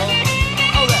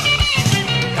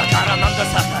だからなんだ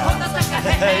坂、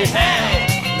ヘイヘイ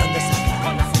なんだ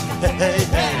坂、ヘイヘイヘイ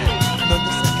なんだ坂、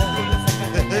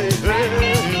ヘイヘイ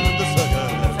なんだ坂、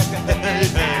ヘイ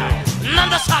ヘイなん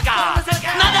だ坂、なんだ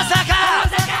坂、なんだ坂、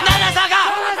なんだ坂、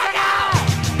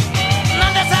なん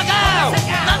だ坂、なん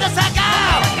だ坂、なんだ坂、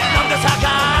なんだ坂、なんだ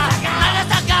坂、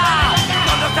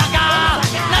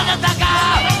なん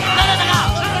だ坂、なんだ坂、なん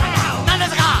だ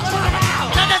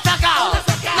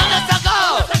坂、なんだ坂、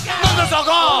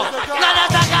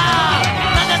な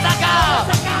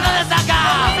ん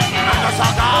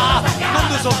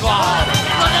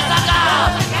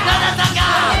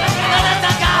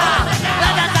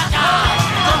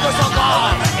だ坂、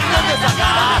なんだ坂、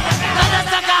なんだ坂、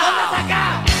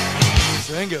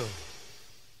Thank you.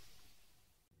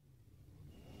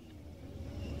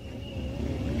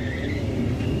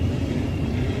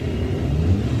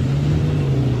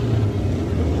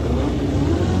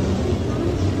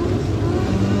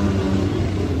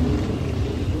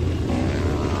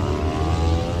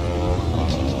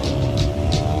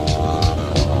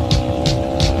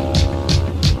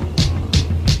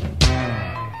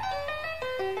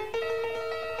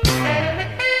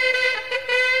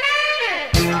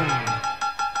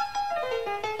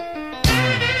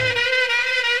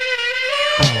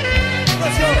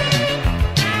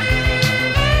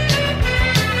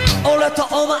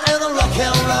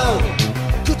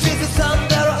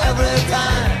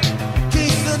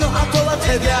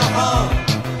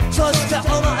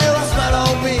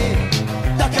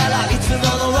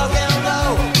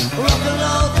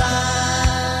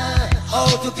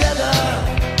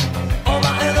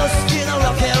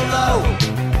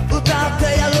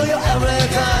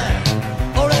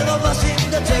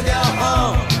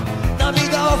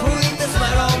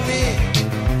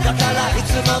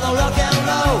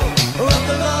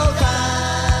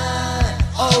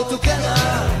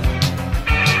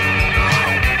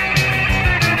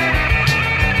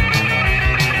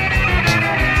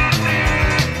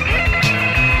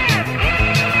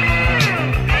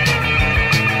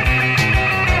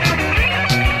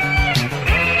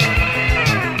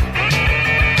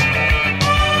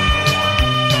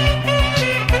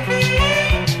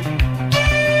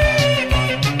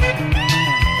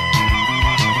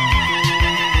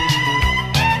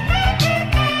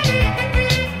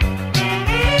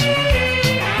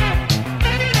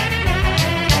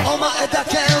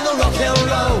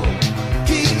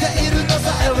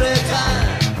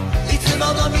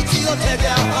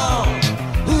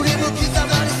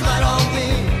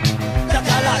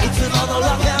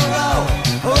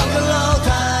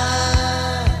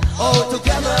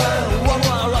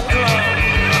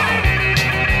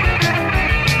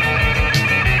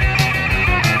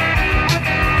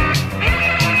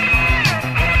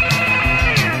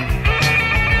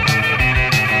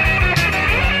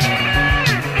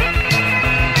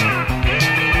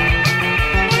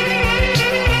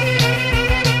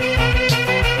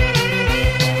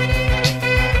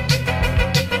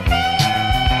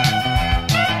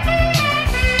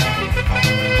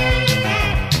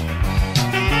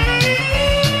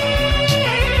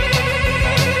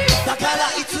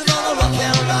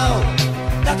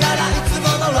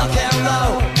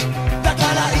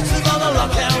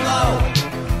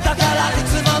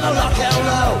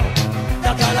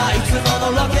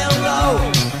 のロケンロール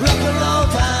ロックンロー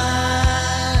ルタ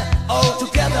イム all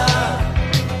together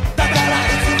だから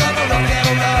いつものロケ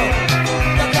ンロール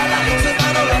だからいつも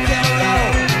のロケンロ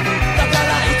ールだか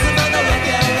らいつものロ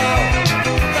ケンロー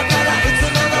ルだからいつ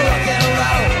ものロケンロ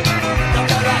ールだ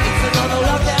からいつものロ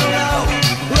ケンロール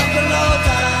ロックンロール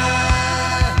タイ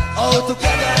ム all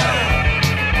together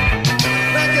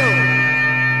Thank you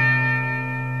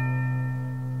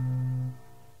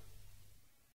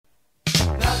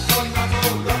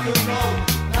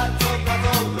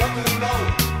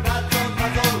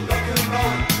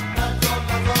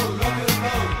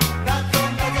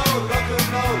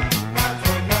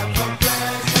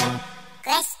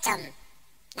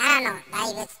奈良の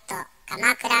大仏と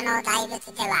鎌倉の大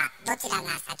仏ではどちらが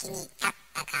先に立っ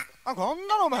たか。あ、こん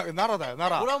なのお前奈良だよ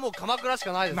奈良。俺はもう鎌倉し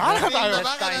かないですね。奈良だよ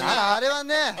バカだなあれは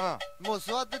ね、うもう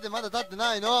座っててまだ立って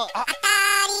ないの。当た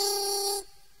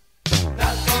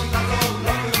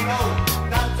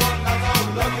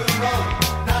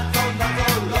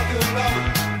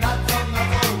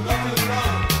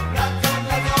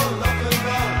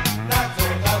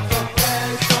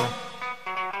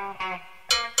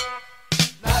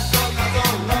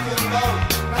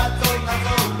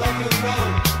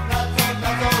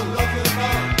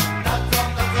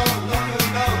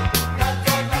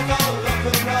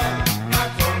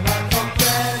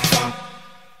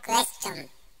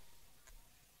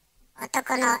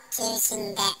男の中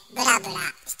心でブラブラ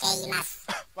しています。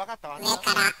わかったわ。上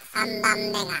から3番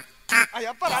目がた。あ、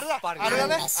やっぱりあれだ。あれだ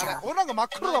ね。俺なんか真っ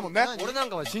黒だもんね。俺なん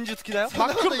かは真術付きだよ。そん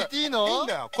なこと言っていいの？いいん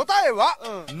だよ。答えは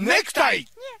ネクタイ。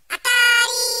当た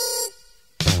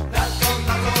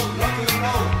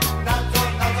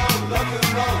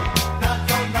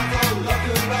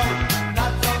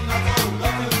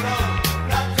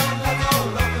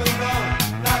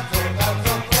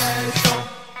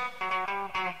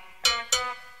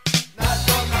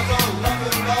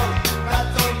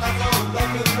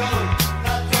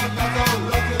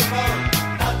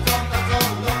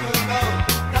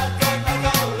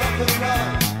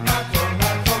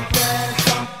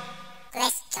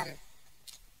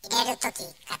入れるとき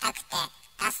硬くて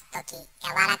出すとき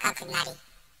柔らかくなり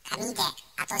紙で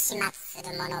後始末する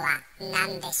ものは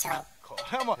何でしょう。こ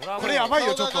れはもうこれやばい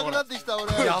よちょっと。顔が赤くなってきた俺。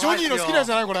ジョニーの好きなやつ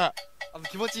じゃないこれ。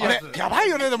気持ちいいあやつ。れやばい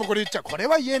よねでもこれ言っちゃこれ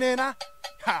は言えねえな。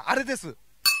あれです。は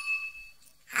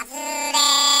ずれ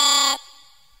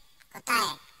答え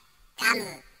ガム。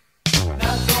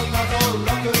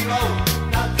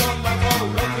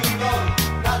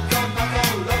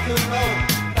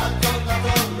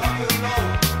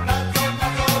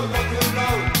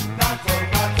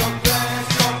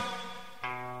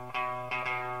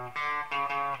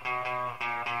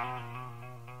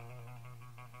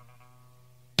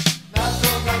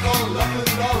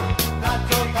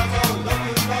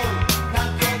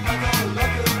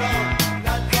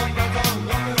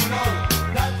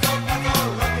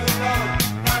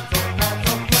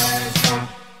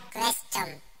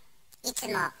いつ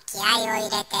も気合を入れ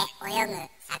て泳ぐ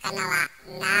魚は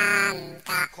なんだ。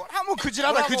これはもうクジ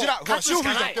ラだクジラ。カツし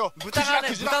かない。豚がね、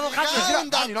豚のカツ。違うん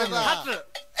だってば。カツ。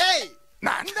えい。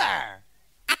なんだ。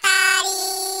当たり。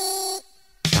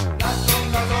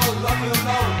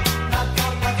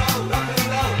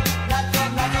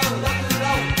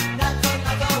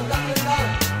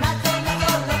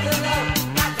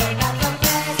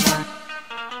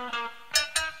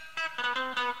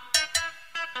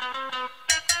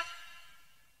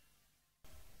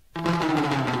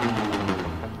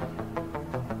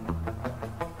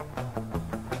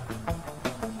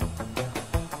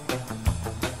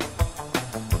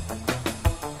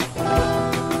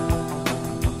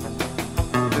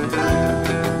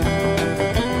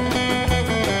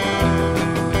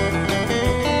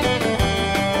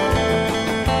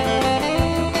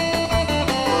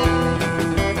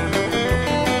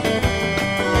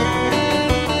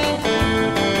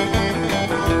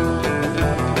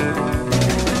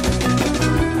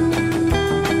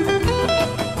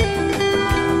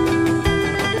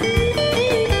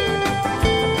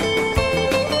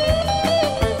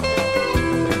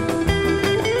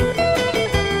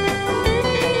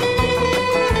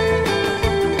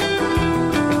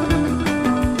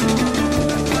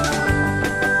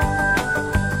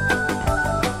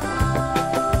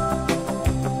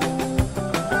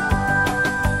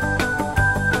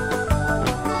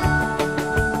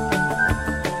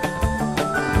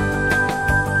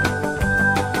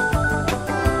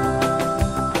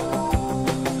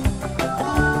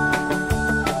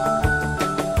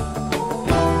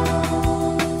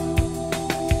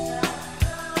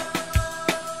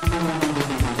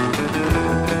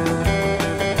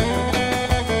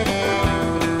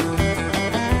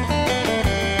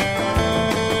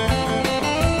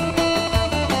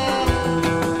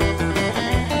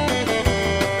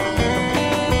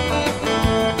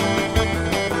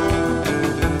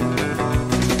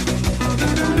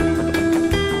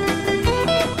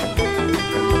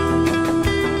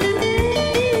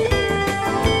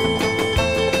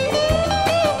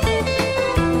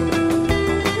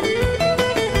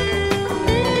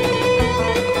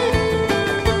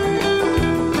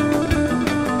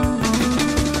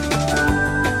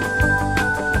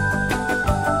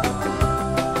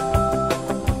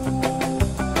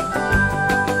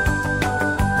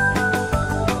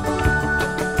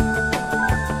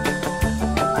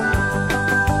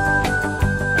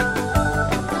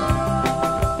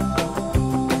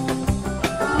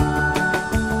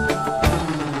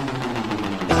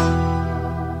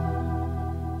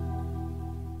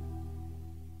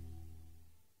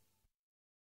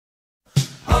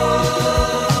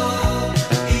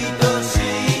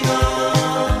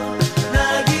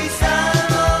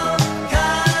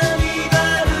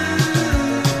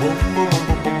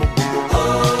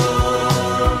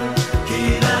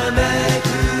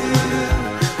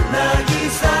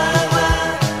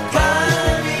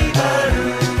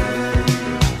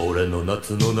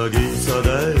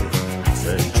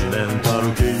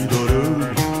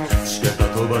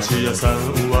菓子屋さん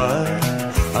は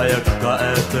早く帰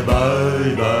ってバ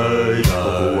イバイバイ。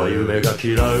ここは夢が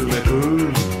きらめ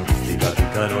くピカピ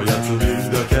カのやつに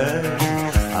だけ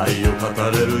愛を語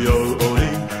れるように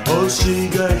星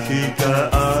が光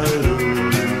る。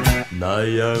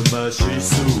悩まし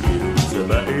すぎるぜ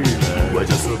ベイベー We're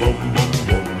just a boom boom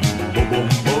boom boom boom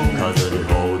boom 風に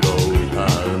ほどいた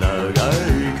長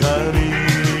い髪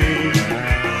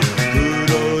黒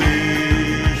い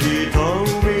瞳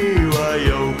は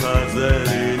夜風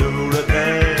に濡れて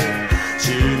真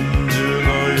珠の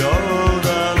ようだ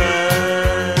ね。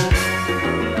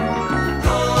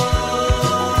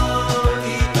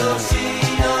愛し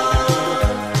の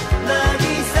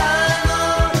渚の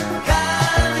カ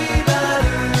ーニバル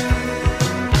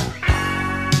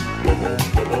ボボン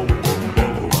ボボンボンボ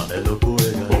ンお前の声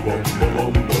がボボンボボ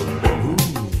ンボンボ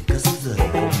ン生かすぜボ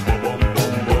ボンボボンボ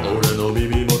ンボン俺の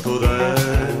耳元で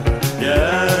Yeah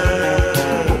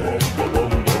ボボン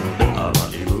ボボンボン甘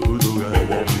いムードがボ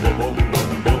ボンボボンボンボ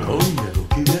ン今夜の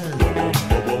機嫌ボボン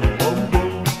ボボンボンボ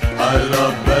ン I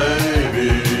love baby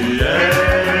yeah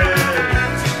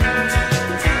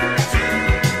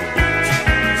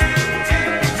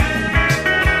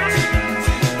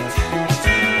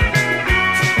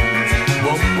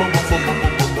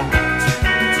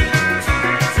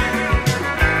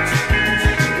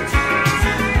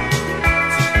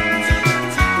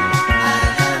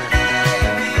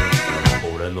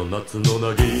俺の夏の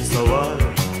渚は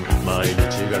毎日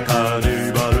がカーニ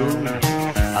バル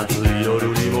暑い夜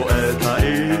に燃えたい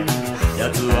や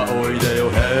つはおいでよ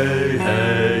Hey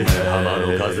hey hey 浜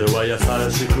の風は優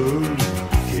しく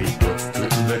きっと包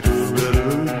んでくれる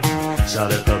洒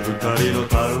落た二人の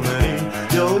ために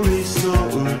寄り添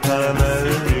うため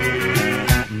に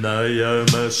悩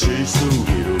ましすぎ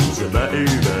るぜベイベ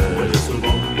ー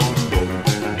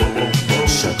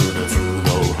灼熱の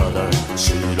肌白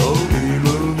い胸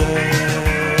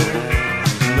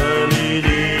波に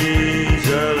じ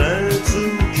ゃれつ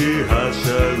きはし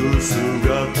ゃぐ姿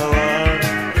は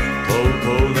常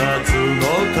夏の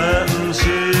天使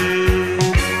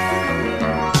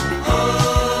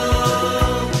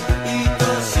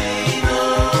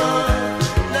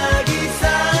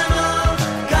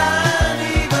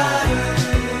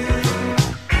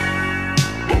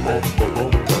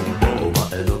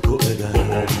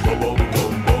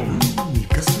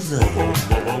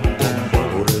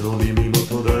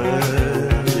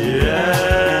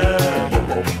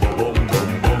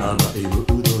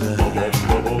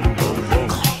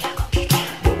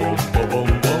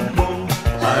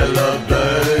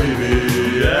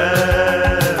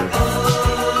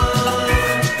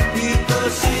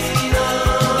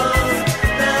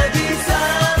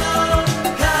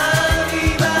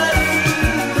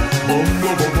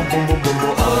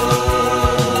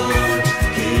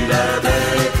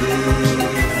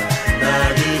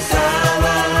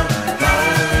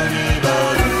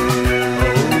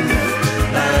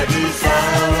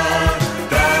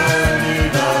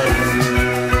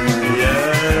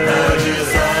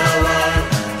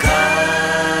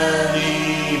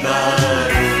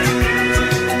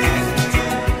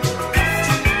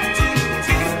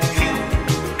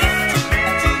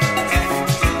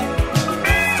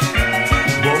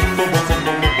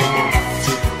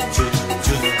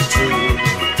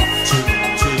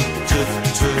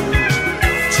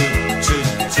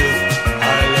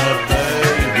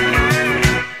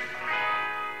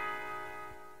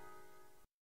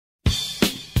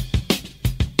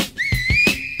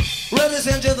Ladies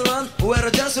and gentlemen, we're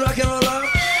just rock and roll.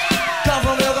 Come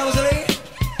from横浜City.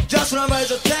 Just remember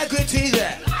to take it easy.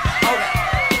 Okay.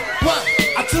 1,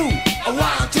 2,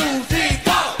 1, 2, 3,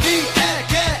 4.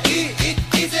 D-A-K-E, it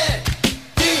easy.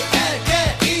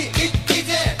 D-A-K-E, it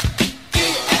easy.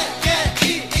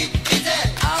 D-A-K-E, it easy.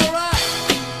 Alright.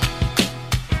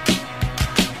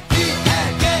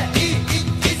 D-A-K-E, it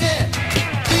easy.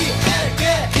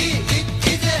 D-A-K-E, it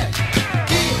easy.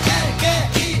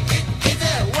 D-A-K-E, it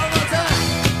easy. One more time.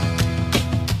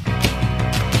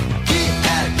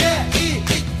 D-A-K-E,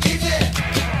 it easy.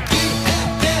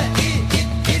 D-A-K-E, it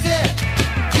easy.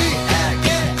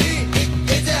 D-A-K-E, it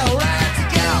easy. Let's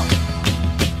go.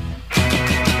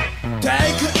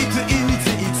 Take it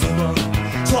easy いつも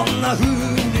そんな風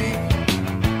に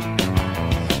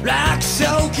楽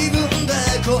勝気分で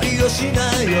恋をしな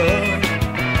いよ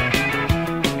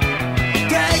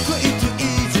Take it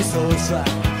easy そうさ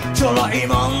ちょろい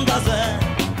もんだぜ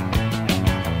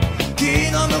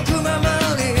気の向くまま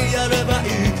にやればい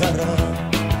いから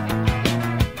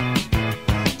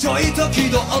ちょいと気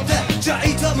取ってちょ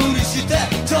いと無理して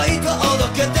ちょいとおど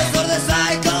けてそれで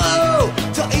最高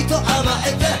ちょいと甘え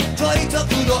てちょいと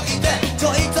口説いてちょ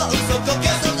いと嘘こけ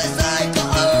それで最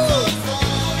高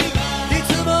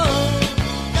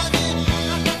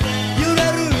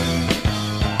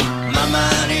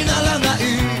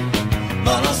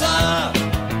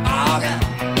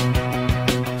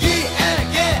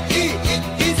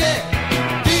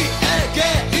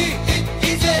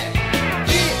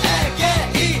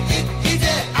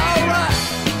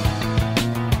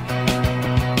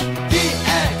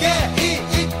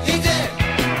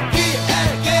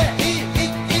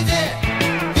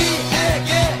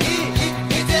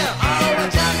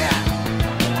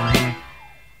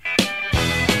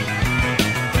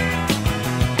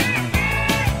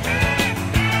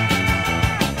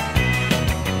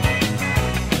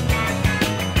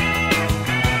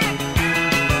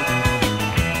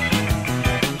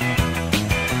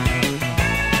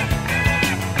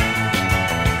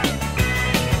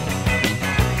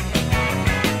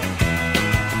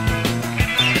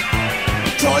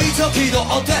と気取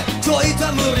ってちょいと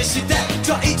無理して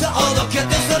ちょいとおどけ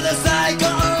てそれで最高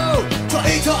ちょ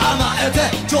いと甘えて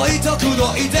ちょいと口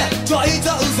説いてちょいと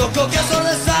嘘こけそれ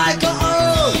で最高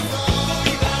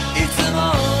いつも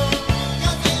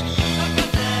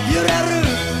揺れる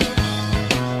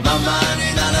まま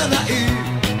にならない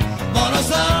もの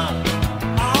さ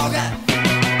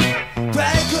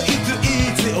Take it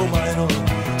easy お前の好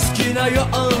きなよ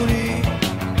うに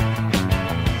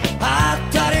あ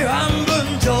ったり半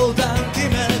分冗談決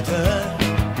めて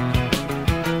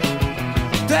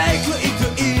Take it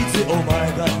easy お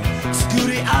前が作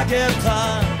り上げた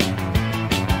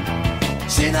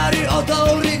シナリオ通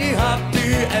りにハッピー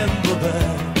エンドで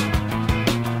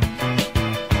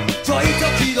ちょいと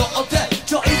気取って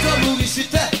ちょいと無理し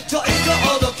てちょいと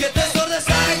おどけてそれで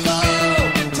最高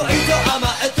ちょいと甘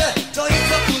えてちょいと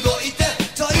口説いて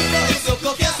ちょいと嘘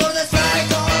こけそれで最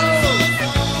高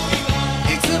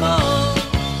いつも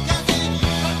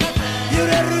揺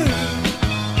れる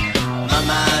まま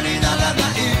にならな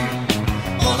い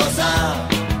ものさ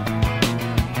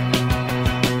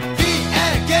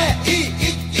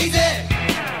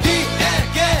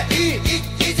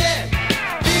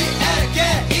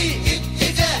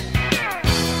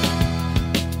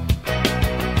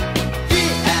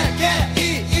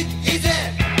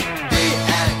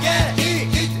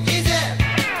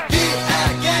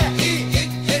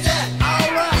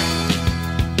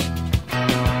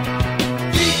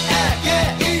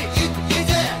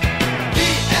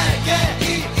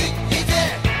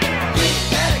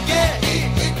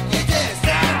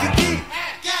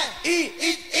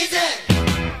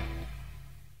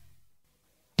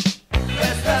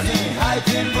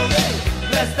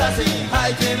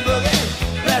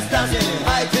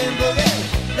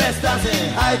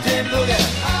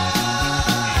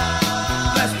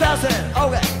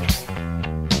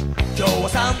今日は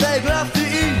サンデーグラフィテ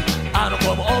ィあの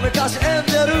子もおめかしエン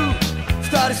デル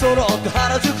二人揃って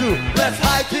原宿 Let's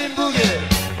high team boogie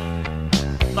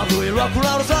真冬ロック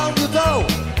ラウドソングと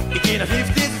粋な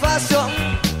 50s ファッション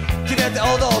決めて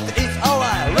踊って It's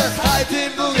alright Let's high team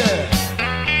boogie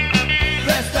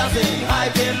Let's dancing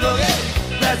high team boogie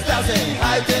Let's dancing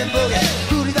high team boogie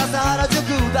繰り出す原宿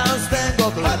ダンス天国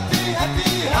Happy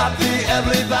happy happy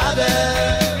everybody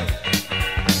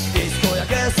ディスコや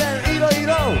ゲーセンいろい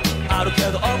ろあるけ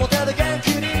ど表で元気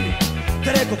に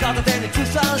テレコ片手にツ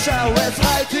サンシャー Let's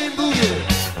high team boogie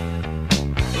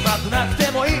うまくなくて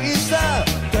もいいさ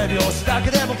手拍子だけ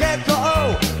でも結構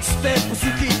ステップ好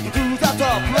き行くだと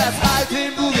Let's high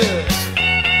team boogie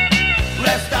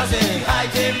Let's dancing high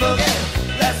team boogie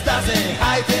Let's dancing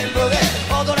high team boogie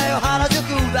踊れよ原宿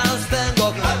ダンス天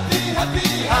国 Happy happy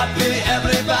happy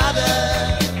everybody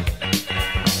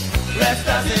Let's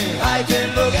dancing high team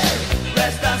boogie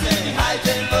Let's dancing high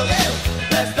team boogie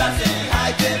Let's dancing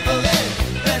high team boogie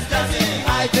Let's dancing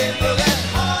high team boogie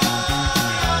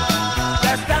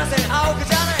Let's dancing 青く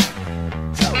じゃない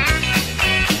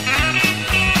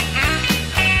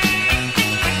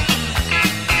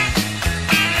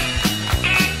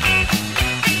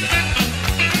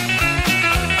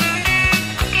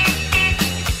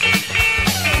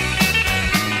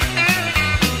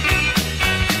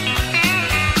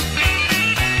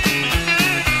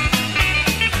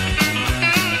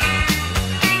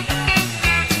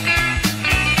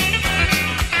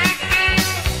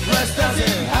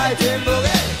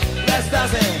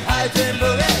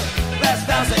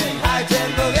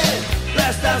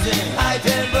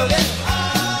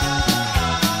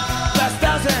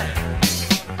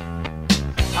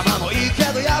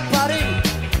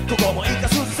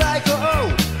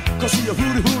腰をフ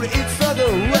ルフル It's so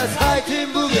good Let's high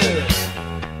team boogie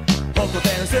ほんと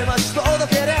転生マシ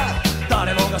届けりゃ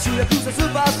誰もが主役さス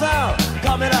ーパースター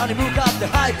カメラに向かって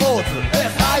ハイポーズ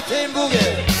Let's high team boogie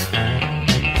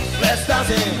Let's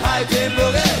dancing high team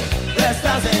boogie Let's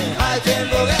dancing high team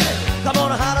boogie カモ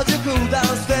の原宿ダン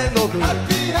ス天国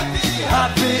Happy happy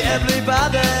happy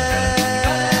everybody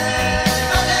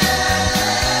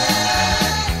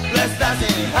Let's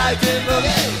dancing high team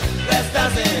boogie Let's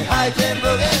dancing high team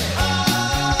boogie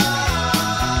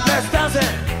Let's dancing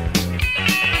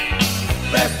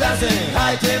Let's dancing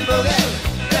high team boogie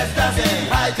Let's dancing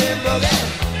high team boogie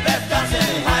Let's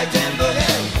dancing high team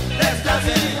boogie Let's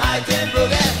dancing high team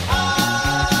boogie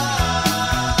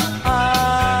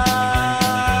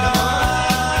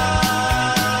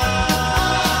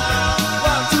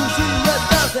One, two, three, let's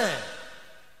dancing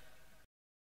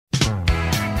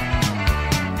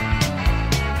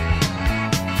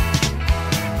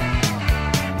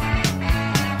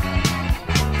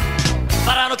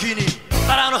バラの木に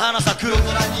バラの花咲く夜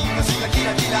空に星がキ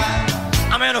ラキラ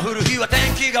雨の降る日は天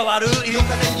気が悪い夜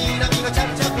風に波がチャ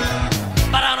プチャ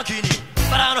プバラのの木に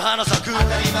バラの花咲く、当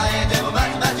たり前でもま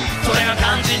じまじそれが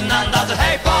肝心なんだぜ。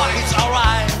 Hey boy it's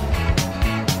alright、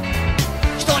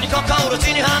 人に心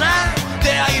地に花、出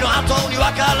会いの後に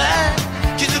別れ、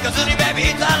気づかずにベ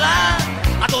ビーたら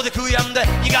後で悔やんで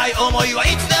苦い思いは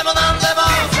いつでも何でも、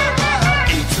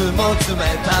いつも冷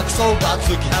たくそば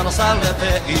突き放され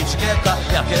ていじけた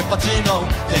焼けっぱちの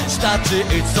天使たち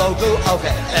It's so good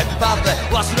okay everybody、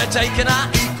 忘れちゃいけな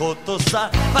いことさ、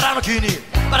バラの木に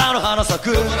バラの花咲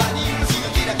く、空に星が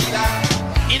キラキラ、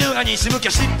犬が西向き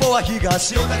ゃ尻尾は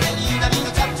東、夜陰に波の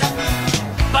チャプチャ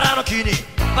プ、バラの木に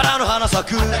バラの花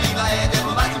咲く、当たり前で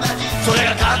もまじまじそれ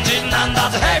が肝心なんだ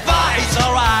ぜ。 Hey boy it's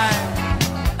alright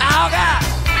oh god、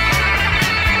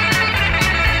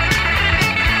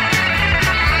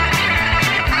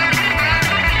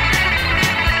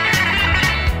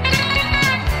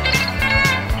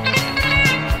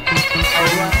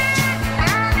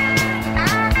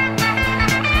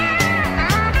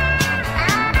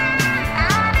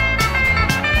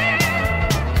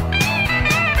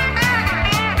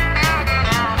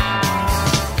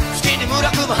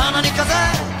花に風、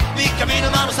三日見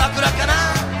沼の桜かな、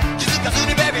気づかず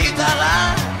にベビーた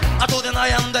ら後で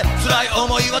悩んで辛い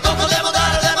思いはどこでも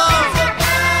誰でも、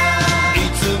い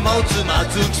つもつま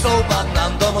ずきそうば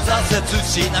何度も挫折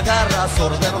しながらそ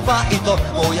れでもファイト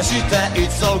燃やして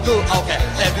It's so good okay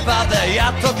everybody、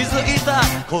 やっと気づいた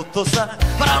ことさ、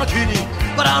バラの木に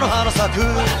バラの花咲く、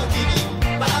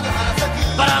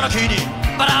バラの木に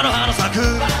バラの花咲く、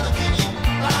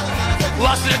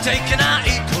忘れちゃいけな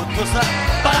いことさ、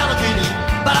バラの木に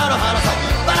バラの花咲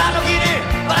く、バラの木に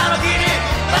バラの木に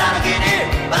バラの木に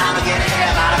バラの木に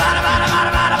バラバラバラバ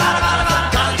ラバラバラバラバラ、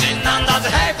肝心なんだぜ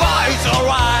Hey boy it's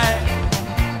alright、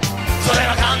 それ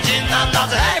が肝心なんだ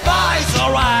ぜ Hey boy it's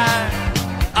alright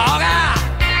oh god、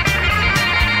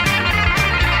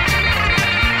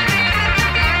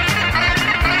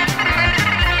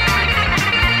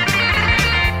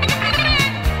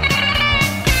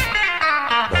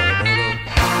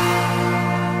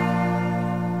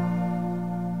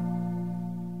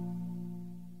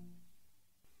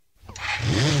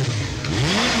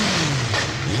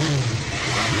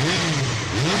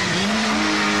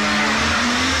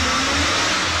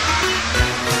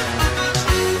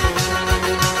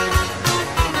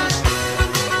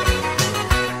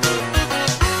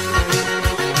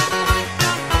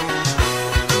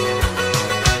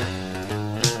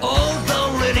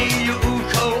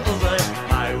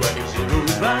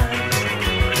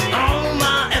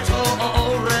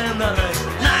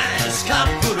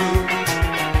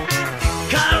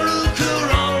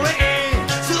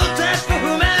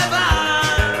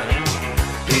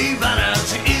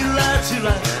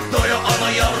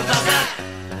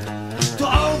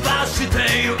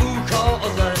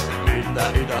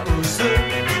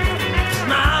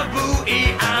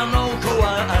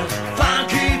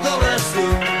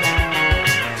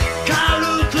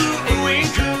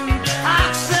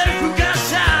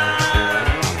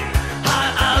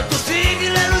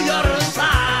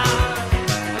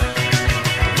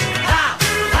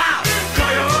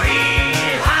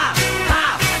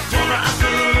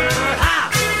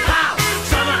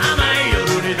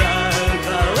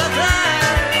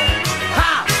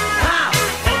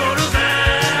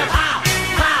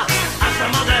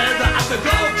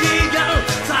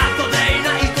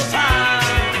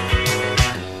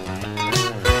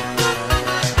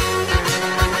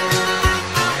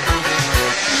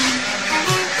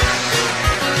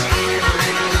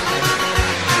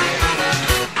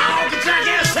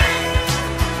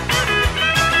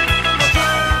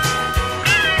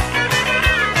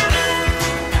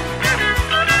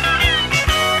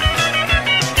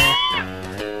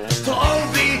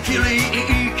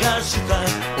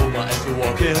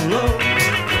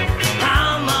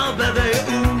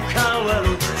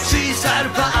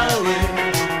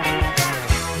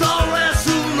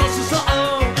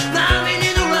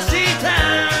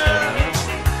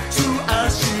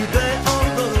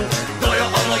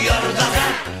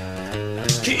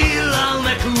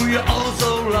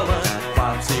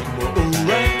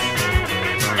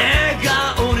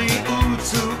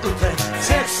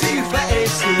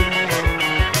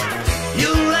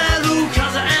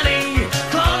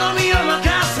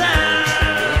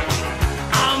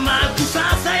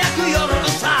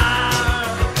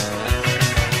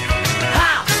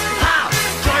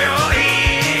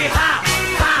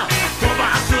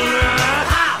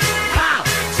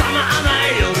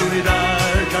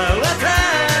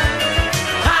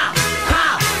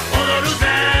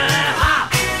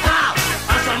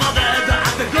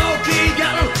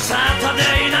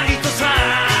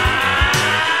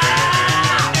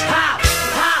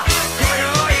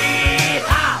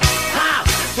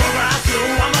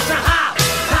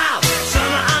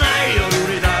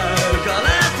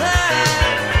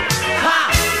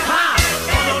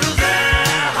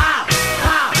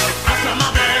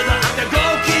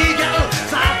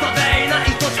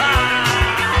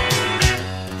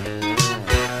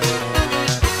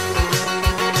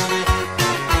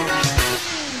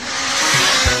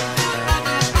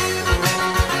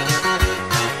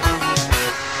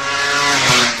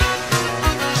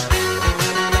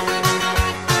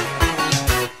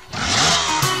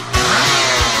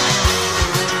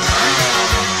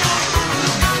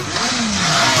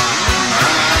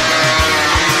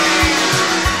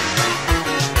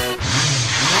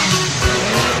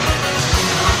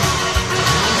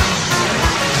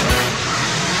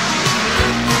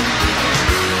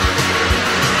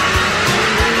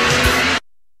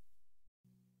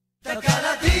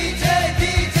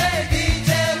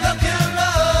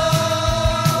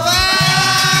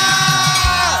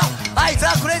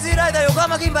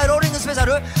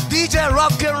DJ ロ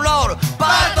ックンロールパ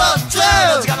ート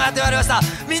2の時間がやってまいりました。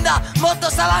みんなもっと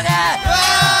騒げ。だ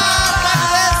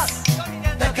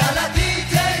から DJ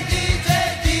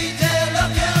ロッ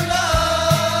クンロー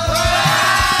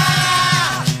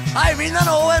ル。はい、みんな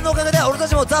の応援のおかげで俺た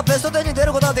ちもザ・ベスト10に出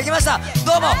ることができました。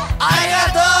どうもありが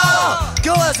とう。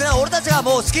今日はですね、俺たちが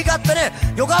もう好き勝手に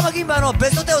横浜銀蝿のベ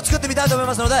スト10を作ってみたいと思い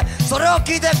ますので、それを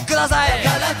聞いてください。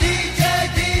だから DJ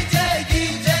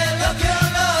ロックンロー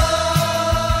ル。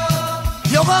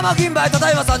横浜銀蝿た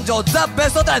だいま参上ザ・ベ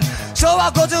スト10、昭和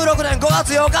56年5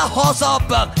月8日放送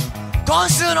分。今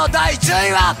週の第10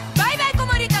位はバイバイコ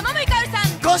モリタ桃井かおるさ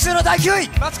ん。今週の第9位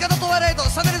松方トワイライト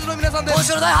サネルズの皆さんです。今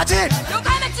週の第8位横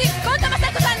浜地コントマ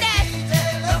サコさんです。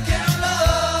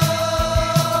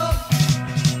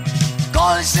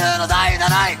今週の第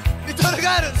7位リトル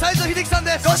ガール斉藤秀樹さん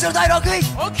です。今週の第6位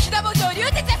奥飛騨墓場龍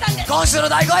哲也さんです。今週の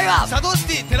第5位はシャドウシ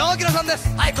ティ寺尾明さんです。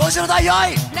はい、今週の第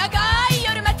4位長い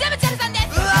夜松山千春さんです。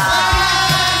うわ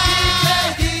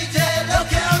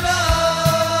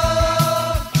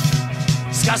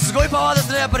ー、しかしすごいパワーで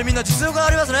すね。やっぱりみんな実力が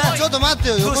ありますね。ちょっと待って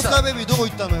よ、横どうした須賀ベビーどこ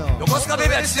行ったのよ。横須賀ベイ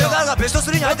ビーは実力あるからベスト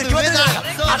3に入ってる決まってるじゃないか。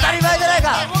当たり前じゃない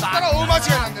か。思ったら大間違い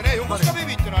なんでね、横須賀ベ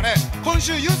ビーっていうのはね、今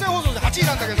週優先放送で8位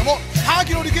なんだけども、ハガ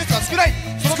キのリクエストが少ない。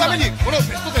そのためにこのベ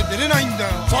スト10出れないんだ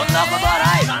よ。そんなことは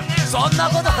ない、そんな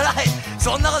ことはない、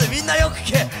そんなことでみんなよく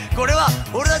聞け。これは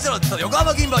俺たちの横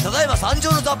浜銀蝿ただいま参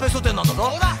上のザ・ベスト10なんだ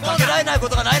ぞ。かけられないこ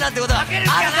とがないなんてことがあるか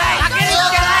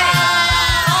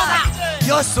い。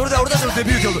よし、それでは俺たちのデ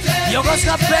ビュー曲横須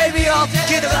賀ベイビーを聴い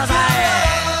てください。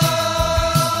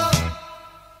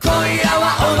今夜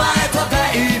はお前と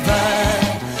ベイバー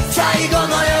最後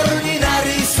の夜にな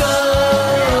りそう。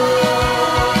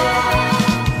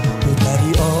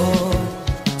二人を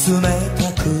冷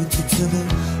たく包む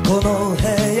この部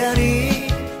屋に流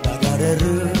れ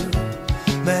る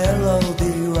メロデ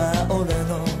ィーは俺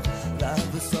のラ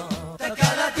ブソング。だ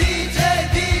から DJ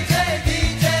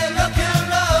ロックン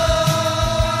ロ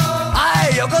は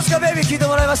い、横須賀ベイビー聴いて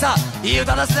もらいました。いい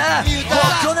歌ですね。いい歌もう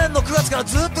去年の9月から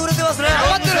ずっと売れてますね。頑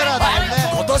張ってるからだよね。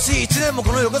今年1年も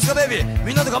この横須賀ベイビー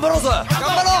みんなで頑張ろうぜ。頑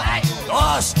張ろ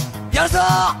う。よし、やるぞ。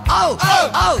あうあう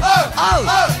あう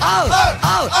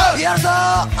あうやるぞ。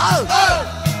あう。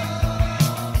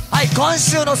はい、今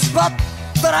週のスポッ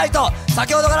トライト、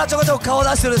先ほどからちょこちょこ顔を出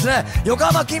してるですね、横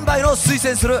浜金蝿の推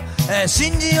薦する、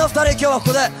新人を2人今日はこ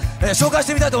こで、紹介し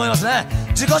てみたいと思いますね。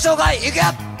自己紹介いくよ。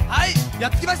はい、や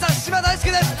ってきました。島大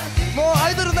輔です。もう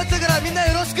アイドルになっちゃうからみんな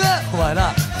よろしく。お前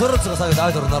な、どの面下げてア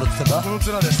イドルになるって言ってんだ。この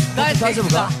面です。大丈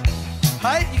夫か。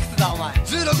はい、いくつだお前。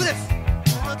16です。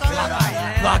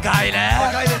若いね。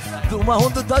若いです。お前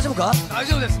本当に大丈夫か。大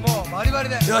丈夫です。もうバリバリ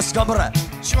で。よし、頑張れ。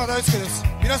島大輔です。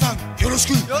皆さんよろし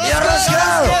く。よろしく。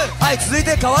はい、続い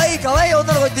て可愛い可愛い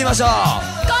女の子行ってみましょう。こ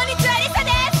んにちは、リサ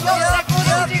です。生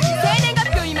年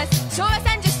月日を言います。昭和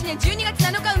37年12月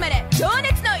7日生まれ、情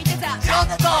熱のいて座。好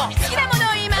きなもの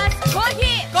を言います。コー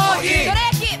ヒー、ど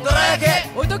ら焼き、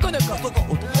男の子。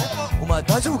お前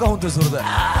大丈夫か本当に。それで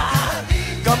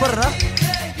頑張れな。皆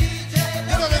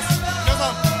さん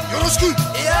よろしく。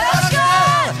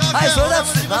はい、それでは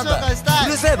なんだう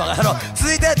るせえバカ野郎。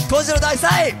続いて今週の第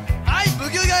3位。はい、ブ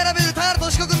ギューが選べる田原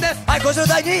俊子くんです。はい、今週の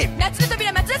第2位。夏の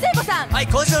扉松田聖子さん。はい、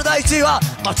今週の第1位は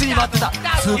待ちに待ってた1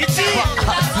位。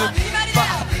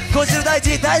今週の第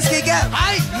1位大好き意見。は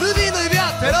い、ルビーの指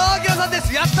輪寺尾明さんで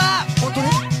す。やった。本当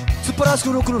に突っ張らし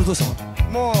くロックンロールどうしたの。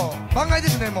もう番外で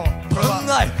すね。もうこれは考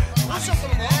え待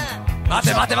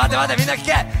てみんな聞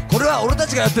け。これは俺た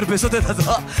ちがやってるベスト10だ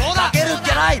ぞ。そうだ。かけるっき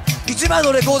ゃない。1枚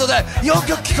のレコードで4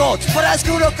曲聴こう。突っ張らしく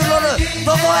ロックンロール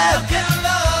どこへ。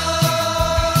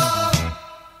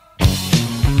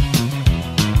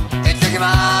行ってきま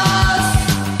ー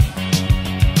す。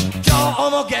今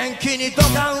日も元気に土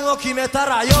管を決めた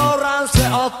ら洋ラン背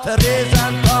負ってリーゼ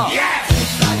ント。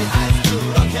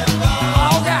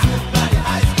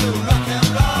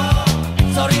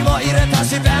そりも入れた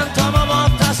し弁当も持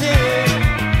ったし。だ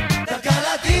から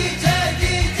DJ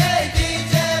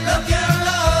ロックン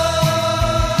ロ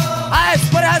はい、ス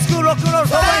パリハイスクールロックンロール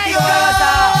どこに聞いてもらいました。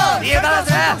いい歌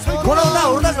ですね。この歌は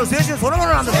俺たちの青春そのも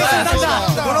のなんですね。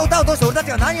この歌を通して俺た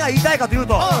ちが何が言いたいかという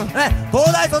と、ね、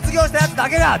東大卒業したやつだ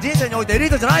けが人生においてエリー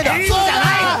トじゃないんだ。確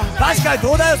かに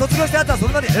東大を卒業したやつはそ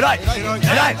れなりに偉い立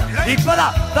派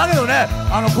だ。だけどね、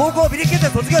高校をビリ切って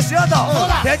卒業しようと、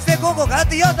定時制高校通っ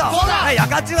ていようと、夜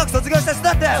間中学卒業した人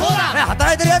だって、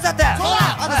働いてるやつだって、あ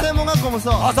と専門学校も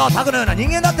そう。そうタクのような人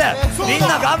間だって、みん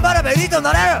な頑張ればエリートに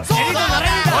なれる。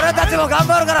俺たちも頑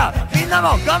張るからみんな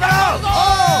も頑張ろう。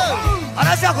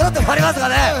話はころって変わりますが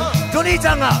ね、ジョニーち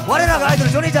ゃんが、我らがアイドル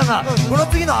ジョニーちゃんがこの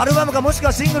次のアルバムかもしく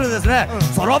はシングルでですね、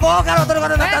ソロボーカルを取るこ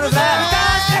とになったんですね。歌わ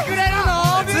せてくれる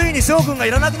の。つついに翔くんが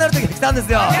いらなくなる時が来たんで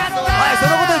すよ。はい、そ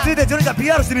のことについてジョニーちゃん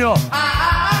PR してみよう。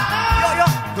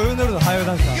土曜の夜のハイオ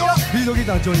ダンサーリードギ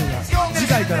ターのジョニーが次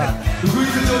回からウグイ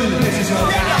スジョニーに変身します。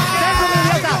全国の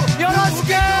皆さんよろし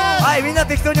く。はい、みんな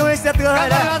適当に応援してやってください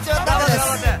ね。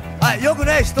はい、よく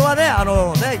ね、人はね、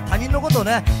他人のことを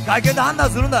ね、外見で判断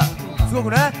するんだ。すご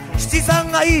くね、七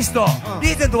三がいい人、リ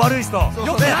ーゼント悪い人、ね、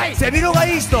背広が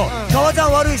いい人、革ちゃ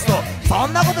ん悪い人、そ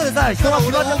んなことでさ、人が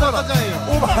決まっちゃったから。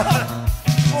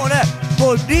もうね、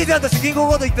もうリーゼントして銀行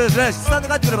強盗行ってですね、七三で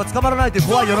帰ってくれば捕まらないという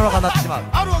怖い世の中になってしまう。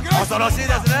恐ろしいです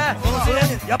ね。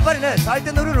やっぱりね、採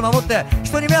点のルール守って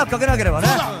人に迷惑かけなければね、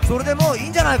それでもういい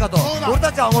んじゃないかと俺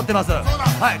たちは思ってます。は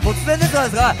い、突然です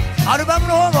がアルバム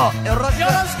の方もよろしく。打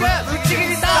ち切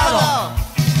りスタート。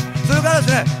それからで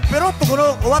すね、ペロッとこ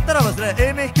の終わったらですね、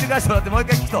A 面ひっくり返してもらってもう一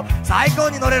回聞くと最高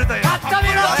に乗れるという。たった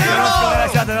めろ。よろしくお願い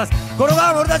したいと思います。この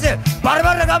間も俺たちバリ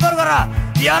バリで頑張るから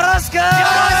よろしく。じ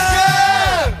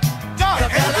ゃあ MV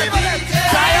までさよ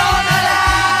うなら。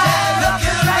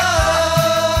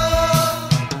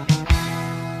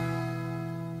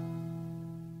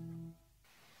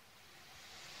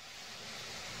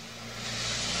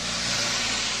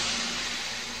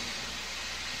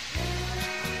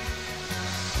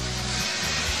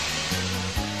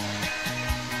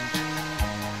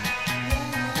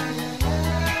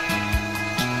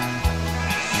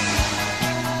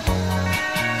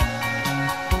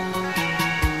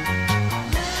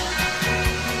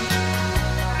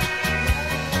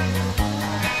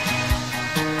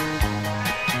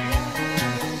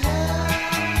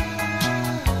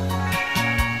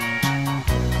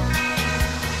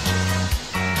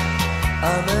雨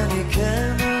に煙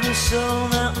る少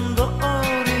年通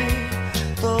り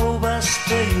飛ばし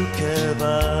てゆけ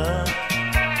ば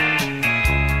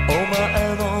お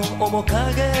前の面影が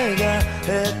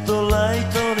ヘッドライ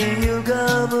トに歪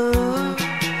む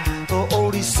通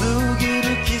り過ぎ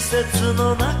る季節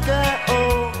の中を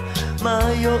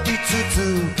迷い続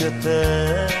けて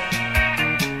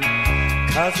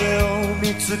風を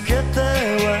見つけて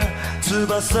は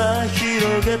翼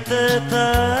広げて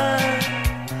た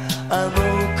あの頃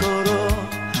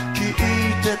聞い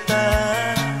てた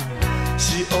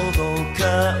潮の香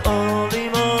り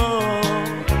も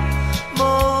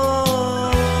もう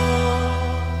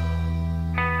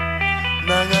流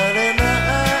れない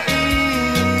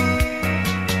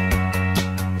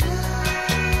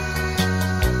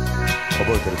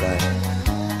覚えてるかい？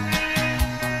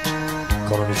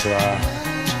この道は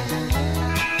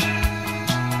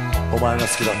お前が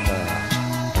好きだった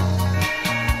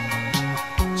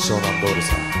湘南通り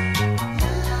さ。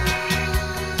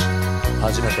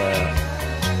初めて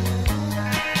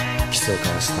キスを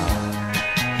交わした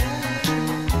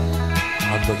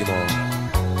あの時も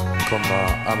こんな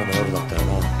雨の夜だったよな。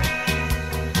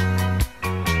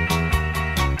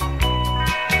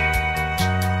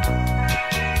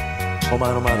お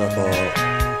前の前だと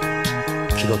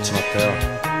気取っちまったよ。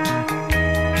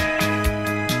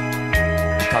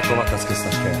格好ばっかつけてた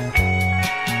っけ。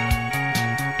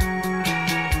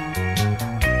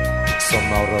そん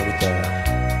な俺を見て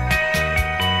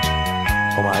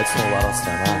お前いつも笑って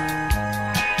たよな。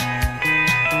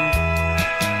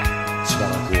しばら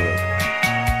く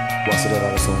忘れ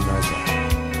られそうにないぞ。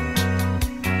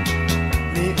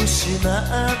見失っ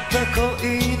た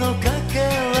恋のかけら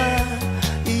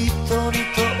糸に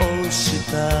通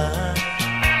した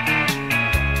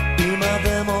今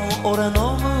でも俺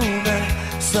の胸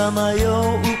さま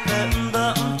ようペン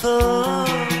ダント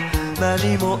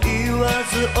何も言わ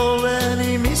ず俺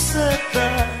に見せた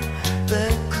手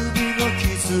首の傷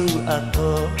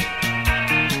跡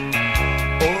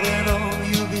俺の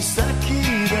指先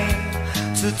で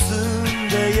包ん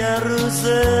でやるぜ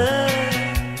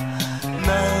波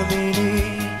に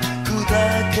砕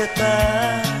けた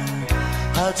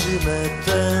初めて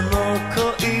の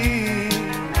恋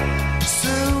砂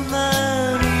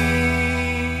に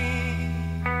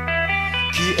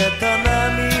消えた涙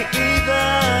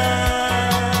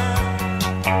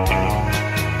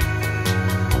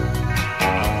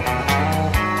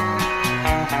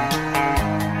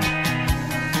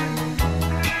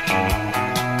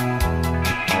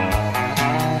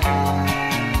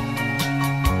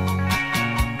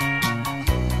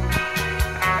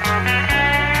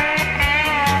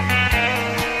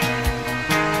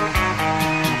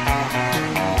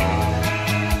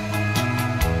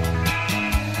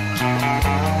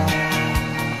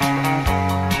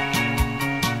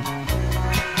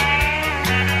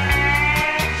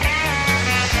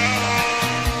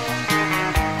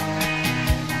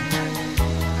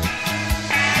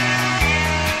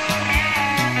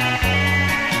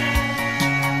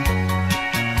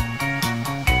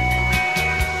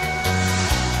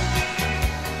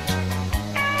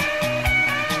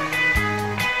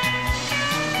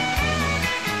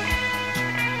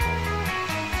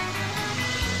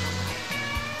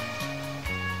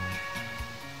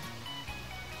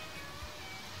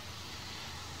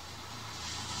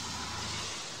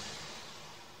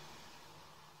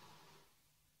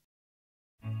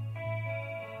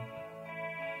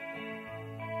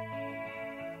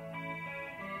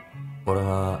俺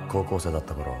が高校生だっ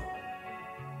た頃、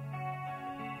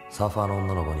サーファーの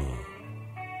女の子に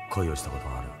恋をしたこと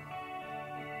がある。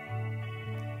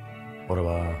俺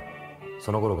は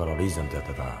その頃からリーゼントやっ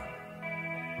てた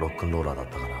ロックンローラーだっ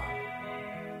たから、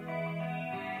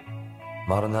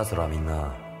周りの奴らはみん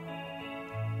な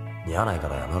似合わないか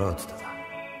らやめろよっつって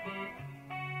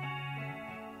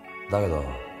た。だけど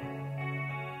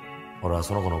俺は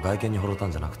その子の外見に惚れた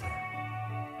んじゃなくて、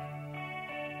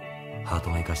ハート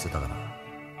が生かしてたから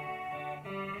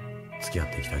付き合っ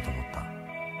ていきたいと思った。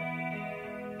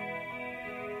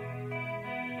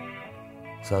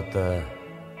そうやって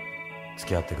付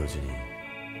き合っていくうちに、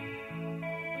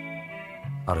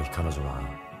ある日彼女が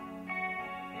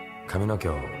髪の毛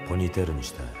をポニーテールに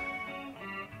して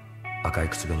赤い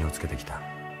口紅をつけてきた。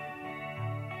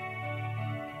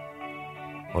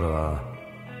俺は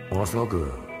ものすご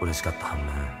く嬉しかった反面、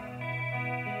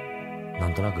な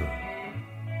んとなく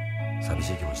寂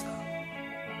しい気もした。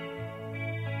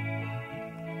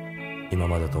今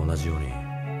までと同じように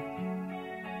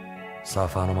サー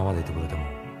ファーのままでいてくれても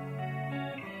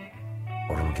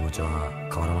俺の気持ちは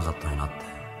変わらなかったよなって、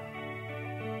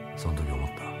その時思っ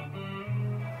た。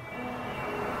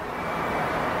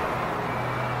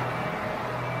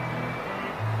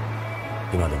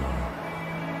今でも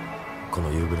こ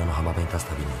の夕暮れの浜辺に立つ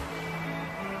たびに、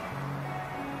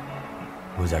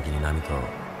無邪気に波と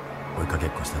追いかけっ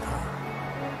こして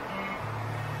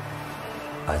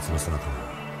たあいつの姿が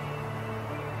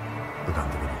浮か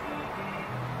んでくる。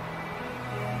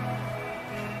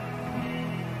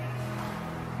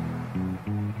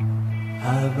浜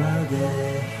で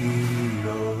拾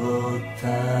った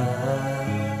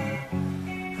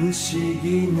不思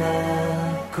議な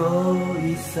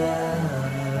恋さ、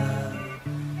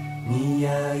似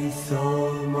合いそう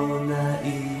もない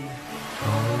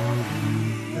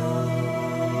恋よ。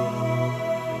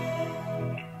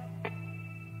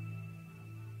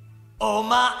お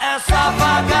前サーフ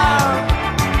ァーガール、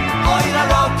おいら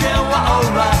ロッケンはオ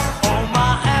ーライ。お前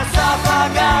サーファ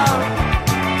ーガール、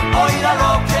おいらロ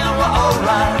ッケンはオー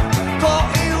ライ。恋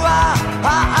は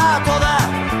ハート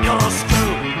でよろしく。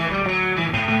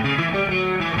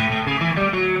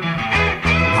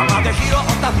浜で拾っ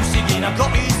た不思議な恋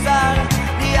さ、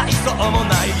似合いそうも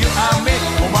ないゆあみ。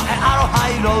お前アロハ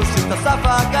イローしたサーフ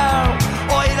ァーガール、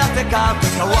おいらテカテ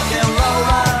カロッケンロー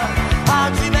ラー。は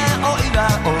じめおいら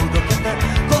おどけて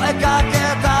声かけ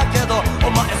たけど、お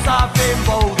前サーフィン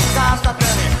ボード片手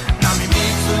に波見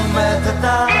つめて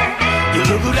た。夕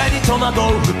暮れに戸惑う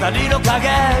二人の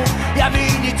影、闇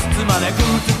に包まれグッ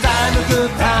ドタイムグッド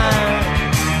タイ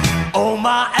ム。お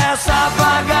前サーフ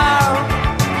ァーガール、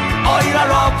おいら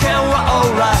ロッケンはオ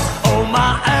ーライ。お前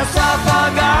サーファ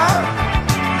ーガ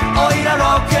ール、おいらロ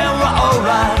ッケンはオー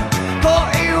ライ。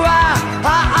恋は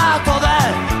ハート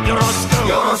でよろしく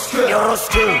よろしくよろし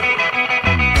く。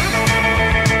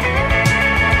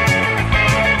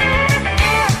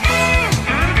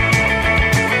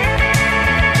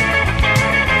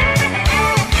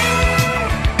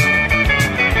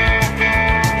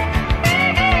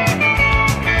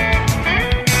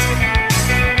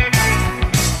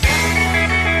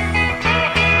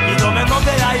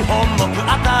本木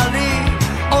あたり、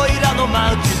おいらの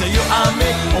街で夕網。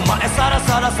お前さら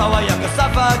さら爽やかサー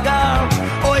ファーガ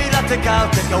ール、おいらテカ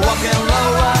テカワケンロ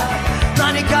ーラー。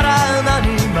何から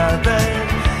何まで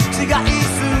違い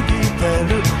すぎて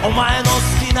るお前の好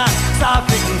きなサー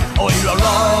フィン。おいらロッ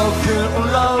クン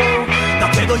ローだ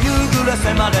けど夕暮れ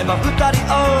迫れば二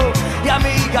人を闇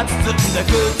が包んで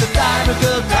グッドタイムグッ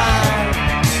ドタイ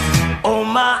ム。お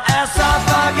前サーフ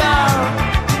ァーガール、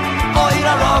おい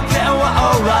らロッケン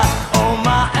はオーライ。お前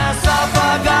サーファ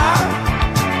ーガール、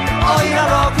おいら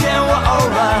ロッケンはオー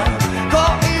ライ。恋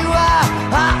は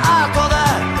ハート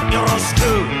でよろしく。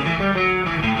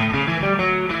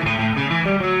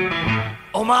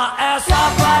お前サー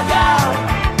ファーガール、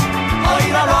おい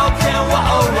らロッケン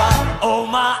はオーライ。お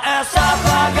前サーフ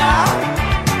ァーガール、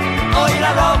おい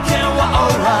らロッケンは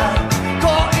オーライ。恋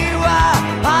は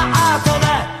ハートで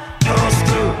よろしく。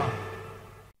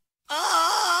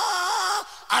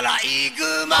アライ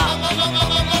グマ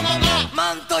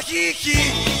マントヒーヒー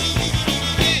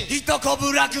ヒトコ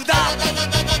ブラクダ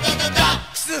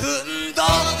クスフンド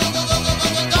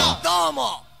どう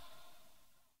も